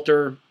with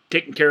Walter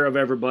taking care of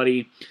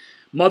everybody.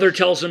 Mother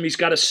tells him he's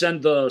got to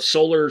send the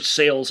solar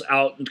sails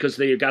out because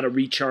they got to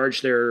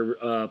recharge their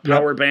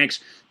power banks.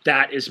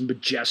 That is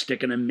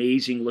majestic and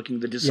amazing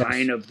looking. The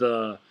design of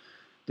the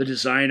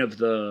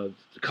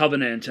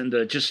Covenant and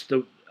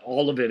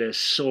all of it is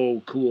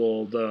so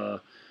cool.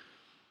 The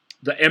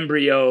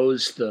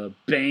embryos, the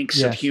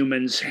banks of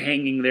humans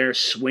hanging there,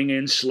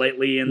 swinging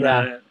slightly in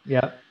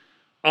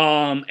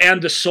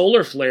and the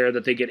solar flare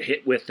that they get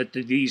hit with, that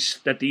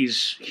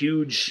these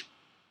huge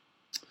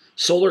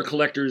solar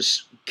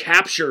collectors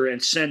capture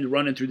and send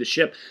running through the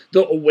ship.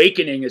 The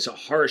awakening is a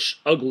harsh,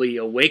 ugly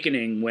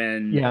awakening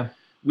when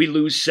we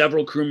lose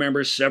several crew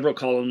members, several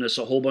colonists,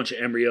 a whole bunch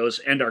of embryos,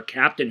 and our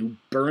captain who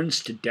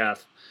burns to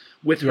death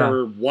with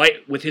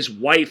his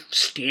wife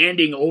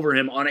standing over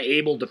him,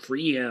 unable to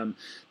free him.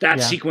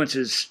 That sequence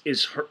is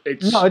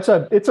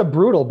it's a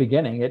brutal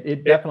beginning.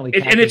 It definitely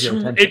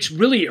it's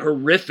really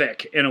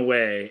horrific in a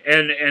way,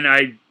 and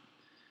I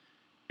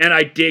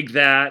dig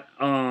that.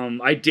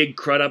 I dig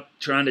Crudup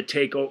trying to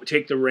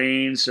take the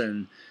reins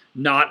and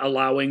not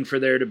allowing for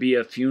there to be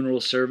a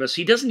funeral service.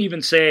 He doesn't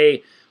even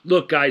say,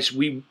 "Look, guys,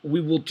 we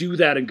will do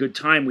that in good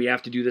time. We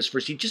have to do this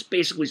first." He just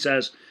basically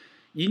says,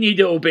 "You need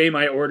to obey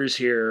my orders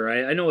here.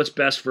 I know what's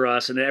best for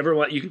us." And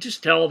everyone, you can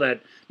just tell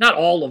that, not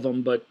all of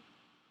them, but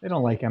they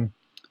don't like him.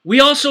 We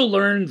also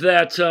learned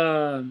that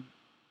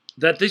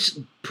this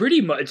pretty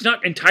much, it's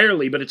not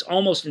entirely, but it's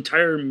almost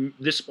entire,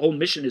 this whole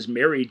mission is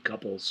married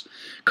couples.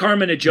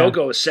 Carmen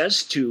Ejogo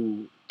says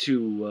to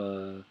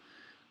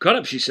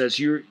Crudup, she says,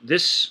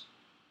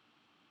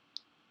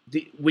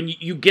 when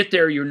you get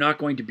there, you're not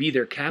going to be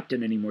their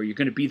captain anymore. You're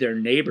going to be their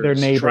neighbors. Their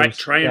neighbors.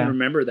 Try and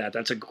remember that.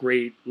 That's a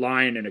great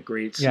line and a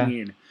great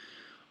scene,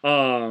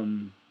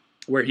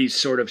 where he's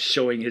sort of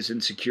showing his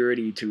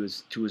insecurity to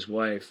his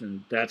wife,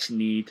 and that's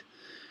neat.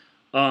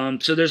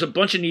 So there's a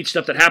bunch of neat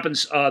stuff that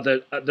happens.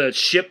 The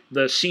ship,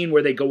 the scene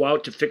where they go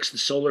out to fix the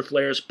solar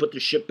flares, put the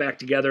ship back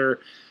together.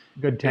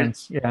 Good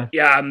tense,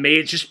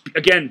 made just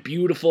again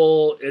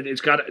beautiful.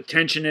 It's got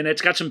tension in it.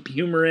 It's got some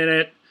humor in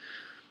it.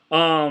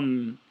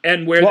 And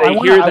where they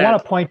hear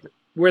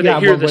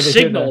the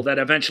signal that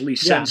eventually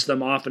sends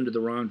them off into the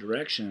wrong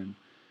direction.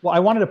 Well, I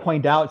wanted to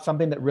point out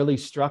something that really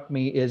struck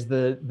me is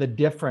the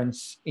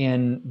difference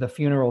in the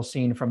funeral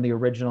scene from the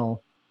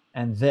original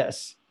and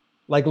this.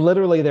 Like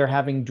literally they're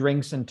having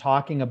drinks and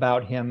talking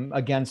about him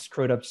against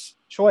Crudup's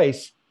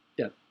choice.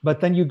 Yeah.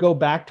 But then you go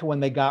back to when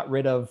they got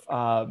rid of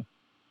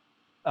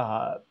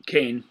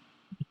Kane.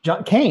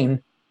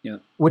 Kane, Yeah.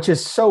 which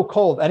is so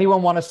cold.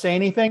 Anyone want to say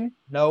anything?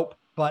 Nope.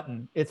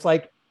 Button. It's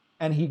like,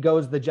 and he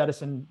goes the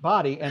jettison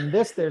body. And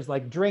this, there's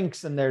like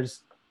drinks and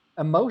there's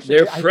emotion.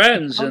 They're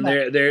friends, and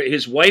they're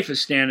his wife is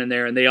standing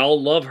there, and they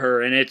all love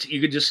her, and it's you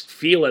could just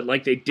feel it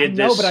like they did this.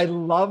 No, but I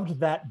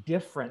loved that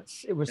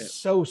difference. It was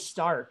so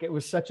stark. It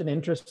was such an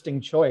interesting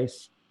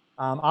choice.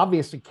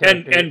 Obviously,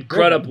 and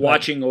Crudup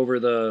watching over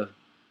the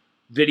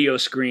video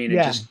screen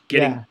and just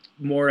getting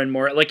more and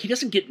more. Like he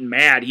doesn't get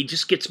mad; he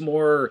just gets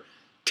more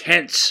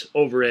tense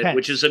over it,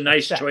 which is a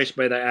nice choice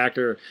by the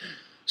actor.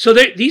 So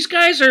these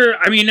guys are,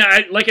 I mean,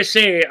 like I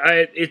say,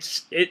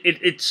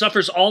 it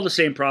suffers all the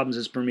same problems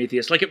as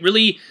Prometheus. Like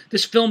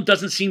this film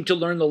doesn't seem to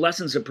learn the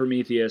lessons of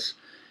Prometheus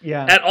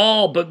at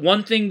all. But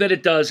one thing that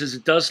it does is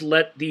it does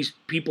let these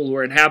people who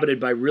are inhabited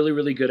by really,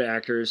 really good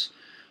actors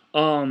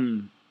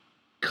come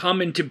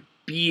into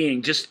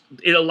being. Just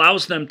it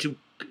allows them to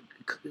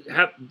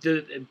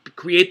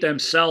create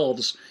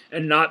themselves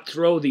and not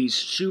throw these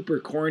super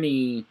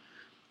corny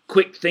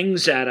quick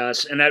things at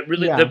us, and that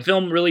really the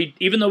film really,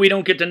 even though we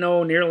don't get to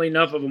know nearly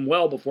enough of them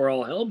well before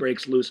all hell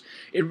breaks loose,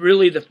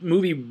 the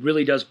movie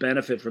really does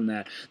benefit from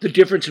that. The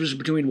difference was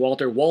between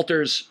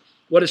Walter's,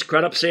 what does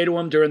Crudup say to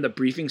him during the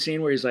briefing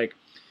scene where he's like,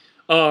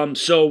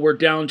 so we're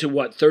down to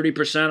what,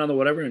 30% on the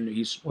whatever, and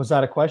was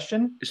that a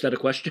question? Is that a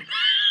question?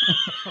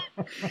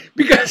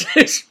 Because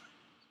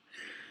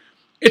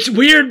it's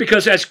weird,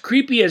 because as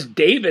creepy as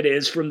David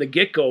is from the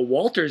get-go,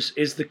 Walters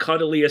is the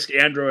cuddliest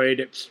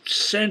android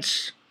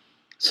since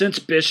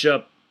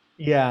Bishop.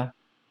 Yeah.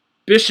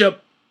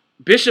 Bishop,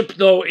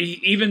 though,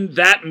 even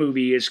that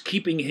movie is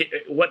keeping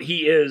what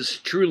he is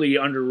truly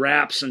under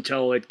wraps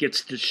until it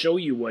gets to show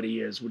you what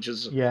he is, which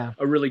is a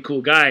really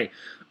cool guy.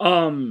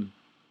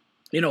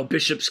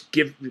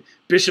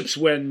 Bishop's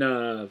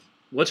when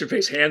what's her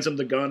face hands him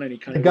the gun and he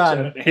kind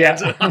of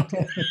hands it up.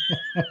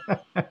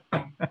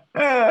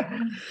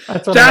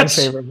 That's one of my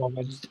favorite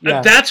moments.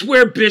 Yeah. That's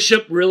where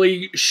Bishop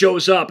really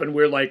shows up, and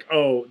we're like,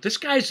 "Oh, this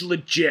guy's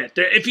legit."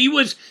 If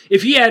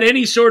he had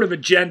any sort of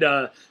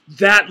agenda,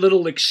 that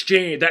little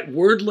exchange, that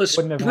wordless,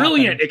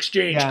 brilliant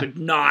exchange, could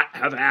not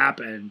have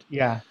happened.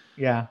 Yeah,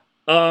 yeah.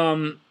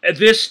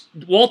 This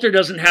Walter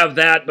doesn't have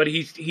that, but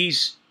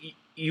it's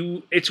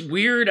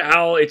weird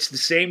how it's the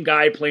same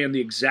guy playing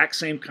the exact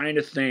same kind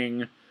of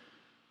thing.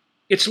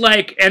 It's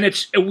like, and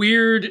it's a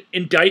weird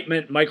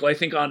indictment, Michael, I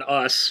think, on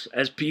us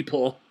as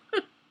people,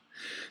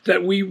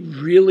 that we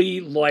really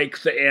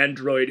like the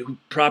android who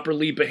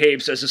properly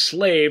behaves as a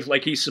slave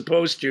like he's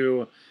supposed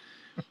to,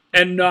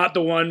 and not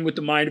the one with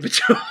the mind of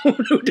its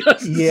own who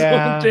does its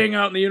own thing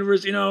out in the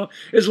universe,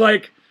 is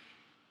like,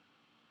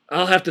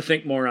 I'll have to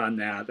think more on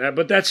that.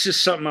 But that's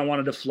just something I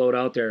wanted to float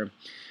out there.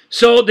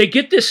 So they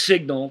get this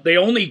signal. They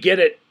only get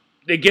it.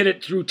 They get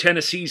it through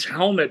Tennessee's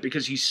helmet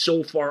because he's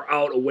so far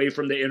out away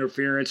from the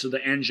interference of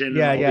the engine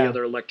and all the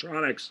other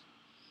electronics.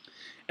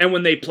 And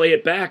when they play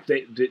it back,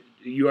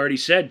 you already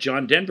said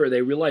John Denver.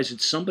 They realize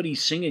it's somebody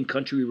singing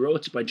 "Country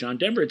Roads" by John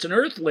Denver. It's an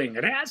Earthling.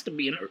 It has to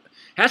be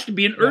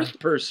an Earth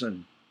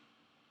person.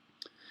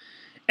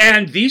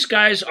 And these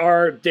guys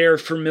they're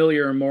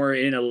familiar more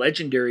in a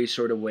legendary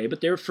sort of way, but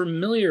they're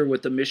familiar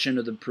with the mission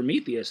of the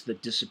Prometheus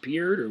that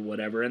disappeared or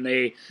whatever, and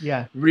they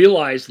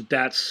realize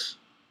that's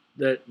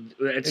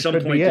at some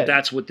point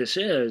that's what this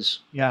is.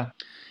 Yeah.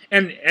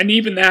 And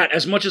even that,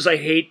 as much as I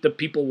hate the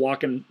people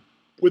walking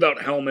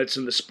without helmets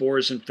and the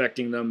spores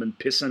infecting them and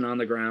pissing on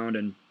the ground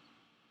and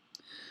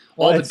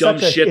all the dumb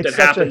shit that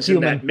happens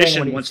in that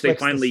mission once they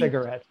finally...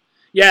 cigarette.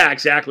 Yeah,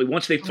 exactly.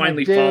 Once they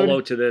finally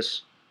follow to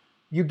this...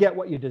 You get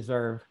what you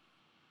deserve.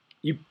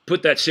 You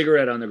put that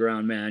cigarette on the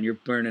ground, man. You're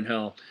burning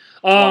hell.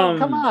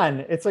 Come on.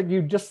 It's like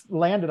you just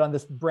landed on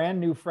this brand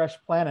new, fresh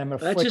planet. I'm going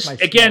to flick my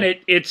smoke. Again,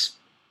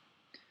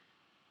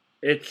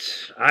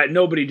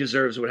 nobody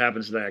deserves what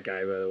happens to that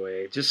guy, by the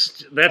way.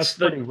 That's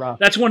pretty rough.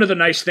 That's one of the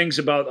nice things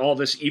about all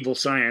this evil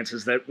science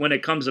is that when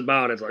it comes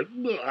about, it's like,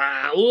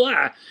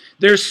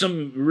 there's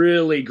some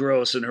really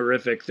gross and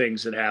horrific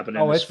things that happen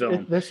in this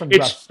film. There's some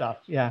rough stuff.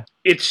 Yeah.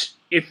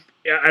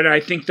 And I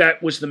think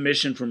that was the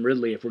mission from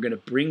Ridley. If we're going to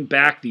bring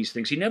back these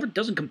things, he never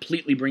doesn't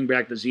completely bring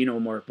back the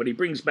xenomorph, but he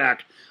brings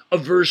back a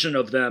version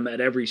of them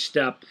at every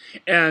step.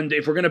 And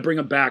if we're going to bring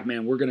them back,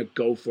 man, we're going to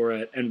go for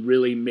it and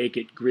really make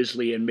it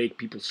grisly and make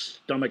people's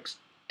stomachs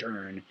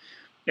turn.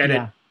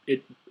 And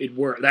it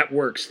works. That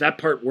works. That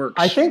part works.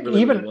 I think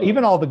really, really well.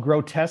 even all the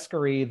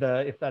grotesquerie,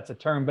 if that's a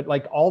term, but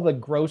like all the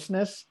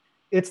grossness,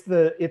 it's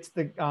the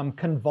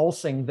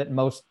convulsing that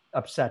most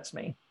upsets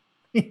me.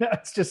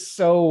 It's just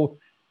so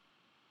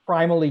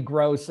primally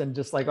gross and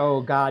just like,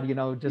 oh God,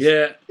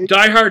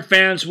 diehard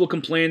fans will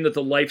complain that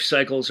the life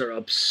cycles are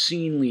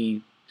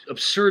absurdly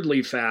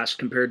fast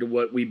compared to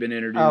what we've been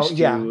introduced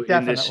to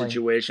in this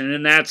situation,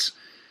 and that's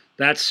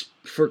that's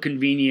for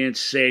convenience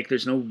sake.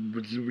 There's no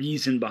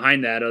reason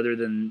behind that other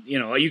than,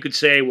 you could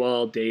say,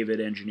 well,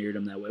 David engineered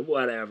him that way.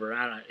 Whatever.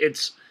 I don't.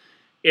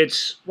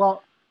 It's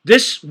Well,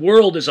 this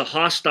world is a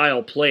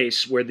hostile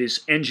place where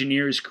these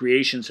engineers'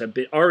 creations have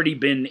already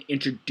been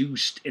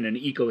introduced in an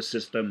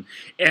ecosystem,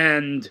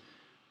 and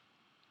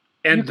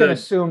you can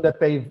assume that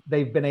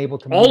they've been able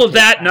to all of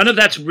that. mutate None of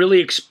that's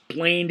really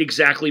explained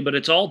exactly, but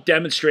it's all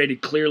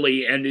demonstrated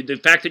clearly, and the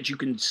fact that you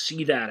can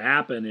see that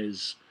happen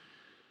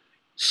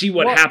see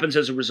what happens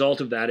as a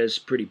result of that is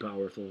pretty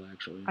powerful,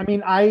 actually. I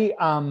mean,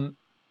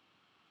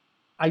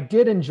 I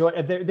did enjoy.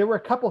 There were a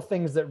couple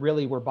things that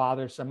really were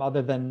bothersome,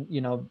 other than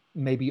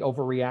maybe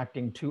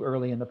overreacting too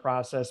early in the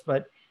process.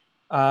 But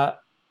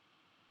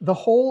the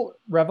whole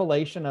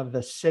revelation of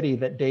the city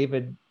that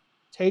David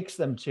takes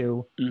them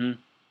to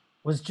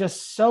was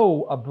just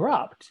so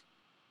abrupt.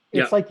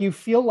 It's like you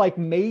feel like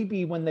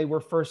maybe when they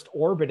were first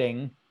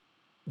orbiting,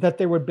 that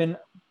there would have been.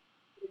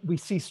 We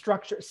see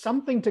structure,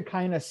 something to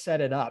kind of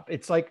set it up.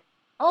 It's like,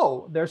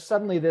 oh, there's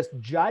suddenly this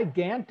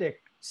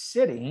gigantic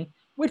city,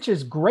 which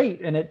is great,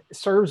 and it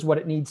serves what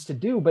it needs to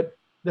do. But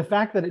the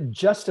fact that it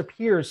just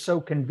appears so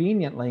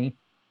conveniently,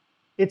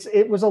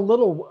 it was a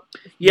little.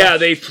 Yeah,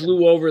 they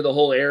flew over the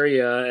whole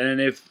area, and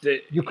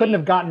you couldn't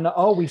have gotten.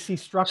 We see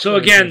structure. So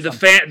again,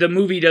 the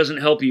movie doesn't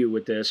help you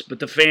with this, but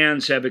the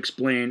fans have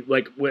explained,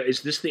 like,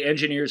 is this the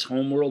engineer's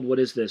homeworld? What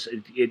is this?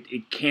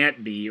 It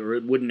can't be, or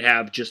it wouldn't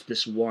have just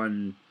this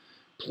one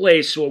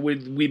place. So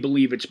we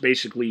believe it's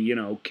basically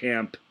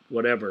camp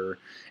whatever,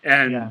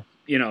 and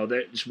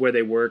that's where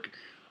they work.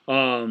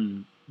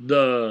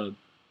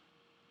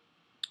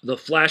 The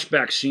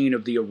flashback scene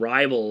of the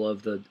arrival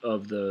of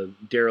the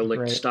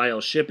derelict style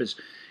ship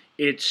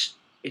it's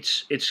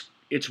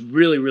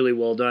really, really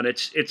well done.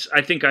 It's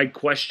I think I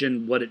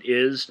question what it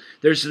is.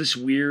 There's this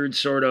weird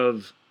sort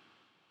of,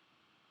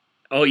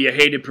 oh, you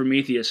hated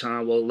Prometheus,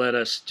 huh? Well, let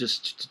us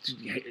just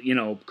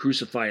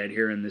crucify it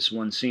here in this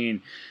one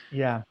scene.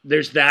 Yeah.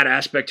 There's that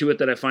aspect to it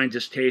that I find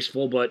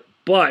distasteful, but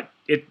the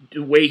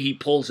way he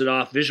pulls it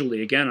off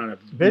visually, again, on a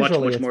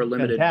much more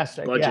limited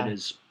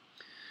budget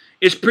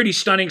is pretty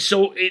stunning.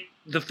 So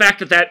the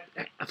fact that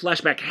a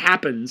flashback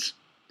happens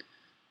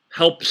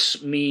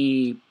helps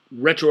me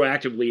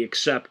retroactively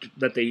accept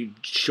that they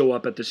show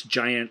up at this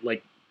giant,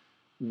 like,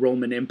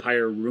 Roman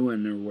Empire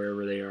ruin or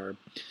wherever they are.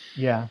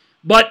 Yeah.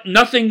 But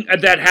nothing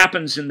that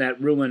happens in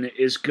that ruin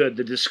is good.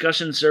 The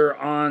discussions are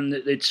on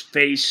its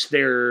face.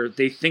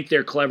 They think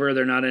they're clever.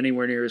 They're not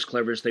anywhere near as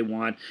clever as they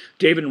want.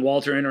 David and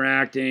Walter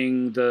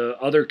interacting. The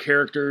other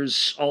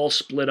characters all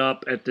split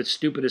up at the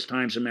stupidest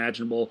times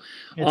imaginable.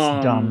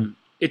 It's dumb.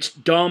 It's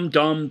dumb.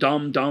 The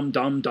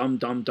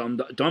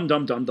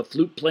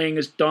flute playing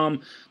is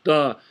dumb.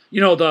 The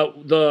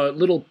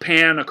little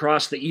pan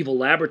across the evil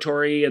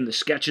laboratory and the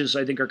sketches,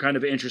 I think, are kind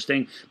of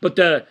interesting. But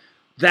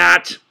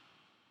that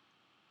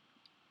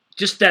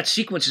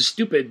sequence is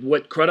stupid.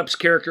 What Crudup's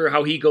character,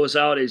 how he goes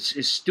out,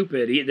 is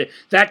stupid.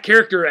 That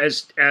character,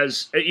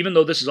 as even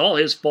though this is all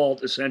his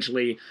fault,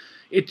 essentially,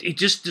 it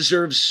just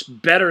deserves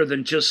better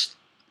than just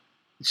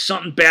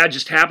something bad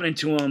just happening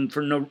to him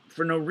for no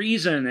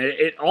reason.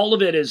 All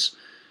of it is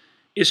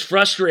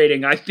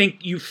frustrating. I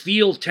think you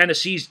feel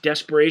Tennessee's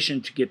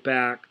desperation to get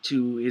back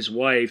to his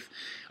wife.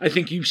 I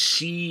think you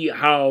see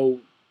how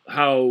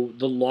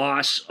the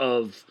loss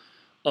of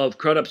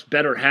Crudup's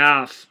better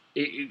half,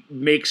 it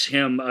makes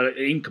him an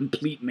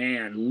incomplete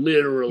man,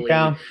 literally.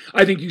 Yeah.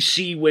 I think you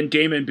see when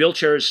Damon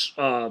Bilcher's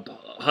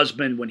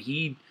husband, when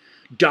he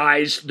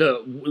dies,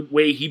 the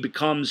way he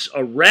becomes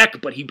a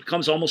wreck, but he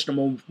becomes almost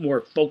a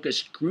more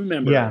focused crew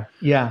member.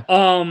 Yeah.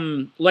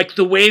 Like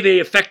the way they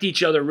affect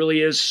each other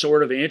really is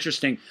sort of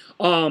interesting.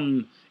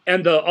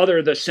 And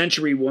the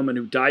Century woman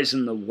who dies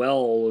in the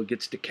well,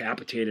 gets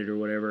decapitated or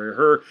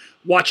whatever,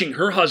 watching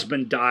her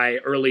husband die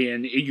early,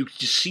 and you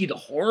just see the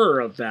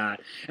horror of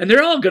that. And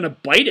they're all going to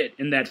bite it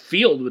in that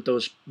field with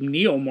those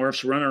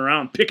neomorphs running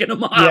around picking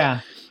them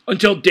up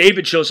until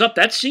David shows up.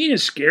 That scene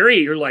is scary.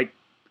 You're like,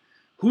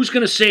 who's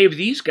going to save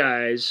these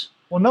guys?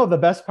 Well, no, the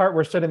best part,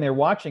 we're sitting there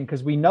watching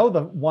because we know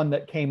the one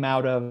that came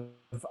out of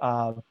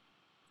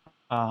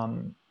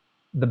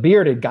the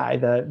bearded guy,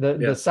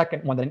 the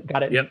second one that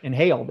got it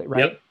inhaled,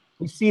 right? Yep.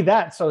 We see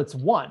that, so it's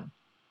one.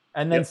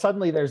 And then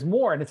suddenly there's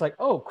more, and it's like,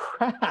 oh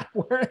crap,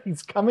 where are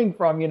these coming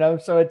from?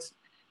 So it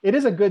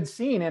is a good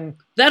scene. And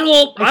that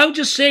whole, I would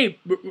just say,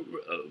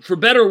 for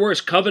better or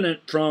worse,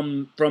 Covenant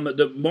from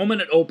the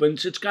moment it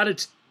opens, it's got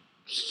its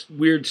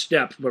weird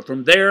steps, but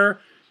from there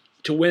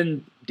to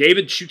when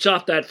David shoots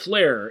off that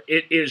flare,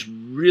 it is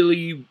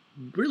really,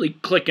 really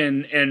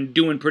clicking and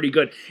doing pretty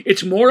good.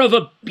 It's more of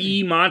a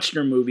B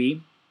monster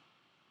movie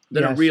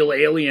than a real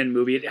alien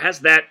movie. It has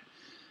that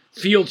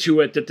feel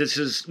to it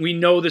that we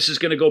know this is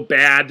going to go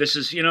bad. This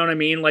is, you know what I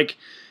mean? Like,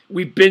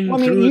 we've been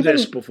through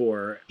this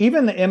before.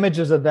 Even the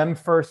images of them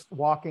first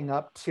walking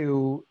up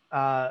to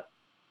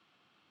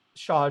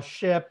Shaw's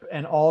ship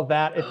and all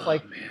that, it's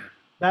man.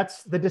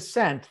 That's The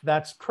Descent.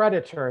 That's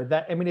Predator.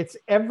 It's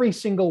every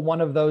single one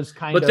of those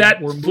kind But of.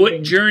 that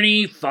foot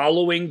journey,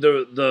 following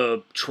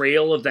the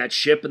trail of that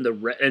ship and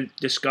and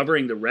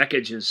discovering the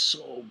wreckage is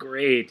so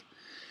great.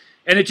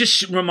 And it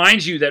just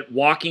reminds you that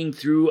walking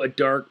through a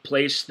dark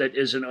place that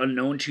is an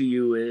unknown to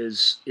you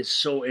is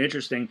so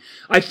interesting.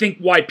 I think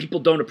why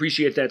people don't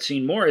appreciate that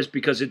scene more is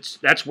because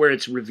that's where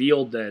it's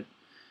revealed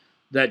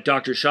that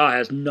Dr. Shaw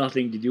has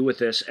nothing to do with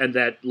this, and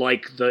that,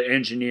 like the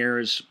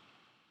engineers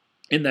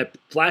in that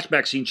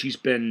flashback scene, she's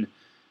been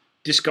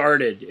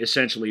discarded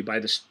essentially by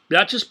this,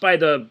 not just by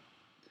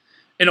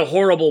in a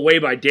horrible way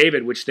by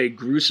David, which they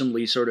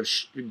gruesomely sort of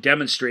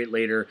demonstrate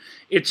later.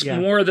 It's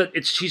more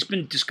that she's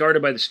been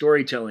discarded by the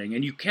storytelling,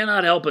 and you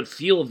cannot help but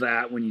feel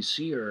that when you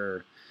see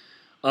her.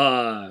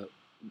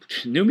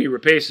 Noomi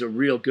Rapace is a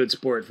real good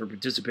sport for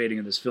participating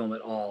in this film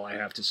at all, I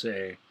have to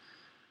say.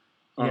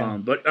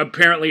 But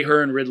apparently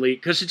her and Ridley,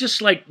 because it's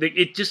just like,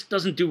 it just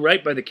doesn't do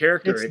right by the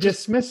character. It's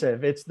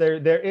dismissive. It's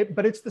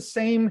but it's the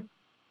same.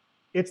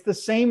 It's the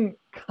same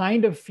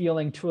kind of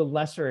feeling to a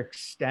lesser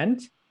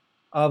extent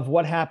of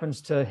what happens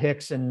to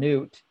Hicks and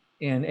Newt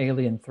in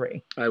Alien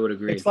 3. I would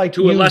agree. It's like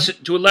to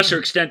a lesser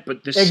extent,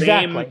 but the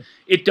same.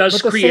 It does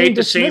create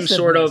the same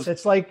sort of.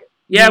 It's like,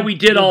 we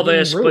did all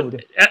this,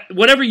 rude. But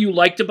whatever you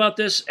liked about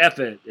this, F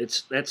it.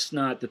 That's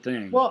not the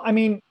thing. Well,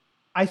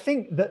 I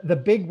think the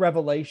big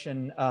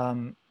revelation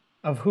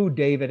of who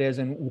David is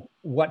and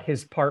what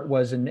his part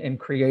was in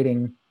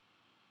creating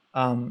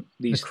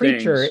the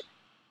creature. Things.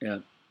 Yeah.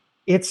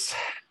 It's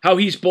how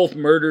he's both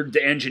murdered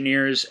the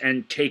engineers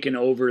and taken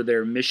over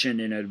their mission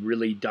in a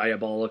really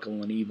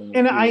diabolical and evil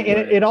way.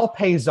 It all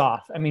pays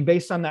off.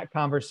 Based on that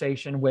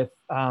conversation with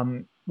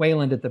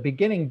Wayland at the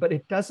beginning, but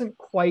it doesn't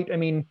quite.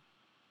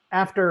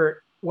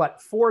 After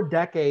 4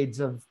 decades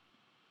of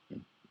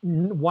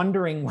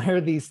wondering where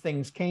these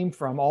things came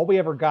from, all we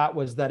ever got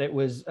was that it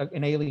was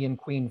an alien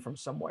queen from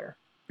somewhere.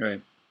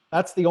 Right.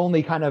 That's the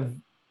only kind of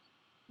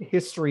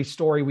history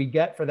story we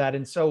get for that,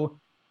 and so.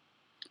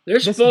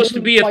 There's supposed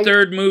to be a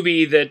third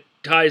movie that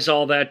ties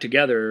all that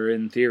together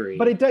in theory.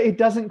 But it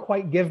doesn't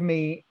quite give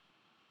me,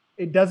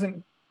 it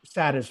doesn't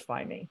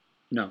satisfy me.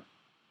 No.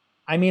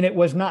 It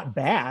was not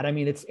bad.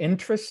 It's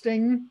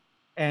interesting,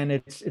 and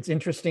it's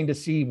interesting to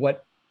see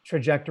what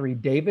trajectory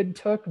David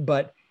took,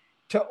 but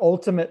to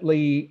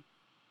ultimately,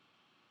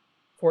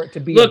 for it to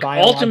be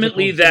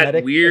ultimately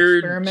that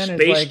weird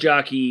space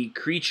jockey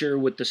creature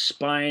with the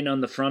spine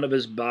on the front of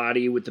his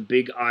body with the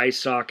big eye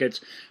sockets,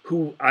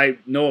 who,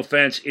 no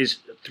offense, is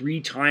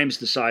 3 times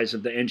the size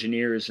of the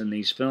engineers in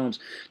these films,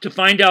 to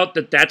find out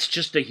that that's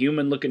just a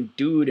human-looking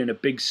dude in a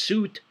big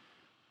suit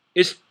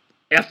is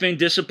effing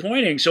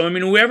disappointing. So,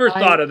 whoever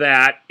thought of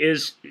that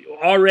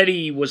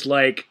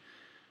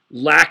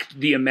lacked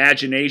the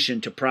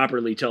imagination to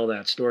properly tell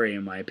that story,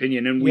 in my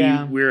opinion, and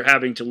we're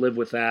having to live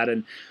with that.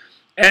 And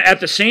at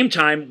the same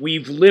time,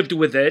 we've lived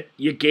with it.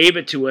 You gave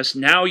it to us.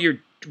 Now you're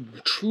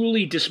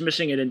truly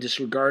dismissing it and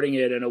disregarding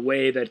it in a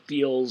way that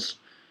feels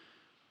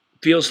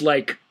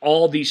like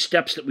all these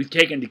steps that we've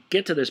taken to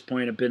get to this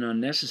point have been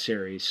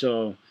unnecessary.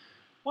 So,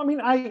 well,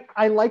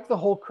 I like the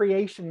whole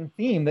creation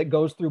theme that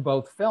goes through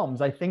both films.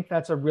 I think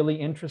that's a really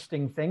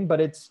interesting thing. But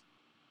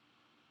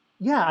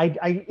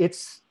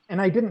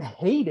and I didn't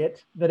hate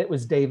it that it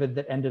was David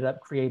that ended up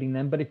creating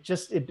them, but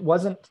it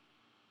wasn't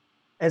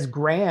as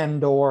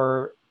grand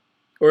or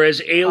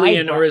as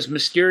alien or as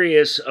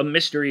mysterious a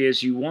mystery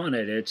as you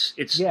wanted.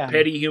 It's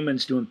petty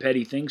humans doing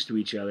petty things to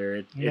each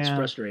other. It's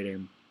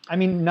frustrating.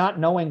 Not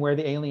knowing where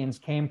the aliens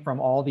came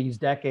from all these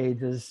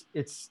decades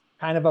it's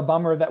kind of a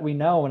bummer that we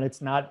know, and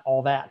it's not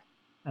all that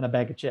and a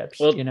bag of chips.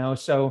 Well,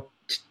 so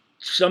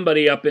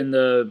somebody up in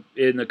the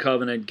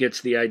Covenant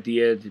gets the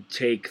idea to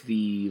take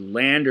the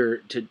lander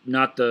to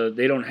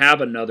they don't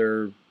have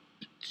another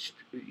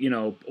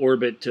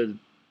orbit to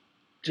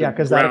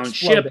ground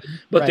ship,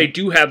 but they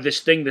do have this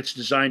thing that's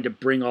designed to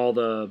bring all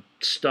the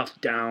stuff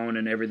down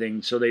and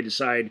everything, so they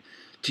decide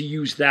to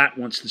use that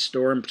once the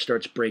storm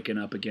starts breaking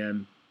up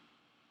again.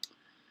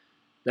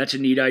 That's a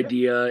neat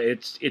idea.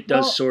 It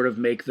does sort of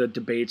make the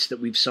debates that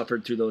we've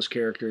suffered through those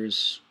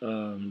characters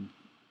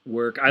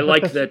work. I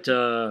like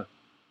that.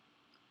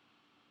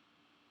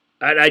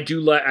 I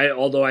do like.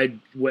 Although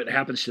what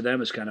happens to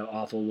them is kind of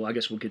awful. Well, I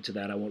guess we'll get to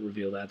that. I won't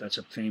reveal that. That's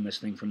a famous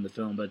thing from the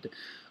film. But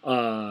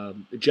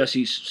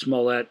Jesse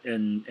Smollett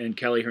and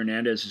Kelly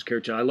Hernandez's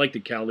character. I like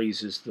that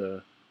Kelly's is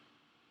the.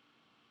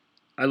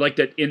 I like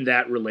that in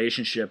that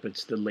relationship,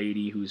 it's the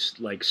lady who's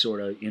like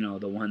sort of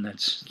the one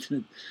that's.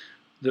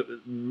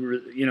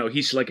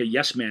 He's like a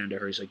yes man to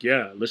her. He's like,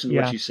 yeah, listen to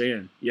what she's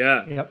saying.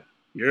 Yeah. Yep.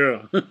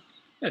 Yeah.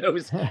 I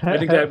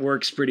think that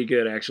works pretty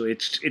good, actually.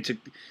 It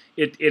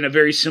in a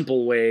very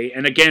simple way,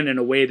 and again, in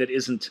a way that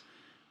isn't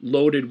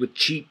loaded with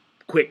cheap,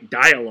 quick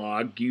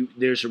dialogue.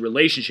 There's a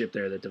relationship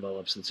there that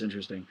develops that's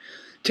interesting.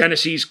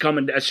 Tennessee's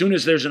coming. As soon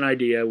as there's an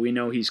idea, we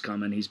know he's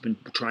coming. He's been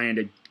trying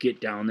to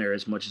get down there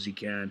as much as he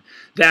can.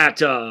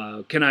 That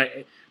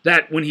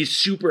when he's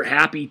super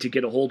happy to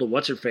get a hold of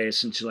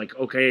what's-her-face, and she's like,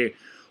 okay,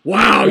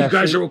 wow, Yeah, you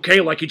guys are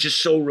okay. Like, he's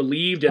just so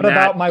relieved. And What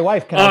about my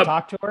wife? Can I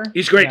talk to her?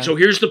 He's great. Yeah. So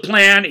here's the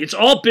plan. It's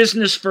all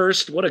business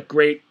first. What a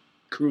great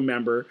crew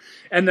member.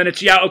 And then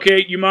it's, yeah,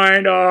 okay, you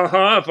mind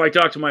if I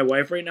talk to my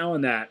wife right now?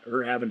 And that,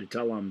 her having to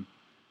tell him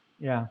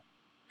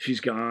she's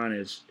gone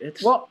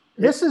it's well,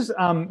 this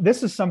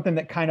is something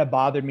that kind of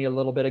bothered me a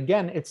little bit.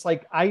 Again, it's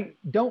like I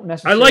don't I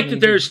necessarily like that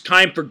there's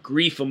time for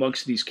grief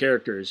amongst these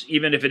characters,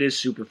 even if it is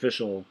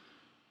superficial.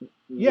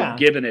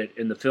 Given it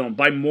in the film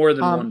by more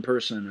than one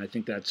person. I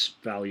think that's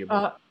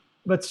valuable.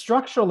 But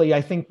structurally,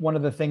 I think one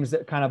of the things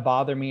that kind of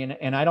bother me,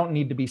 and I don't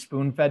need to be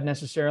spoon-fed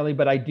necessarily,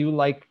 but I do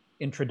like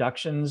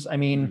introductions. I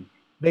mean,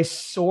 they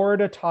sort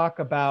of talk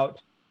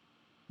about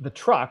the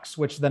trucks,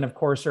 which then, of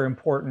course, are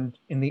important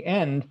in the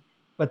end,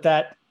 but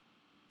that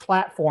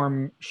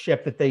platform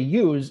ship that they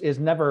use is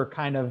never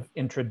kind of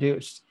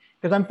introduced.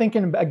 Because I'm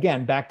thinking,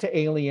 again, back to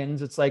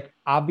Aliens, it's like,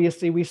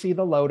 obviously we see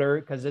the loader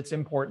because it's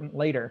important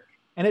later.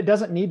 And it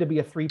doesn't need to be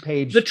a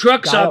 3-page The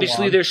trucks, dialogue.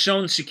 obviously, they're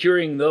shown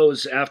securing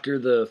those after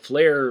the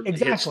flare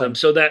hits them,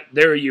 so that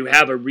there you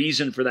have a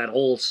reason for that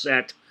whole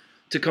set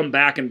to come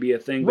back and be a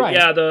thing. But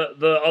yeah,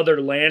 the other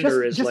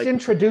lander is just like,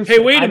 introduce hey,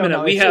 wait a know.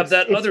 minute, we have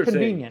that other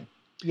convenient.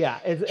 Thing. Yeah.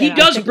 He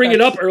does bring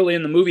it up early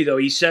in the movie, though.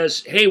 He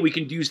says, hey, we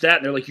can use that.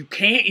 And they're like, you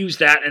can't use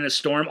that in a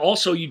storm.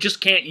 Also, you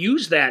just can't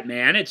use that,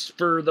 man. It's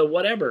for the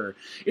whatever.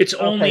 It's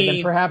only...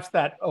 then perhaps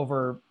that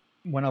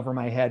went over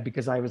my head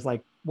because I was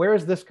like, where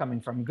is this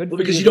coming from? Good,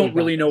 because you don't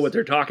really know what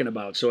they're talking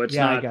about, so it's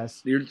not. I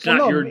guess You're a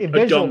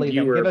dumb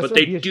viewer, but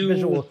they do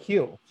visual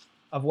cue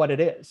of what it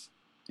is.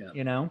 Yeah.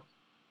 You know,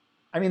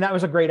 I mean, that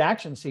was a great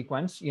action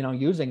sequence. You know,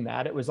 using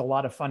that, it was a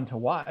lot of fun to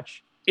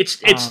watch.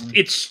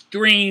 It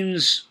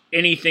strains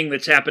anything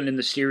that's happened in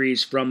the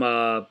series from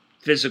a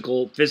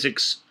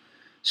physics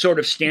sort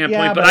of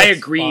standpoint. But I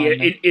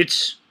agree,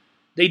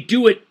 they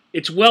do it.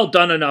 It's well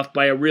done enough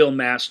by a real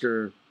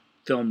master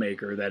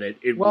filmmaker that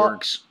it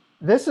works.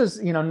 This is,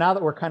 now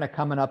that we're kind of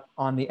coming up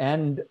on the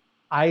end,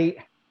 can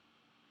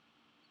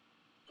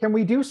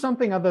we do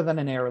something other than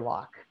an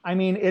airlock? I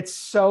mean,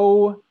 it's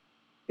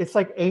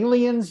like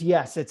Aliens.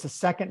 Yes, it's a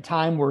second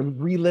time we're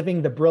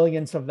reliving the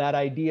brilliance of that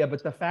idea,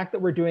 but the fact that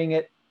we're doing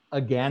it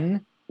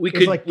again, we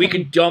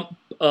could dump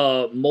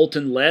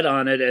molten lead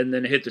on it and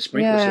then hit the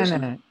sprinkler system.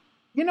 No.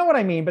 You know what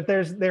I mean? But there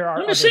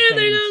are. I'm just saying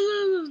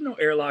there's no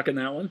airlock in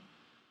that one.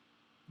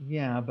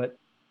 Yeah, but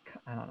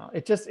I don't know.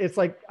 It's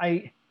like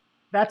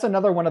that's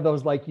another one of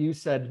those, like you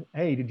said,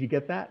 hey, did you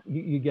get that?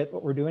 You get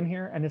what we're doing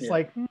here? And it's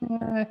like,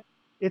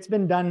 it's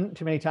been done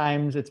too many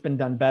times. It's been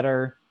done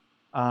better.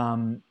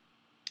 I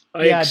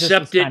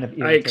accept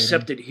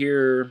it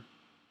here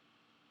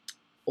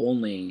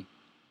only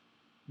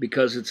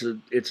because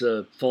it's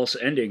a false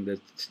ending that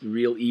the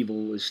real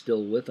evil is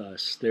still with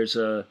us. There's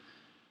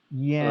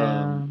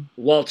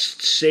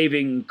whilst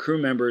saving crew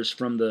members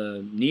from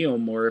the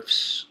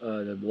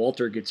neomorphs,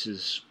 Walter gets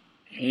his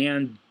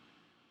hand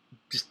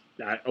just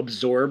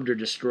absorbed or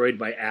destroyed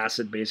by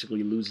acid,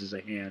 basically loses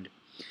a hand.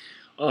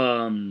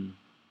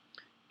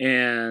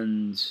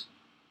 And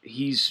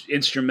he's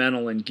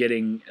instrumental in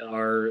getting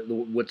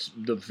what's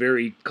the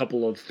very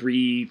couple of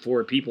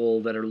 3-4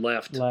 people that are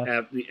left.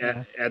 At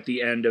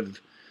the end of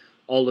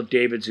all of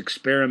David's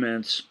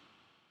experiments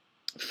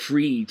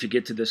free to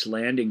get to this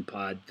landing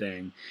pod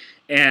thing.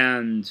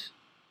 And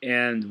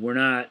we're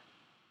not.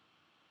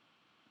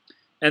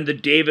 And the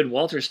David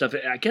Walter stuff,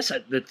 I guess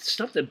the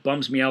stuff that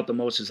bums me out the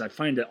most is I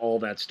find that all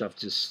that stuff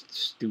just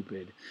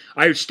stupid.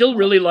 I still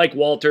really like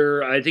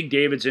Walter. I think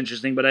David's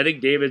interesting, but I think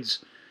David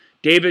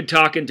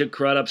talking to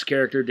Crudup's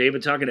character,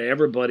 David talking to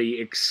everybody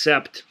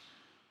except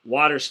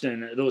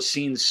Waterston, those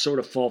scenes sort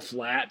of fall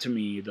flat to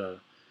me.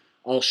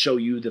 I'll show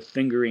you the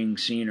fingering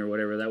scene or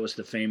whatever. That was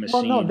the famous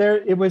scene. No,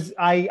 it was.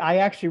 I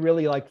actually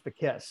really liked the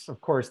kiss.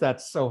 Of course,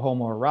 that's so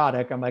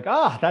homoerotic. I'm like,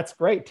 that's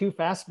great. 2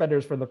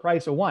 Fassbenders for the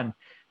price of 1.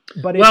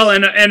 But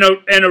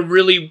and a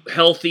really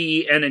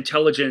healthy and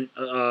intelligent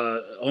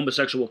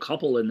homosexual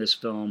couple in this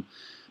film,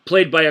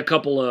 played by a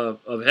couple of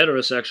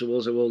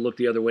heterosexuals. It will look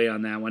the other way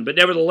on that one, but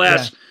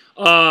nevertheless,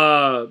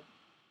 the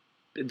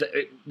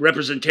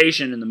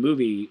representation in the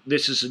movie.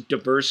 This is a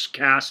diverse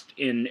cast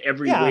in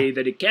every way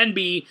that it can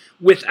be,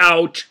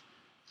 without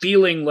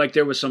feeling like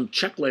there was some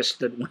checklist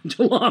that went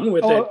along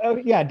with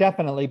it. Yeah,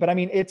 definitely. But I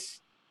mean,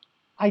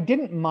 I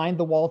didn't mind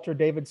the Walter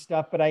David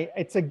stuff, but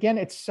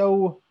it's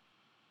so.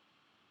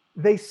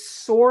 They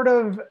sort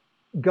of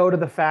go to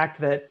the fact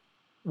that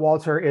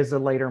Walter is a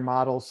later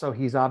model, so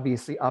he's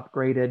obviously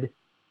upgraded.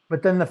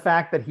 But then the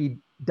fact that he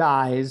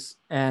dies,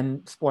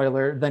 and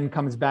spoiler, then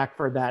comes back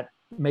for that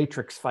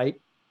Matrix fight.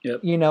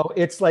 Yep.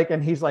 It's like,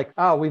 and he's like,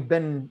 we've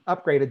been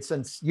upgraded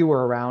since you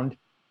were around,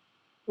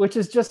 which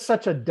is just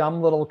such a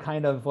dumb little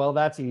kind of, well,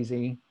 that's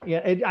easy.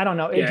 Yeah, I don't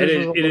know.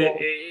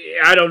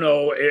 I don't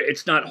know.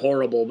 It's not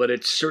horrible, but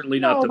it's certainly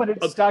not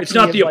it's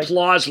not the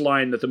applause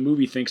line that the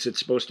movie thinks it's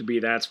supposed to be.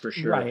 That's for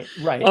sure. Right.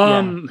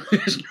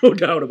 There's no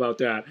doubt about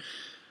that.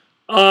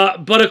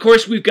 But of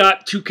course, we've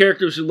got 2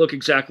 characters who look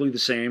exactly the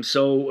same,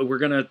 so we're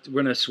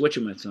gonna switch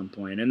them at some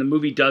point, and the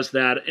movie does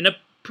that in a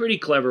pretty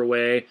clever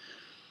way.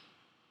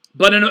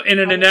 but in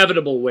an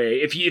inevitable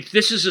way. If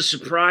this is a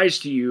surprise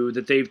to you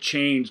that they've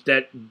changed,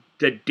 that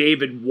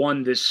David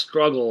won this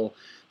struggle,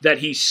 that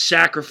he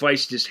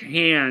sacrificed his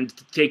hand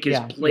to take his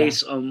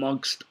place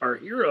amongst our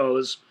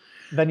heroes,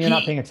 then you're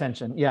not paying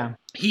attention. Yeah.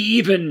 He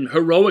even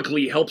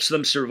heroically helps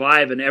them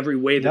survive in every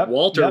way that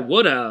Walter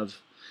would have.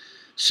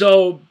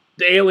 So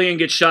the alien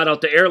gets shot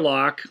out the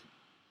airlock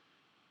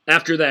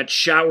after that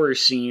shower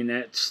scene.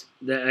 It's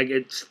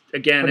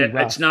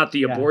not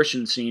the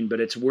abortion scene, but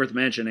it's worth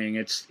mentioning.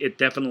 It's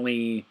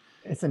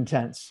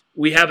intense.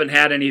 We haven't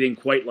had anything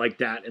quite like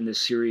that in this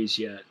series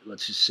yet,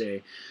 let's just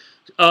say.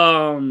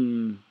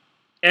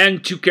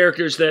 And two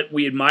characters that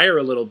we admire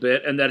a little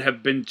bit and that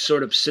have been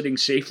sort of sitting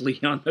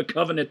safely on the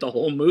Covenant the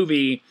whole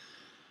movie.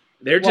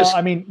 They're just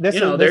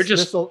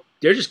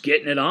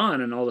getting it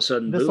on, and all of a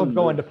sudden, this will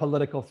go into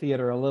political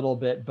theater a little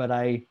bit, but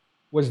I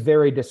was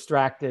very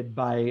distracted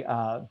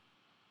by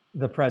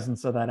the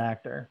presence of that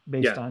actor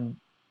based on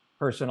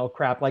personal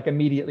crap. Like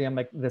immediately, I'm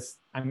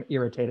I'm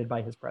irritated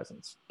by his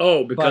presence.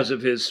 Oh, because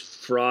of his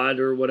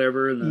fraud or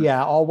whatever.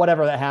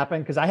 Whatever that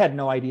happened, because I had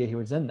no idea he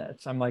was in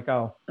this. I'm like,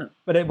 oh,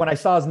 but when I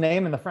saw his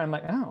name in the front, I'm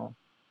like, oh,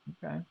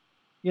 okay,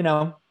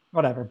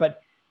 whatever.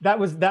 But that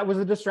was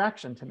a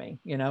distraction to me.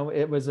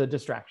 It was a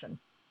distraction.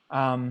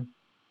 But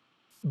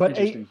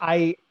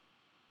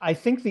I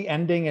think the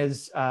ending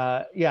is,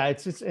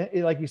 it's just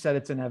like you said,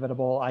 it's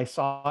inevitable. I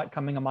saw it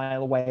coming a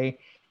mile away.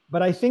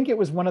 But I think it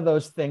was one of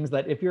those things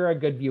that if you're a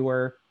good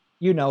viewer,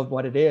 you know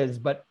what it is.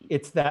 But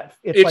it's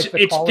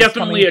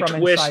definitely a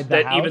twist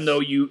that even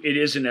though it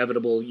is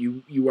inevitable,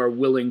 you are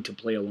willing to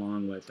play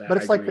along with that. But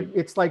it's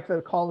like the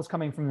call is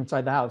coming from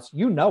inside the house.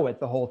 You know it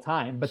the whole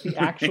time, but the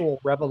actual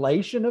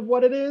revelation of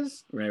what it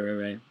is,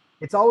 right.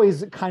 It's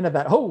always kind of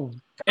that. Oh,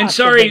 and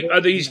sorry,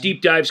 these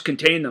deep dives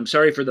contain them.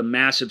 Sorry for the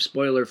massive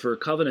spoiler for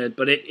Covenant,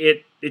 but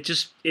it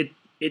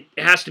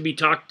has to be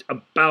talked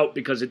about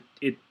because it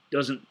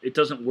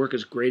doesn't work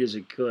as great as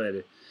it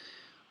could.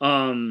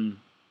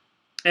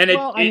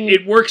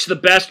 It works the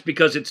best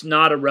because it's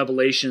not a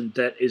revelation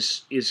that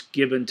is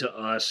given to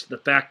us. The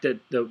fact that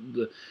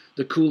the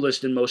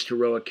coolest and most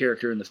heroic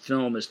character in the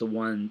film is the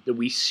one that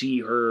we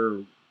see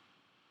her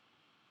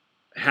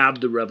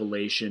have the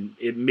revelation,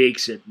 it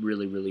makes it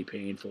really, really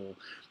painful.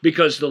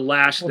 Because the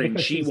last thing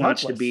she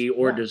wants to be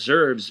or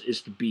deserves is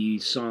to be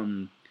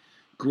some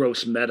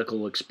gross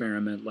medical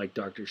experiment like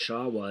Dr.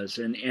 Shaw was.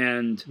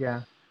 And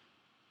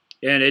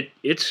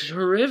it's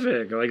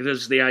horrific. Like, this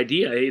is the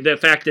idea. The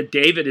fact that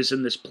David is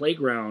in this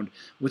playground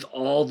with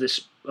all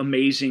this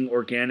amazing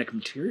organic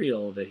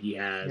material that he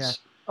has.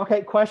 Yeah.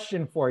 Okay,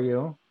 question for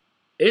you.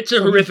 It's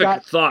a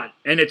horrific thought,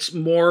 and it's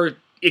more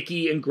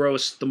icky and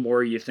gross the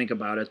more you think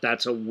about it.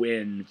 That's a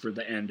win for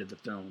the end of the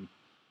film.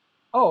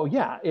 Oh,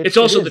 yeah. It's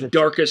also the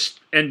darkest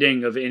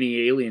ending of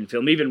any Alien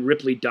film. Even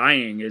Ripley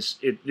dying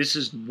this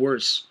is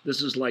worse.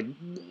 This is like...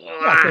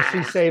 because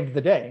she saved the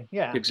day.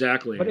 Yeah.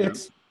 Exactly.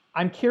 But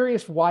I'm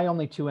curious why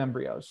only 2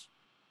 embryos?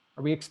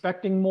 Are we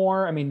expecting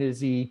more? I mean, is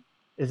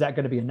that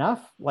going to be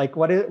enough? Like,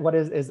 what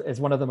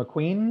is one of them a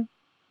queen?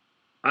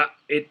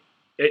 He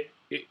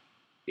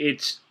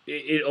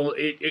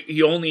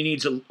only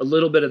needs a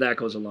little bit of that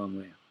goes a long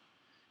way.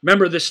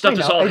 Remember, this stuff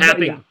is all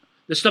happening. Yeah.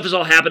 This stuff is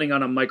all happening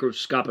on a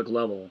microscopic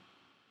level.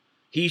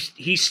 He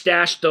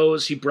stashed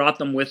those. He brought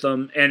them with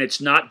him, and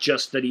it's not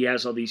just that he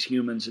has all these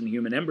humans and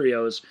human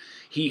embryos.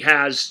 He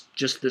has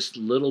just this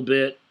little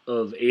bit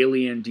of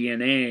alien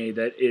DNA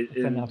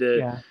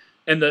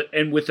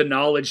and with the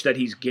knowledge that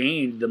he's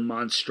gained, the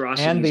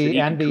monstrosities that he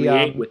can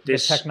create with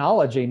this the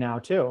technology now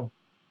too.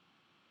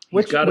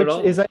 Which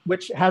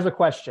has a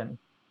question.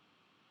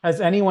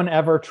 Has anyone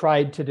ever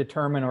tried to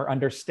determine or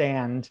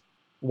understand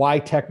why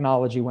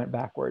technology went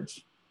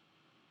backwards?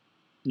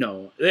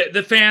 No.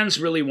 The fans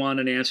really want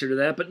an answer to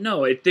that, but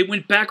no, they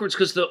went backwards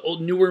because the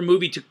newer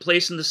movie took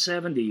place in the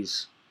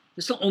 70s.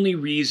 That's the only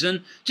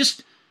reason.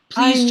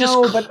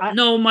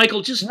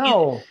 Michael, just...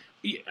 No.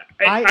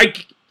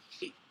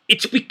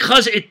 It's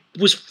because it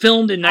was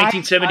filmed in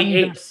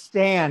 1978. I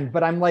understand,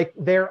 but I'm like,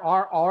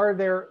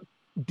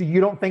 you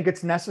don't think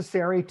it's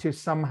necessary to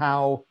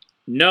somehow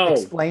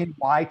explain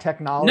why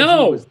technology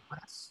was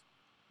less?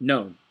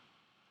 No.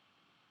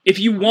 If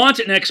you want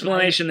an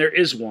explanation, there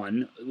is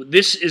one.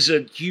 This is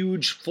a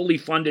huge, fully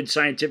funded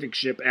scientific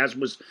ship, as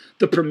was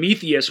the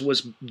Prometheus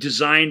was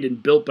designed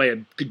and built by a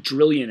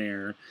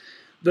quadrillionaire.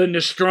 The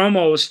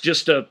Nostromo is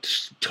just a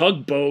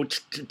tugboat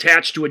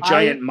attached to a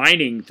giant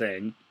mining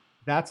thing.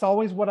 That's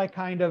always what I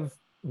kind of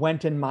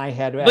went in my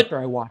head after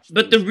I watched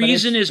But the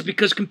reason is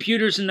because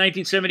computers in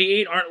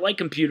 1978 aren't like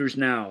computers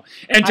now.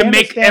 And to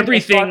make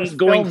everything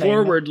going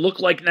forward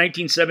look like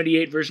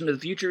 1978 version of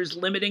the future is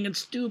limiting and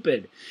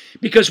stupid.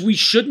 Because we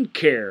shouldn't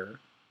care.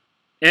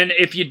 And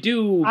if you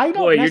do, I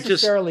don't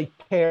necessarily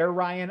care,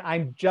 Ryan.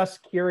 I'm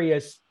just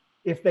curious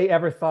if they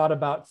ever thought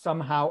about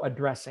somehow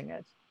addressing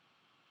it.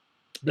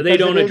 They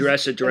don't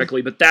address it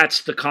directly, but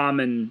that's the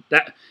common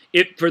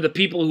for the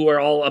people who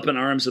are all up in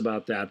arms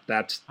about that.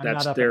 That's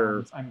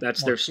their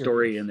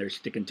story, and they're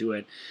sticking to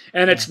it.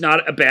 And it's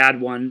not a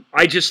bad one.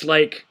 I just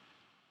like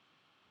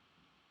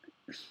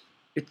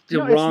It's the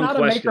No, it's wrong not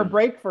question. a make or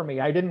break for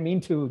me. I didn't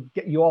mean to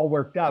get you all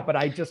worked up, but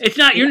It's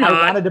not. You're I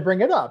not. wanted to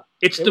bring it up.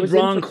 It's It the was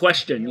wrong interesting.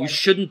 question. You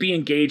shouldn't be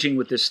engaging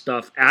with this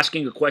stuff,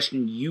 asking a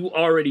question you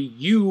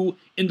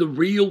in the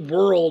real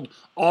world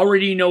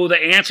already know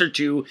the answer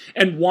to,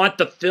 and want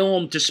the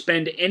film to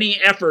spend any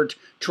effort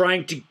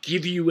trying to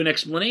give you an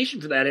explanation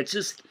for that. It's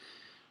just,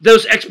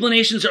 those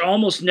explanations are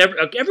almost never,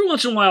 every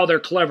once in a while they're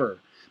clever,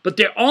 but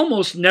they're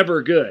almost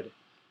never good.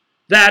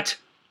 That,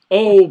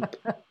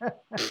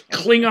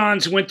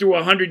 Klingons went through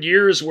 100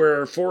 years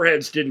where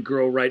foreheads didn't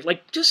grow right.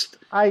 Like, just,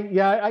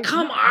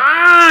 come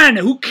on!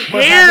 Who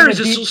cares?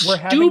 It's so we're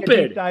having a deep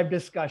stupid. dive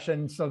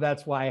discussion, so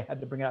that's why I had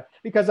to bring it up.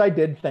 Because I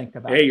did think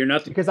about it. Hey, you're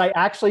nothing. Because I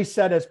actually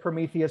said as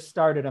Prometheus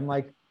started, I'm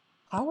like,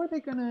 how are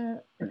they going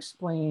to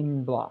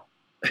explain blah?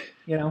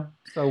 You know?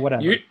 So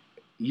whatever.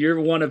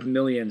 You're one of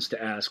millions to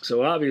ask,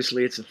 so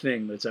obviously it's a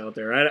thing that's out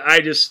there.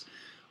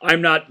 I'm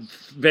not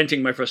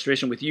venting my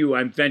frustration with you.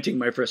 I'm venting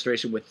my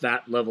frustration with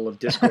that level of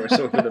discourse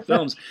over the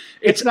films.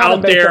 It's not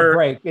out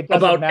there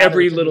about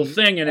every little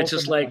thing, and it's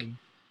just like ultimately.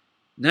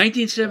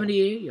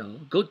 1978, y'all.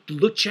 Go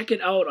look, check it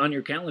out on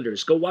your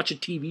calendars. Go watch a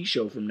TV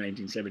show from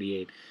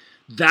 1978.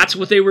 That's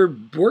what they were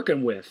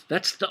working with.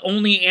 That's the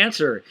only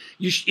answer.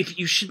 You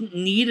shouldn't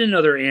need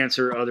another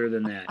answer other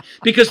than that,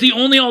 because the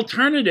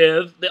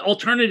alternative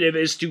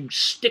is to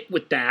stick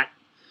with that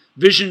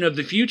vision of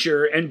the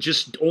future and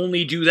just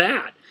only do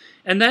that.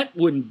 And that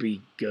wouldn't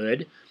be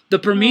good. The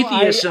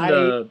Prometheus and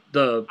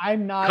the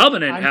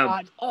Covenant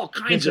have all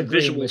kinds of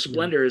visual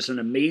splendors and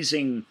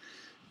amazing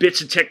bits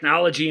of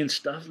technology and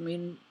stuff. I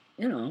mean,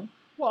 you know.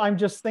 Well, I'm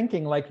just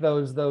thinking like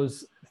those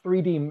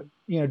 3D,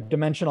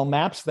 dimensional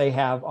maps they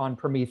have on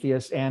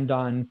Prometheus and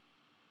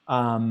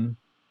on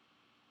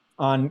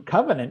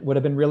Covenant would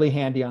have been really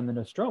handy on the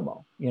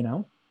Nostromo.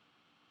 Oh,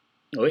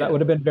 yeah. That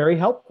would have been very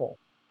helpful.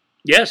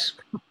 Yes.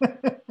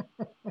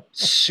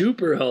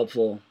 Super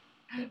helpful.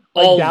 Like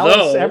although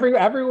Dallas,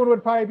 everyone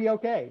would probably be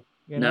okay.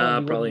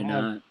 No, probably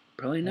not.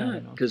 Probably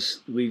not,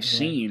 because we've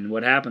seen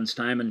what happens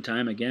time and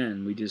time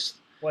again.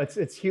 Well,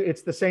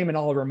 it's the same in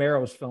all of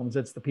Romero's films.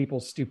 It's the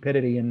people's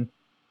stupidity and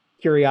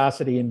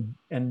curiosity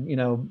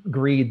and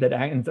greed that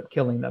ends up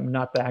killing them,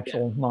 not the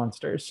actual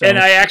monsters. So. And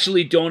I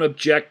actually don't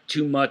object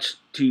too much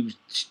to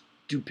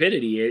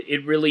stupidity.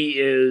 It really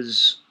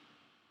is.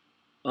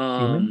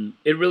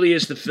 It really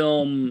is the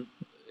film.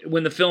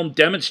 When the film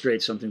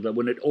demonstrates something, but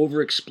when it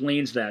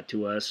over-explains that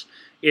to us,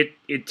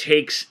 it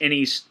takes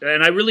any,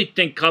 and I really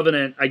think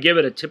Covenant, I give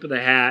it a tip of the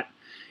hat.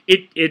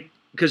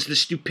 Because the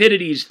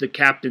stupidity is the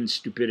captain's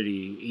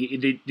stupidity.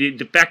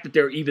 The fact that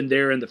they're even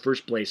there in the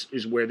first place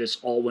is where this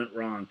all went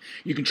wrong.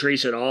 You can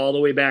trace it all the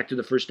way back to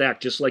the first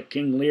act, just like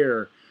King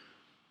Lear.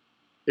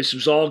 This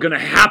was all going to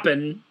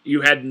happen.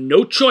 You had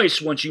no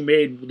choice once you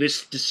made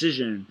this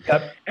decision.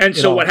 Yep. And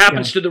so what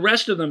happens to the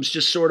rest of them is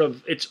just sort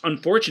of, it's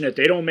unfortunate.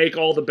 They don't make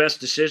all the best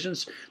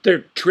decisions.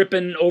 They're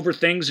tripping over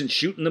things and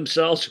shooting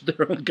themselves with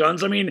their own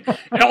guns. I mean,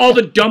 all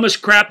the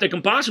dumbest crap that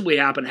can possibly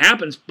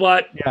happens.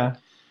 But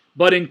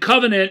in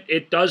Covenant,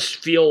 it does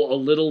feel a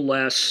little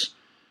less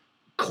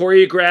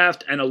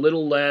choreographed and a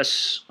little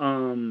less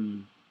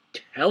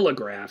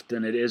telegraphed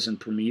than it is in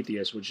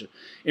Prometheus, which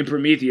in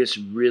Prometheus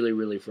really,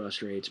 really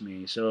frustrates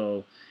me.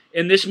 So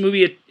in this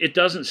movie, it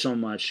doesn't so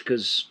much,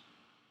 because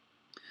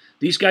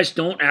these guys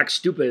don't act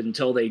stupid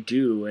until they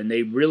do, and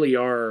they really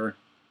are.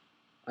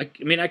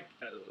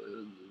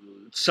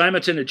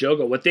 Simonton and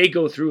Jogo, what they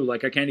go through,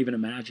 like, I can't even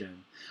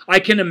imagine.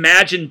 I can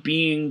imagine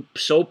being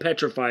so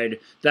petrified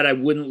that I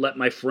wouldn't let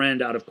my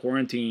friend out of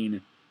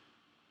quarantine.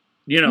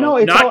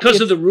 Not because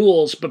of the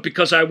rules, but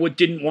because I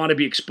didn't want to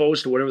be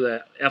exposed to whatever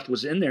the F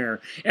was in there.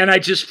 And I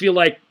just feel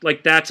like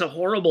that's a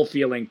horrible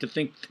feeling to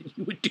think that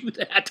you would do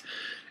that.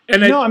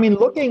 And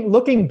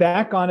looking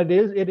back on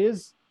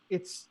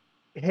it's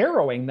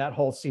harrowing, that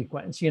whole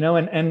sequence,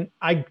 and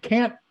I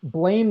can't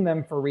blame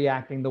them for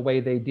reacting the way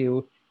they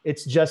do.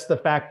 It's just the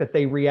fact that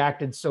they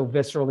reacted so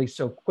viscerally,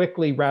 so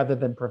quickly, rather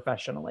than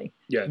professionally.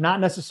 Yeah. Not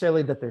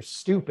necessarily that they're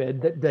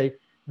stupid,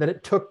 that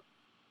it took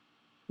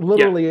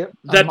literally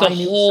that the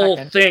whole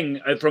second.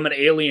 Thing from an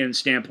Alien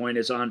standpoint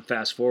is on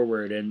fast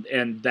forward,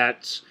 and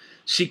that's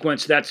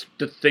sequence, that's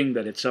the thing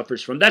that it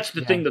suffers from. That's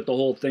the thing that the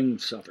whole thing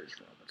suffers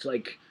from. It's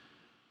like,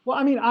 well,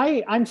 I mean,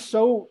 I'm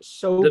so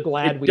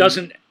glad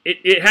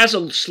it has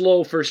a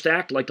slow first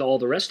act like all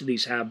the rest of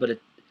these have, but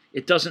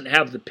it doesn't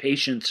have the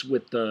patience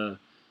with the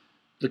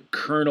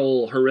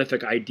kernel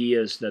horrific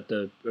ideas that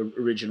the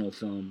original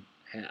film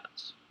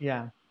has.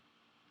 Yeah.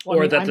 Well,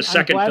 or that the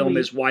second film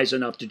is wise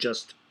enough to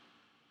just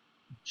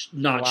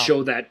not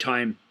show that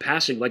time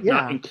passing, like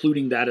not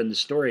including that in the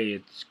story.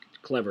 It's a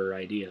clever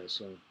idea.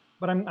 So,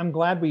 but I'm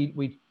glad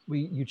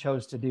you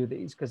chose to do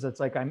these, because it's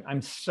like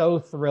I'm so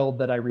thrilled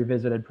that I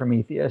revisited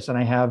Prometheus and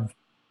I have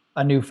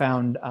a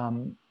newfound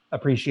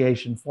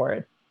appreciation for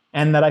it,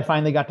 and that I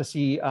finally got to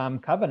see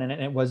Covenant,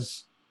 and it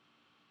was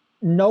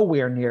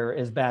nowhere near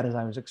as bad as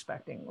I was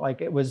expecting.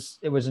 Like it was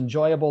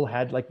enjoyable.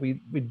 Had, like,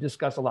 we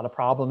discussed a lot of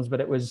problems, but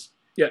it was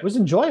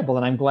enjoyable,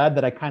 and I'm glad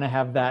that I kind of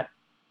have that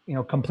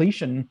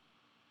completion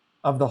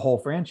of the whole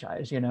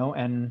franchise,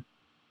 and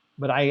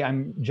but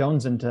I'm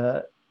jonesing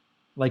to,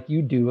 like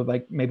you do,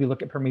 like maybe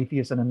look at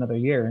Prometheus in another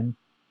year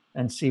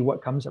and see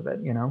what comes of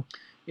it, you know?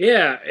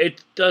 Yeah,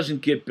 it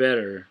doesn't get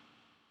better.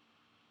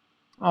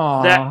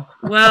 That Aw.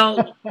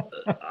 well,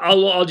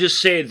 I'll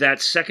just say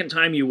that second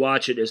time you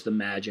watch it is the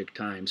magic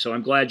time. So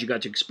I'm glad you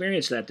got to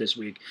experience that this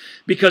week,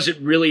 because it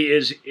really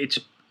is.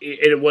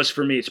 It was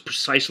for me. It's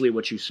precisely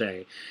what you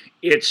say.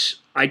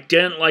 I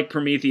didn't like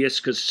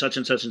Prometheus because such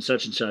and such and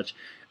such and such.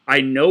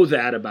 I know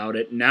that about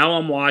it. Now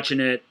I'm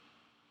watching it,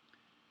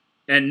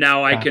 and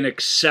now I can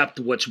accept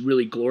what's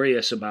really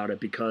glorious about it,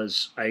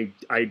 because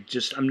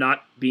I'm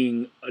not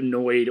being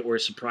annoyed or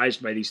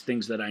surprised by these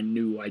things that I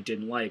knew I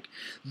didn't like.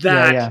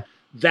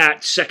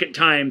 That second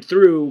time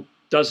through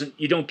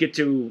you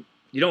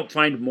don't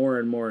find more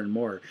and more and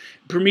more.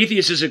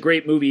 Prometheus is a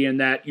great movie in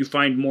that you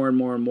find more and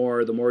more and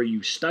more the more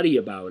you study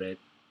about it.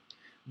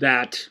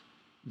 That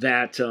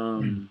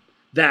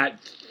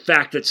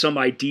fact that some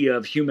idea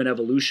of human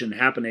evolution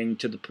happening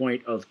to the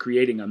point of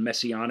creating a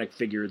messianic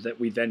figure that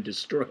we then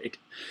destroyed,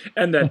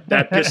 and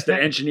that pissed the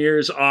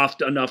engineers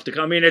off enough to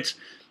come. I mean,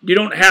 you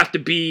don't have to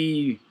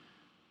be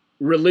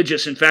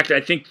religious. In fact, I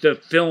think the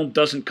film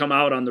doesn't come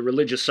out on the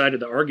religious side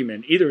of the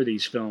argument, either of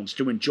these films,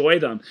 to enjoy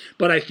them.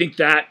 But I think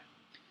that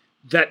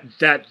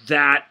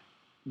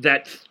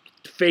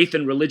faith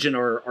and religion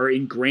are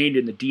ingrained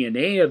in the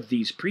DNA of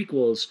these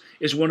prequels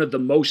is one of the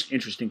most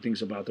interesting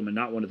things about them, and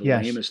not one of the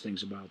lamest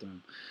things about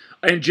them.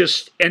 And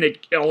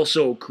it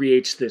also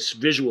creates this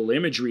visual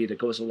imagery that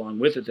goes along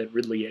with it that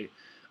Ridley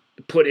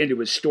put into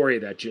his story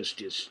that just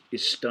is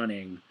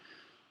stunning.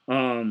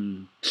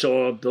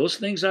 So those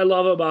things I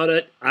love about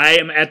it. I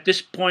am at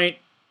this point,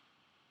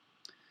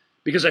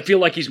 because I feel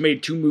like he's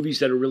made 2 movies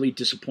that are really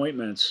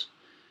disappointments.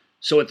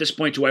 So at this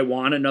point, do I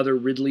want another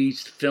Ridley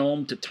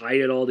film to tie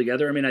it all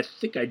together? I mean, I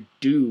think I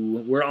do.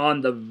 We're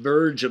on the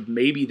verge of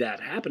maybe that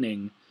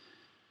happening.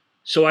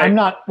 So I'm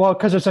not, well,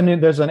 because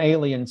there's an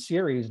Alien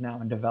series now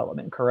in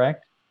development,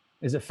 correct?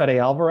 Is it Fede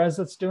Alvarez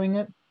that's doing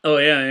it? Oh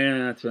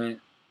yeah, that's right.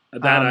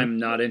 That I'm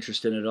not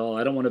interested in at all.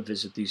 I don't want to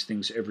visit these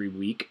things every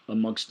week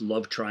amongst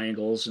love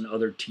triangles and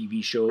other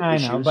TV show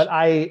issues. I know, but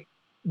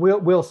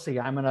we'll see.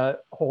 I'm going to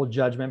hold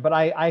judgment, but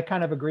I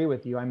kind of agree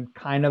with you. I'm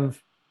kind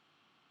of,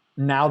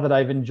 now that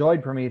I've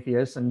enjoyed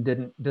Prometheus and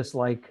didn't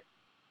dislike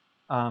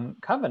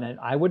Covenant,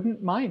 I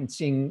wouldn't mind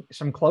seeing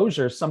some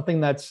closure,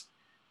 something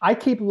I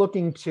keep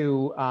looking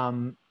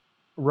to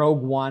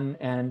Rogue One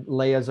and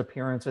Leia's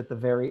appearance at the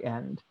very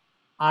end.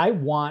 I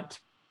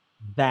want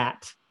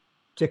that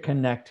to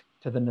connect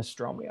to the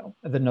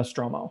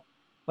Nostromo.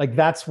 Like,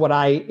 that's what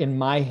in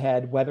my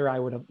head, whether I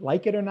would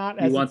like it or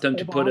not. You want them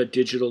to put a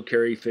digital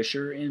Carrie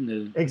Fisher in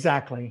the...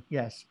 Exactly,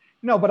 yes.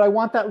 No, but I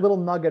want that little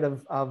nugget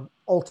of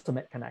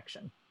ultimate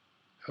connection.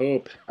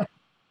 Hope.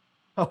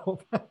 But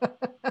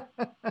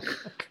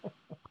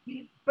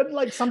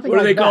like something what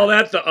like do they call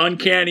that? The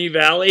Uncanny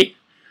Valley?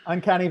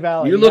 Uncanny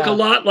Valley. You look a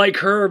lot like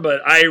her,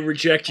 but I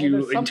reject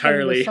you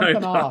entirely.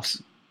 Something off.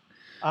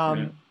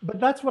 But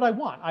that's what I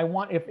want. I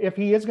want, if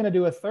he is going to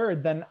do a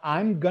third, then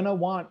I'm going to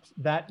want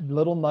that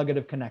little nugget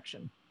of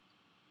connection.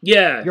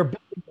 Yeah. You're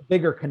a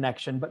bigger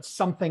connection, but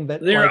something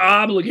that... They're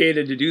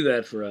obligated to do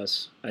that for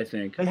us, I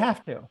think. They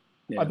have to.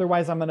 Yeah.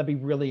 Otherwise, I'm going to be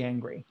really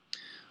angry.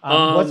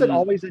 Was it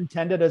always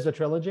intended as a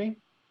trilogy?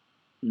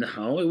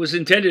 No, it was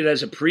intended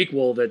as a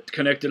prequel that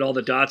connected all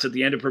the dots at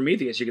the end of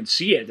Prometheus. You can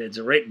see it. It's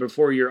right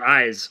before your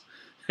eyes.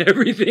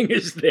 Everything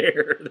is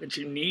there that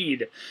you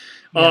need.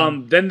 Yeah.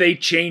 Then they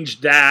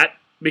changed that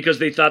because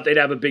they thought they'd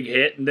have a big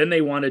hit, and then they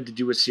wanted to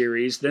do a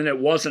series. Then it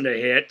wasn't a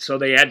hit, so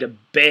they had to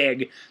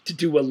beg to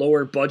do a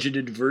lower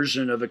budgeted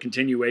version of a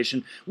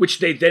continuation, which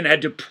they then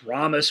had to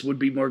promise would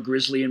be more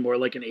grisly and more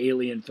like an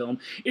Alien film.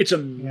 It's a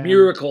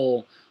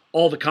miracle,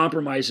 all the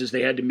compromises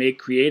they had to make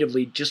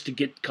creatively just to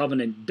get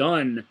Covenant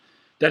done,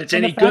 that it's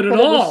any good at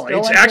all.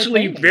 It's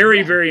actually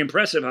very, very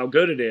impressive how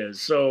good it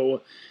is.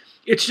 So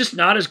it's just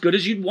not as good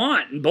as you'd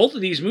want. And both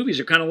of these movies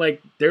are kind of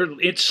like,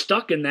 it's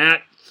stuck in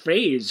that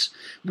phase.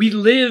 We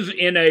live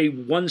in a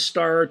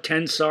 1-star,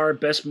 10-star,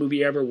 best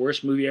movie ever,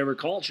 worst movie ever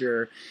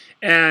culture.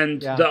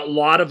 And a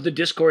lot of the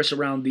discourse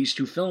around these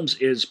 2 films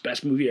is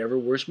best movie ever,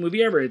 worst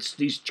movie ever. It's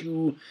these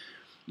 2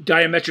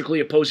 diametrically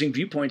opposing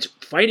viewpoints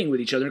fighting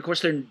with each other. And of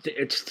course,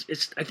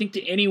 it's I think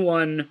to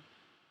anyone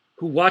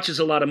who watches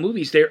a lot of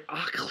movies, they're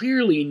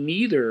clearly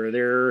neither.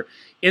 They're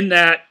in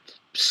that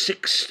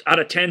 6 out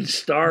of 10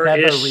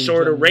 star-ish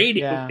sort of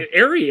rating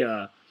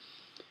area.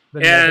 The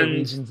nether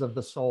regions of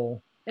the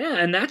soul. Yeah,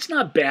 and that's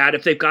not bad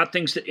if they've got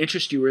things that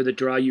interest you or that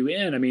draw you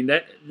in. I mean,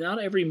 that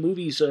not every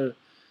movie's a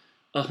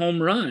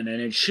home run,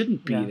 and it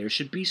shouldn't be. Yeah. There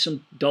should be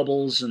some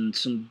doubles and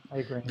some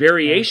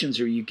variations,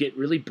 or you get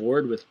really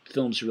bored with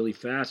films really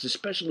fast,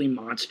 especially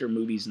monster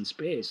movies in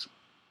space.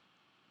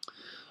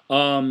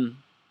 And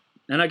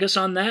I guess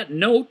on that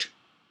note,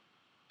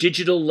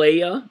 Digital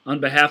Leia, on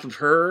behalf of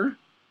her,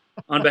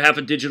 on behalf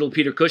of Digital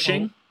Peter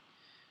Cushing,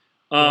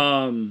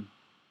 on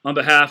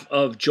behalf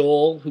of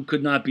Joel, who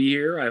could not be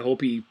here, I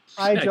hope he...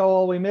 Hi,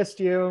 Joel. We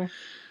missed you.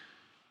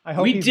 I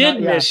hope we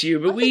did miss you,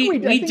 but we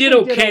did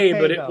okay,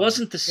 but it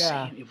wasn't the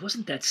same. It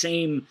wasn't that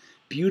same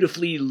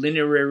beautifully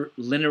linear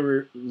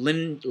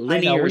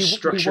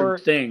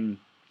structured thing.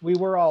 We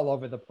were all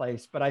over the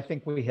place, but I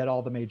think we hit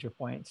all the major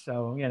points.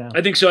 So,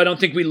 I think so. I don't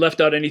think we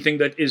left out anything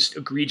that is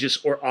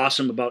egregious or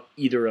awesome about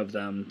either of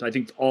them. I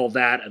think all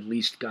that at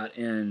least got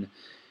in.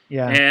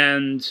 Yeah.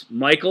 And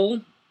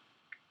Michael,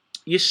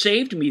 you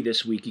saved me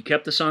this week. You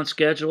kept us on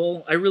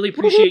schedule. I really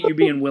appreciate you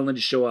being willing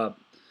to show up.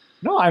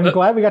 No, I'm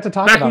glad we got to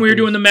talk about it. Back when we were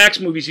doing the Max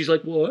movies, he's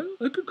like, well,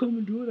 I could come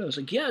and do it. I was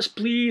like, yes,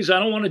 please. I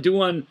don't want to do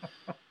one.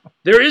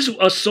 There is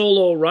a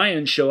solo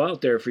Ryan show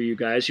out there for you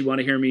guys. You want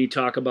to hear me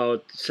talk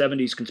about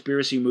 70s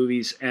conspiracy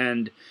movies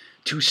and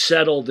to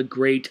settle the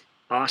great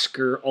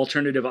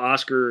alternative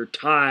Oscar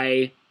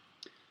tie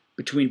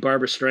between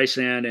Barbra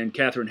Streisand and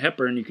Katharine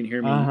Hepburn. You can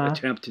hear me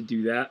attempt to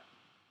do that.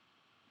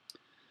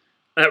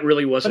 That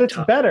really wasn't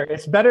tough. But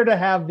it's better to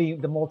have the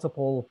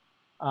multiple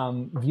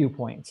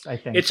viewpoints, I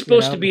think. It's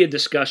supposed to be a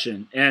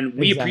discussion, and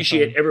we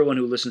appreciate everyone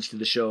who listens to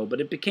the show, but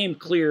it became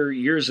clear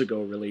years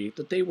ago, really,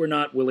 that they were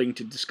not willing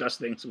to discuss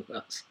things with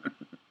us.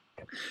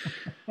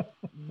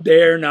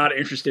 They're not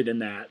interested in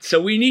that.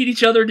 So we need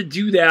each other to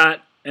do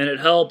that, and it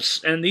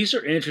helps, and these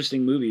are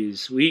interesting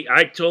movies. We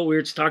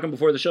were talking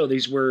before the show,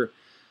 these were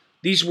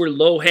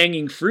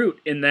low-hanging fruit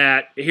in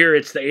that here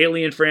it's the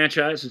Alien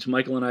franchise, which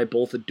Michael and I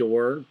both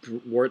adore,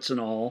 warts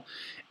and all,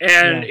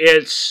 and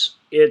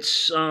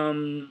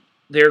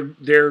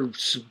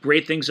there's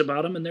great things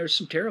about them, and there's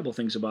some terrible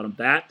things about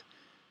them.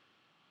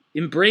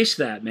 Embrace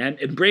that, man.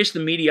 Embrace the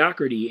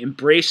mediocrity.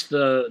 Embrace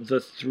the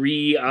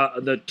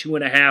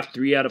 2.5,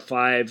 3 out of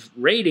 5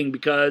 rating,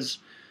 because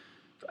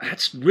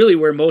that's really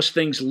where most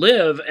things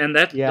live, and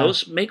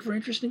those make for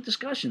interesting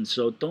discussions.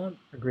 So don't.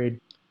 Agreed.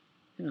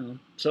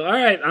 So all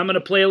right, I'm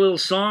gonna play a little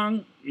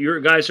song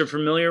you guys are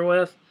familiar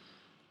with.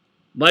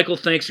 Michael,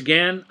 thanks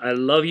again. I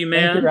love you,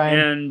 man. Thank you, Ryan.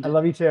 And I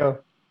love you too.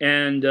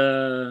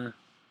 And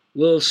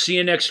we'll see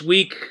you next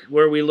week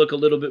where we look a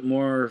little bit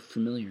more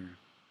familiar.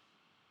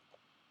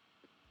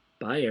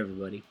 Bye,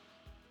 everybody.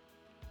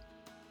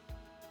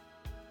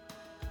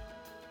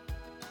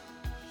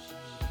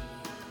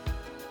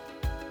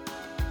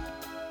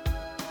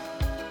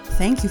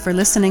 Thank you for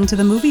listening to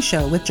The Movie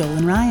Show with Joel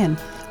and Ryan.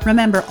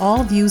 Remember,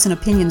 all views and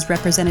opinions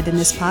represented in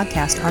this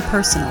podcast are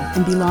personal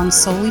and belong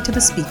solely to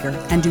the speaker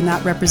and do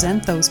not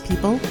represent those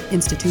people,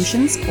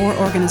 institutions, or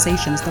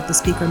organizations that the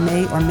speaker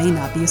may or may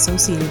not be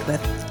associated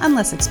with,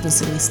 unless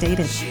explicitly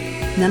stated.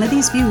 None of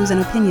these views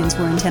and opinions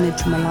were intended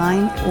to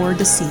malign or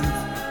deceive.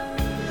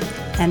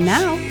 And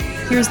now,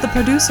 here's the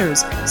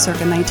producers,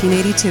 circa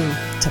 1982,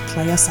 to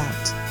play us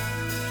out.